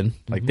 11.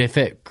 They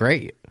fit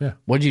great. Yeah.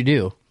 What'd you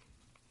do?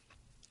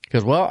 He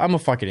goes, well, I'm a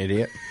fucking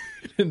idiot.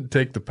 You didn't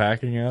take the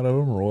packing out of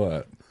them or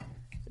what?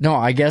 No,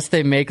 I guess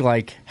they make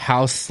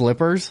house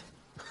slippers.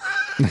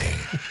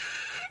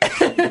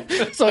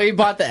 So he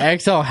bought the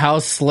XL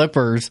house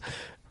slippers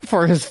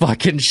for his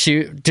fucking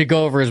shoe to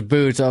go over his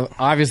boots.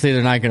 Obviously,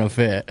 they're not going to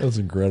fit. That's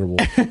incredible.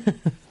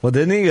 Well,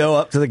 didn't he go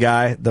up to the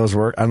guy that was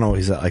I don't know,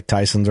 he's at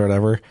Tyson's or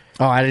whatever.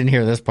 Oh, I didn't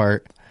hear this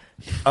part.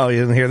 Oh, you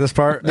didn't hear this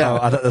part? No,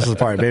 I thought this was the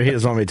part. Maybe he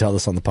doesn't want me to tell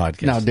this on the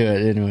podcast. No, do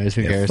it anyways.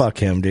 Who cares? Fuck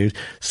him, dude.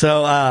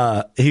 So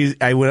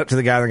I went up to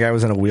the guy, and the guy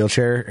was in a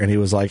wheelchair, and he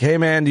was like, "Hey,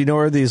 man, do you know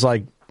where these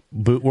like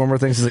boot warmer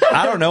things?" He's like,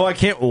 "I don't know. I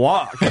can't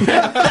walk." I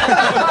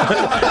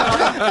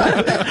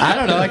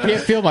don't know. I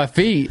can't feel my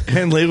feet.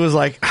 And Lee was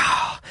like,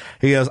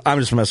 he goes, "I'm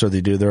just messing with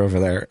you, dude. They're over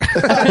there."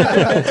 Dude,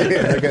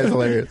 that guy's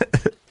hilarious.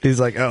 He's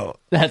like, "Oh,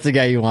 that's the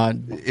guy you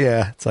want."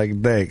 Yeah, it's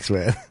like, thanks,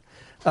 man.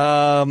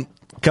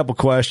 Couple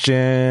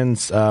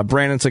questions.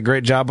 Brandon said,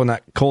 "Great job on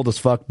that cold as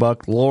fuck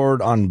buck.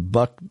 Lord on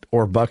Buck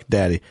or Buck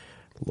Daddy.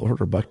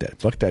 Lord or Buck Daddy?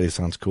 Buck Daddy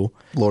sounds cool.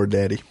 Lord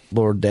Daddy.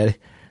 Lord Daddy."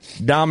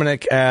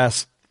 Dominic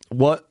asks,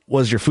 "What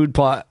was your food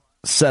plot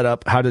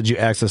setup? How did you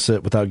access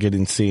it without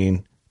getting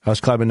seen? I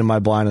was climbing into my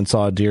blind and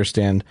saw a deer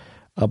stand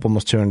up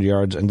almost 200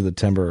 yards into the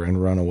timber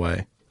and run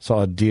away.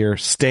 Saw a deer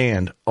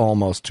stand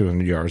almost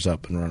 200 yards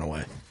up and run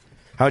away."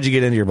 How'd you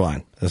get into your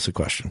blind? That's the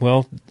question.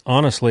 Well,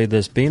 honestly,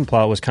 this bean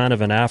plot was kind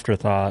of an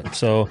afterthought.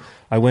 So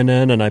I went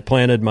in and I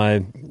planted my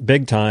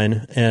big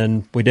tine,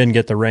 and we didn't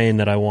get the rain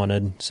that I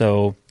wanted.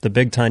 So the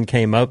big tine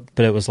came up,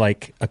 but it was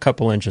like a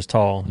couple inches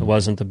tall. It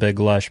wasn't the big,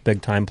 lush,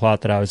 big tine plot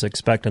that I was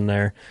expecting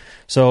there.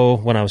 So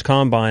when I was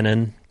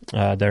combining,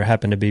 there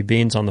happened to be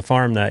beans on the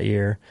farm that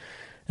year.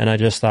 And I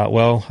just thought,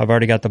 well, I've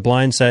already got the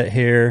blind set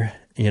here.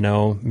 You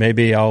know,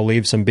 maybe I'll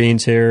leave some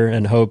beans here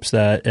in hopes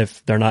that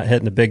if they're not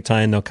hitting the big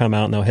tine, they'll come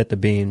out and they'll hit the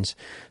beans.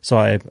 So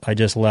I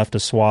just left a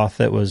swath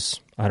that was,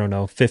 I don't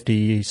know,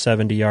 50,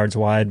 70 yards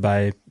wide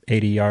by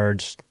 80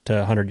 yards to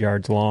 100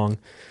 yards long.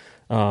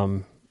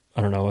 I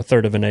don't know, a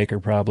third of an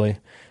acre probably.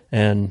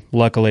 And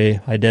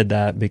luckily I did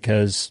that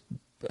because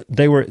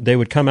they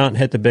would come out and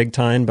hit the big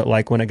tine, but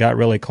like when it got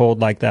really cold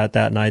like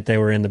that night, they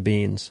were in the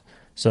beans.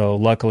 So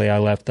luckily I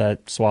left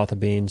that swath of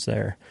beans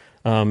there.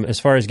 As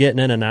far as getting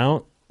in and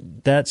out,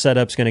 that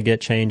setup's going to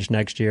get changed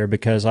next year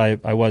because I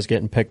was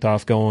getting picked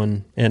off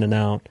going in and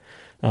out.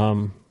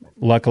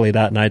 Luckily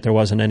that night there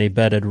wasn't any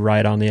bedded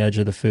right on the edge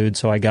of the food,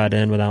 so I got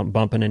in without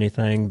bumping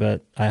anything,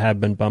 but I have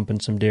been bumping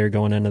some deer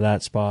going into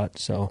that spot.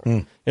 So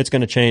it's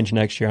going to change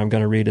next year. I'm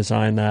going to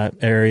redesign that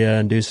area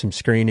and do some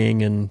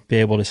screening and be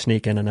able to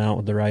sneak in and out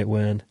with the right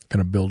wind.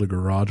 Going to build a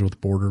garage with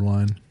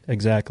borderline.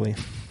 Exactly.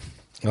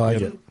 I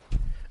like it.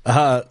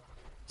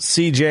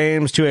 C.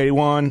 James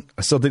 281.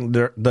 I still think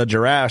the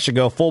giraffe should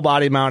go full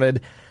body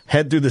mounted,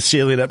 head through the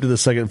ceiling up to the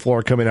second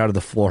floor, coming out of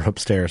the floor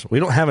upstairs. We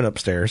don't have it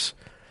upstairs,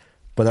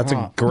 but that's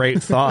a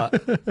great thought.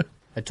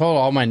 I told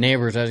all my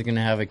neighbors I was going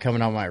to have it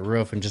coming out my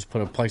roof and just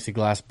put a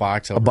plexiglass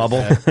box over a bubble.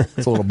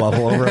 It's a little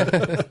bubble over it.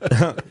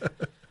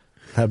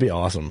 That'd be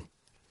awesome.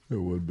 It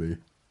would be.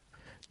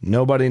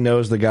 Nobody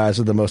knows the guys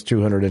with the most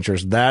 200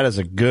 inchers. That is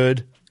a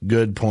good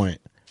point.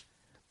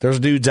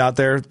 There's dudes out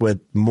there with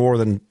more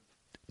than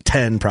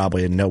 10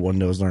 probably, and no one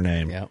knows their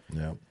name. Yep.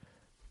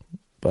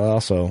 But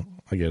also,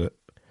 I get it.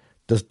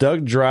 Does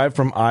Doug drive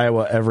from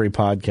Iowa every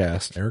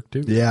podcast? Eric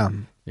too? Yeah.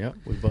 Yep,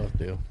 we both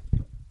do.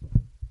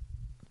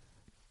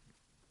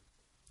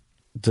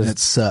 It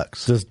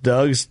sucks. Does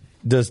Doug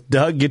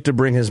get to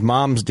bring his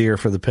mom's deer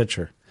for the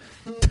picture?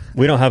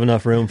 We don't have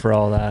enough room for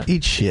all that.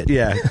 Eat shit.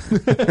 Yeah.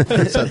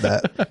 Who said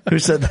that? Who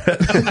said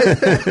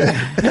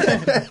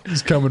that?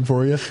 He's coming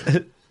for you.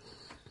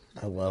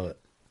 I love it.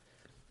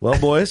 Well,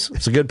 boys,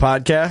 it's a good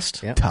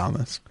podcast. Yep.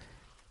 Thomas.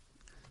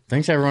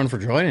 Thanks, everyone, for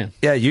joining.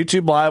 Yeah,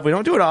 YouTube Live. We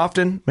don't do it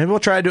often. Maybe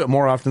we'll try to do it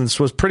more often. This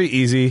was pretty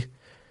easy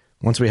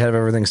once we had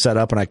everything set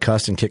up and I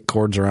cussed and kicked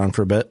cords around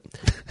for a bit.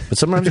 But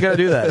sometimes you got to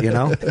do that, you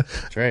know?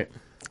 That's right.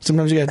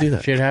 Sometimes you got to do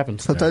that. Shit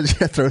happens. Sometimes you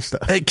got to throw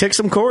stuff. Hey, kick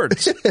some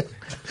cords.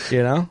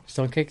 You know? Just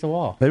don't kick the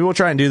wall. Maybe we'll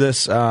try and do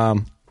this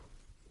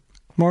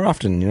more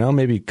often, you know?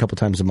 Maybe a couple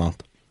times a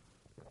month.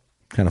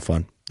 Kind of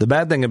fun. The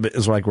bad thing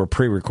is like we're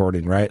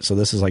pre-recording, right? So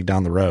this is like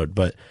down the road,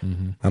 but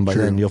by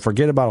then you'll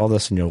forget about all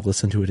this and you'll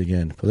listen to it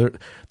again. But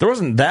there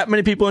wasn't that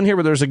many people in here,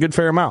 but there's a good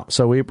fair amount.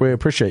 So we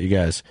appreciate you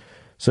guys.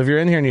 So if you're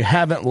in here and you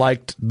haven't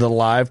liked the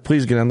live,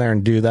 please get in there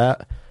and do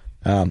that.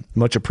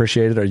 Much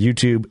appreciated. Our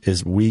YouTube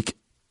is weak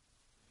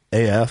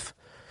AF.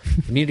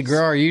 We need to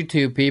grow our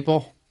YouTube,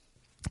 people.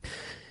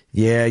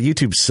 Yeah,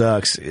 YouTube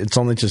sucks. It's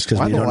only just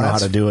because we don't know how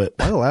to do it.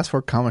 Why the last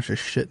 4 comments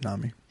just shitting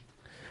on me?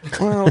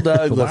 Well,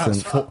 Doug,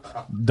 listen.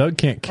 Doug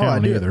can't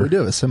count either. We do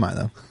have a semi,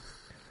 though.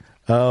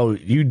 Oh,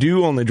 you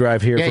do only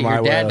drive here from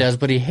Iowa. Yeah, your dad does,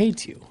 but he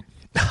hates you.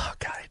 Oh,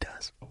 God, he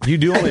does. You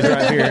do only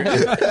drive here.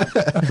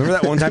 Remember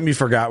that one time you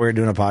forgot we were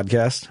doing a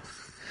podcast?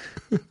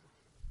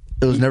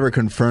 It was never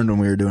confirmed when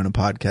we were doing a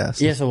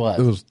podcast. Yes, it was.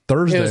 It was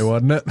Thursday,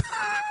 wasn't it?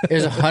 It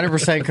was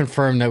 100%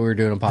 confirmed that we were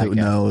doing a podcast.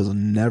 No, it was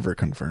never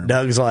confirmed.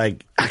 Doug's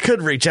like, I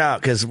could reach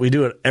out because we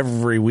do it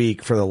every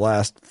week for the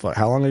last,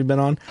 how long have you been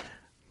on?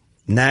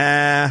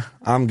 Nah,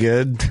 I'm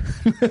good.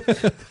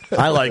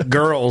 I like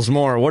girls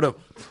more. What a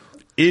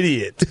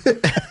idiot.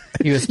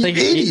 He was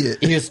thinking.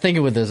 He was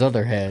thinking with his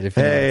other head. If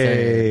you know what I'm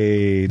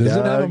saying. Does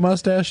it have a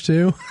mustache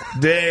too?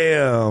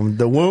 Damn,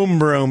 the womb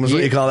broom is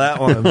what you call that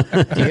one.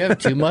 Do you have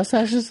 2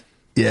 mustaches?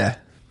 Yeah.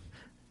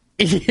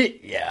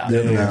 Yeah. The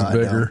other one's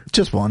bigger.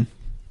 Just one.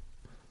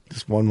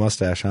 Just one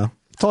mustache, huh?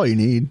 That's all you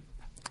need.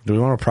 Do we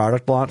want to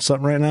product launch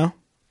something right now?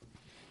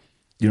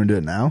 You want to do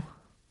it now?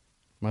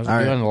 Might as well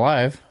do it on the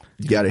live.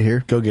 You got it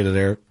here? Go get it,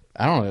 Eric.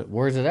 I don't know.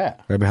 Where's it at?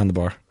 Right behind the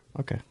bar.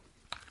 Okay.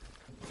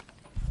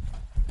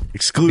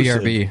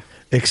 Exclusive. BRB.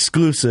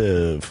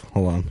 Exclusive.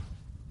 Hold on.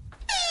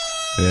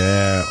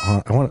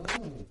 Yeah. I want.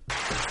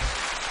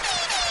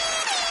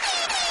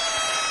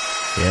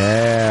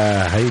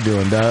 Yeah. How you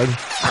doing, Doug?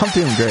 I'm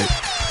doing great.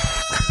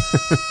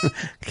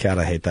 God,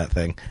 I hate that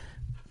thing.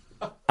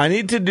 I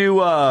need to do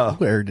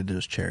Where did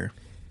his chair?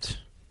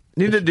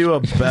 need to do a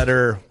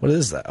better. What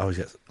is that? Oh, he's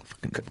got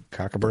fucking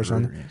cockaburs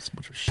on there.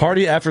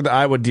 Party after the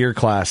Iowa Deer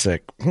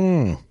Classic.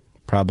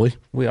 Probably.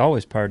 We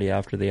always party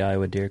after the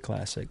Iowa Deer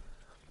Classic.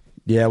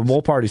 Yeah,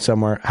 we'll party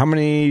somewhere. How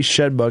many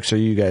shed bucks are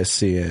you guys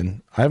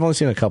seeing? I've only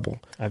seen a couple.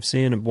 I've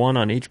seen one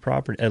on each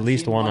property, at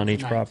least one on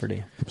each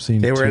property. I've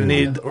seen Hey, we're two. gonna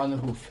need On the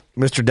hoof.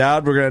 Mr.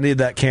 Dowd. We're gonna need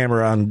that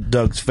camera on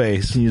Doug's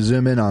face. Can you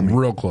zoom in on me?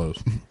 real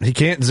close. He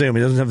can't zoom.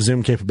 He doesn't have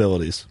zoom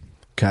capabilities.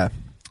 Okay.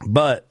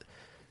 But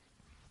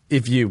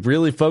if you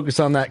really focus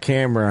on that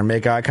camera and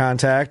make eye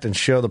contact and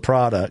show the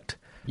product,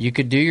 You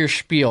could do your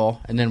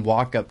spiel and then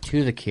walk up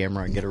to the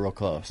camera and get it real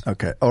close.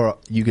 Okay. Or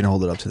you can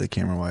hold it up to the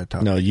camera while I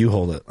talk. no, you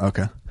hold it.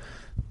 Okay.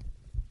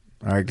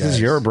 All right, guys. This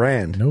is your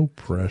brand. No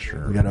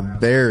pressure. We got a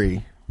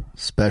very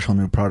special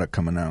new product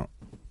coming out.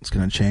 It's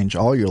going to change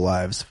all your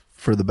lives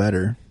for the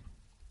better.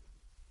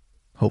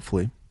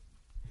 Hopefully.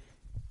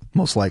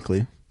 Most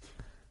likely.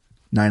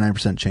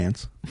 99%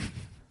 chance.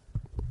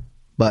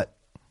 But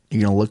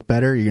you're going to look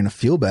better. You're going to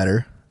feel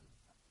better.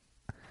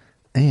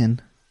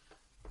 And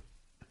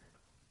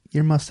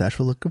your mustache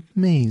will look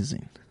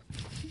amazing.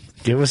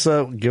 Give us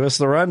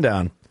the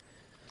rundown.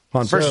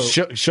 Hold on, first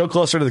show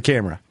closer to the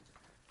camera.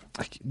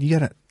 You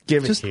got to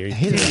give it here.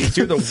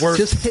 You're the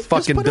worst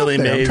fucking put it Billy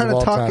up there. I'm Mays trying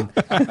of to all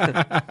talk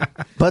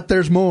time. But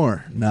there's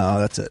more. No,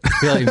 that's it.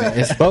 Billy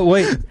Mays. But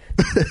wait.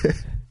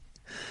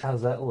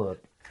 How's that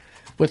look?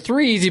 With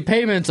 3 easy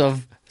payments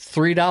of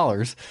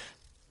 $3.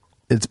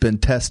 It's been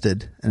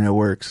tested and it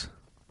works.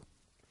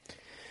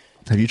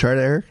 Have you tried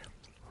it, Eric?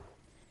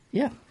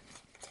 Yeah.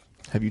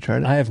 Have you tried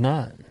it? I have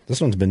not. This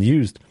one's been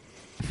used.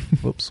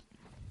 Whoops.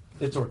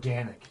 It's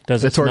organic.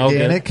 Does it It's smell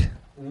organic.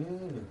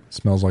 good?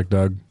 Smells like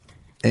Doug.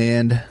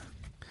 And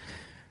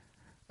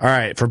All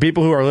right, for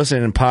people who are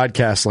listening in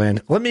podcast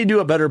land, let me do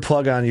a better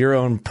plug on your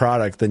own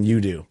product than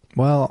you do.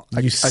 well,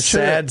 You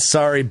sad,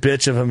 sorry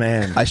bitch of a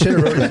man. I should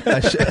have wrote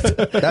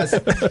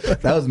that.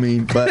 That was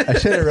mean, but I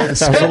should have wrote a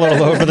That was a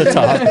little over the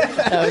top.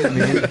 That was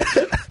mean.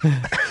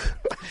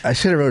 I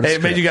should have wrote a Hey,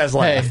 it made you guys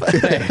laugh.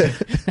 Hey,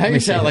 now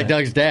you sound like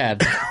Doug's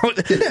dad.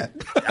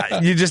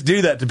 You just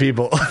do that to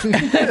people.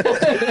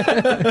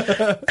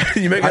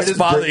 You make us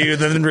bother you,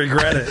 then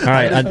regret it. All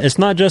right, it's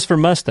not just for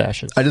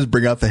mustaches. I just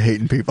bring out the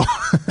hate in people.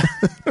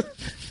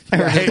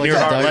 Hate in your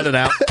heart, let it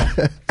out.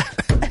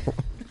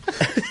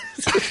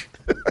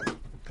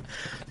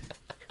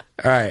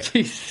 All right.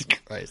 Jesus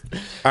Christ. All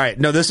right.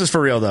 No, this is for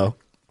real though.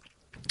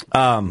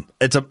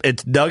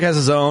 It's Doug has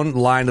his own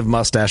line of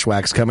mustache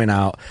wax coming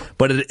out,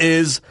 but it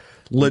is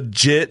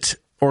legit,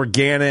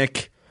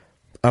 organic,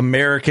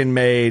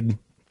 American-made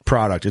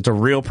product. It's a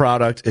real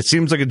product. It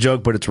seems like a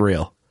joke, but it's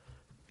real.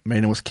 Made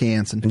in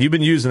Wisconsin. And you've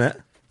been using it.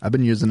 I've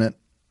been using it,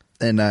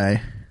 and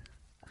I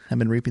have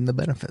been reaping the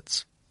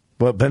benefits.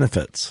 What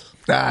benefits?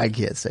 I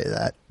can't say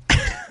that.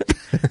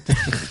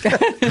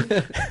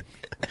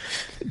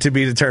 To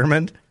be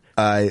determined.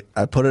 I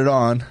put it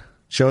on.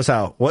 Show us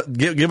how. What?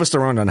 Give us the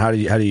rundown. How do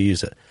you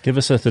use it? Give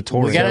us a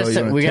tutorial.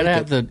 We gotta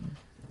have the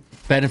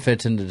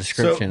benefits in the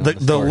description. So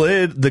the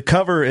lid, the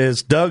cover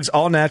is Doug's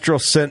all natural,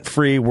 scent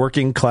free,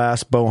 working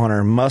class bow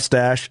hunter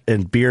mustache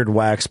and beard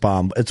wax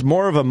balm. It's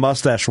more of a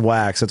mustache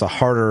wax. It's a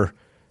harder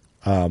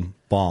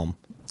balm.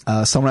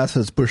 Someone asked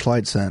if it's Busch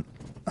Light scent.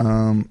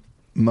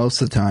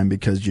 Most of the time,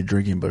 because you're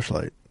drinking Busch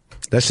Light.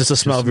 That's just a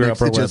smell of your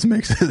upper lip. It just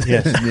makes it.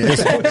 Yes.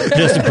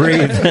 Just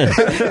breathe.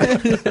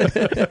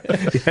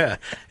 Yeah,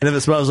 and if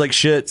it smells like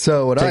shit,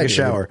 So what take I a do,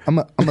 shower. I'm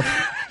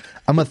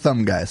a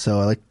thumb guy, so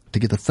I like to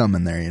get the thumb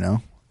in there. You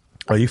know,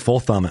 Oh, you full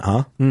thumb it,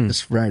 huh?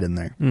 just right in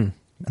there. And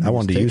I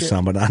wanted to just use take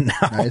some, but not now.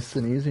 it nice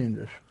and easy,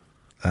 and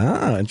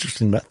just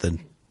Interesting method.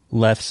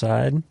 Left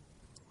side.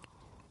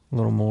 A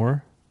little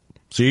more.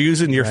 So you're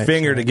using your Right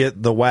finger side. to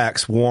get the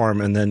wax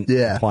warm, and then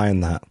applying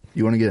that.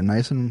 You want to get it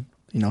nice and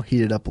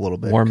heat it up a little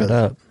bit. Warm it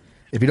 'cause up.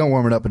 If you don't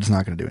warm it up, it's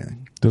not going to do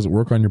anything. Does it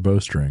work on your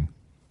bowstring?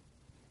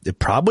 It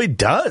probably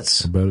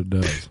does. I bet it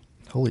does.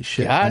 Holy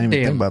shit! I didn't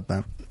even think about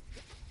that.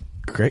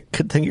 Great.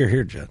 Good thing you're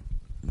here, Jed.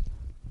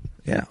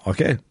 Yeah,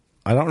 okay.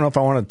 I don't know if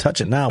I want to touch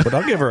it now, but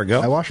I'll give her a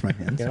go. I wash my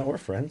hands. We're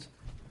friends.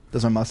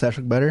 Does my mustache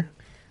look better?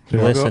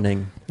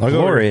 Glistening. I'll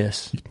go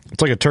Glorious. It's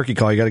like a turkey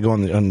call. You got to go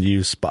on the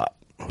unused spot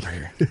over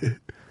here.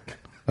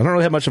 I don't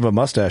really have much of a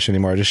mustache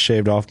anymore. I just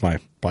shaved off my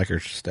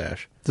biker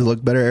stash. Does it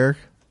look better, Eric?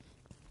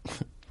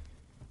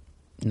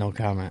 No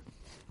comment.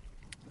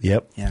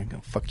 Yep. Yeah,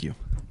 go fuck you.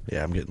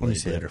 Yeah, I'm getting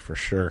laid later for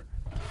sure.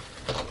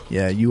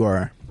 Yeah, you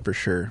are for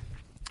sure.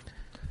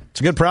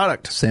 It's a good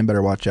product. Sam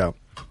better watch out.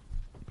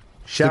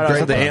 Shout out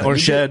to the Antler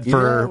Shed You do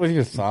for that with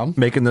your thumb.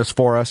 making this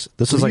for us.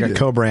 This is like a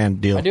co-brand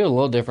deal. I do a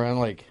little different.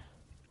 Like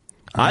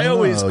I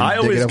always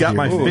got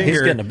my finger.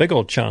 He's getting a big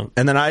old chunk.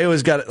 And then I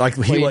always got it like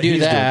Well, you do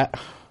that,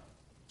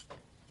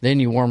 then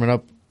you warm it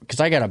up. Because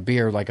I got a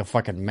beard like a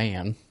fucking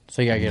man.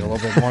 So you got to get a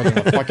little bit more than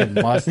a fucking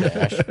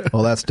mustache.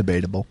 Well, that's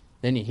debatable.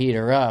 Then you heat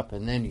her up,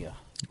 and then you...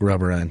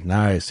 Rub her in.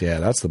 Nice. Yeah,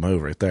 that's the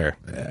move right there.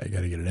 Yeah, you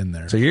got to get it in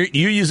there. So you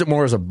use it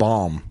more as a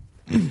balm.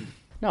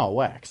 No,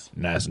 wax.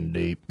 Nice and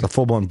deep. The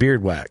full-blown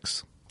beard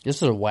wax. This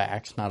is a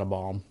wax, not a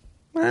balm.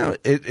 Well,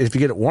 if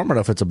you get it warm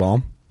enough, it's a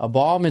balm. A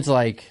balm is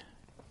like...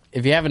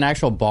 If you have an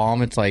actual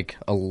balm, it's like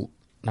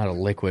not a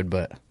liquid,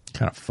 but...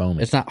 Kind of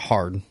foamy. It's not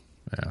hard.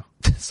 Yeah.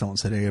 Someone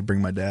said I gotta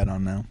bring my dad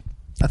on now.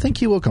 I think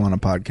he will come on a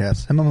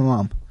podcast. Him and my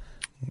mom.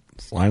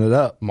 Let's line it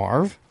up.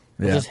 Marv?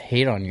 Yeah. I'll just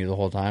hate on you the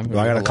whole time. Do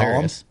I got to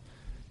call him?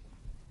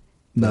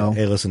 No.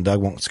 Hey, listen,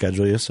 Doug won't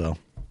schedule you, so...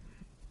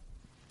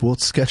 We'll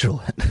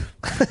schedule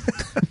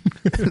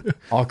it.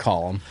 I'll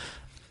call him.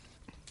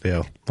 Yeah,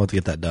 we'll have to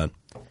get that done.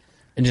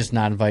 And just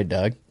not invite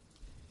Doug.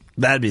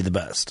 That'd be the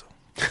best.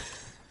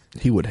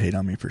 He would hate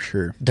on me for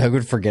sure. Doug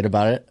would forget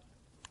about it.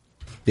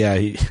 Yeah,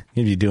 he'd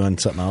be doing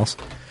something else.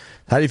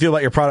 How do you feel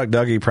about your product,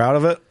 Doug? Are you proud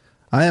of it?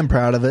 I am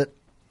proud of it,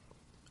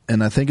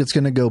 and I think it's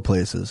going to go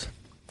places.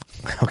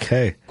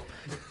 Okay.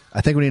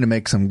 I think we need to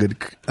make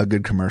a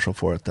good commercial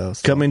for it, though.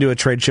 So. Coming to a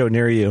trade show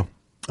near you.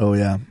 Oh,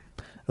 yeah.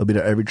 It'll be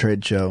to every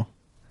trade show,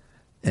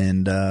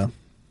 and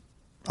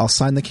I'll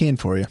sign the can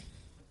for you.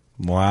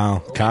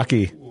 Wow.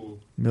 Cocky.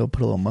 Maybe I'll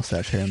put a little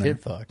mustache hair in there.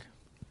 Shit fuck.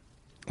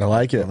 I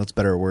like it. Well, that's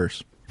better or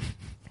worse.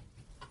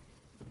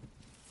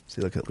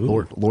 See, look at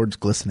Lord's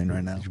glistening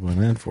right now. You went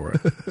in for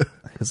it.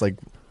 It's like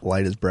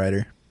light is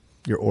brighter.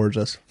 You're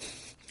gorgeous.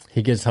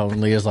 He gets home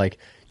and Leah's like,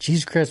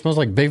 "Jesus Christ, smells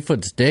like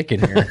Bigfoot's dick in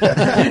here."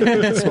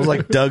 It smells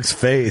like Doug's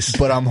face.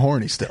 But I'm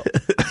horny still.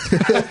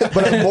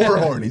 But I'm more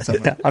horny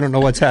somehow. I don't know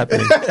what's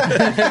happening.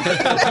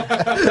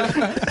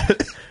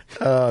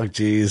 Oh,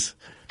 jeez.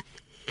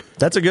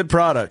 That's a good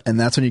product. And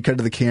that's when you cut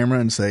to the camera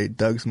and say,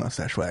 Doug's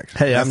mustache wax.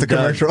 Hey, that's I'm the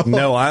Doug. commercial.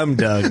 No, I'm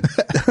Doug.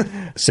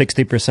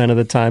 60% of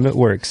the time it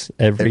works.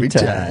 Every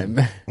time.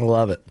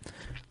 Love it.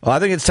 Well, I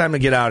think it's time to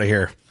get out of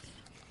here.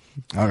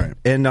 All right.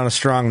 End on a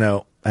strong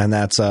note, and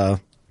that's...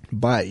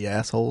 Bye, you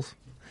assholes.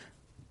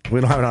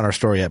 We don't have it on our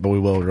store yet, but we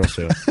will real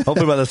soon.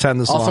 Hopefully by the time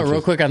this Also, launches.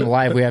 real quick on the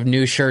live, we have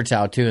new shirts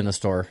out, too, in the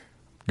store.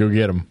 Go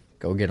get them.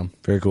 Go get them.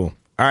 Very cool.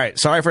 All right.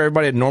 Sorry for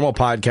everybody at normal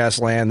podcast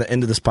land. The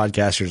end of this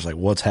podcast, you're just like,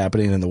 what's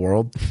happening in the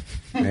world?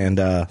 And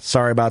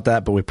sorry about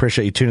that, but we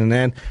appreciate you tuning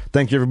in.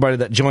 Thank you, everybody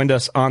that joined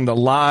us on the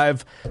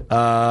live.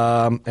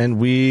 And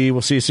we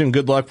will see you soon.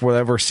 Good luck for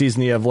whatever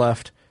season you have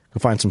left. Go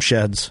find some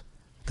sheds.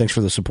 Thanks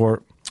for the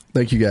support.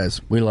 Thank you,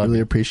 guys. We love really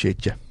you.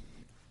 appreciate you.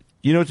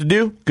 You know what to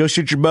do. Go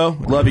shoot your bow.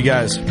 Love you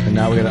guys. And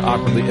now we got to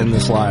awkwardly end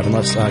this live.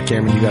 Unless,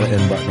 Cameron, you got an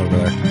end button over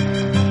there.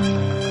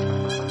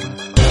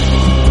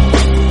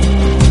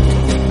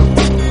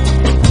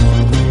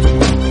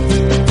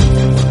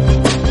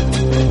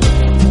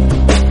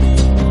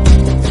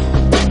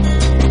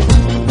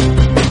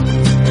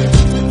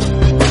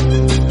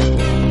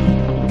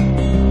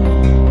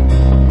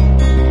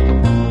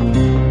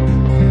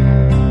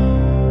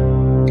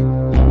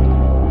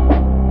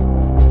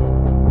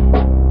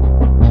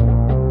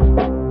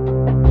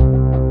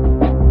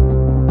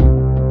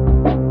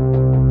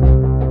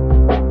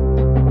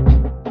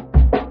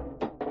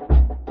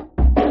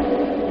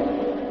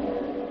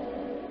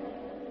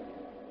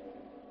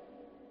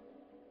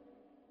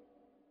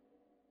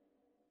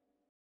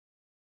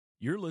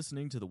 You're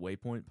listening to the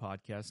Waypoint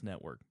Podcast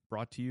Network,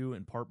 brought to you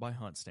in part by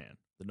HuntStand,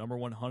 the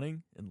 #1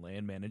 hunting and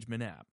land management app.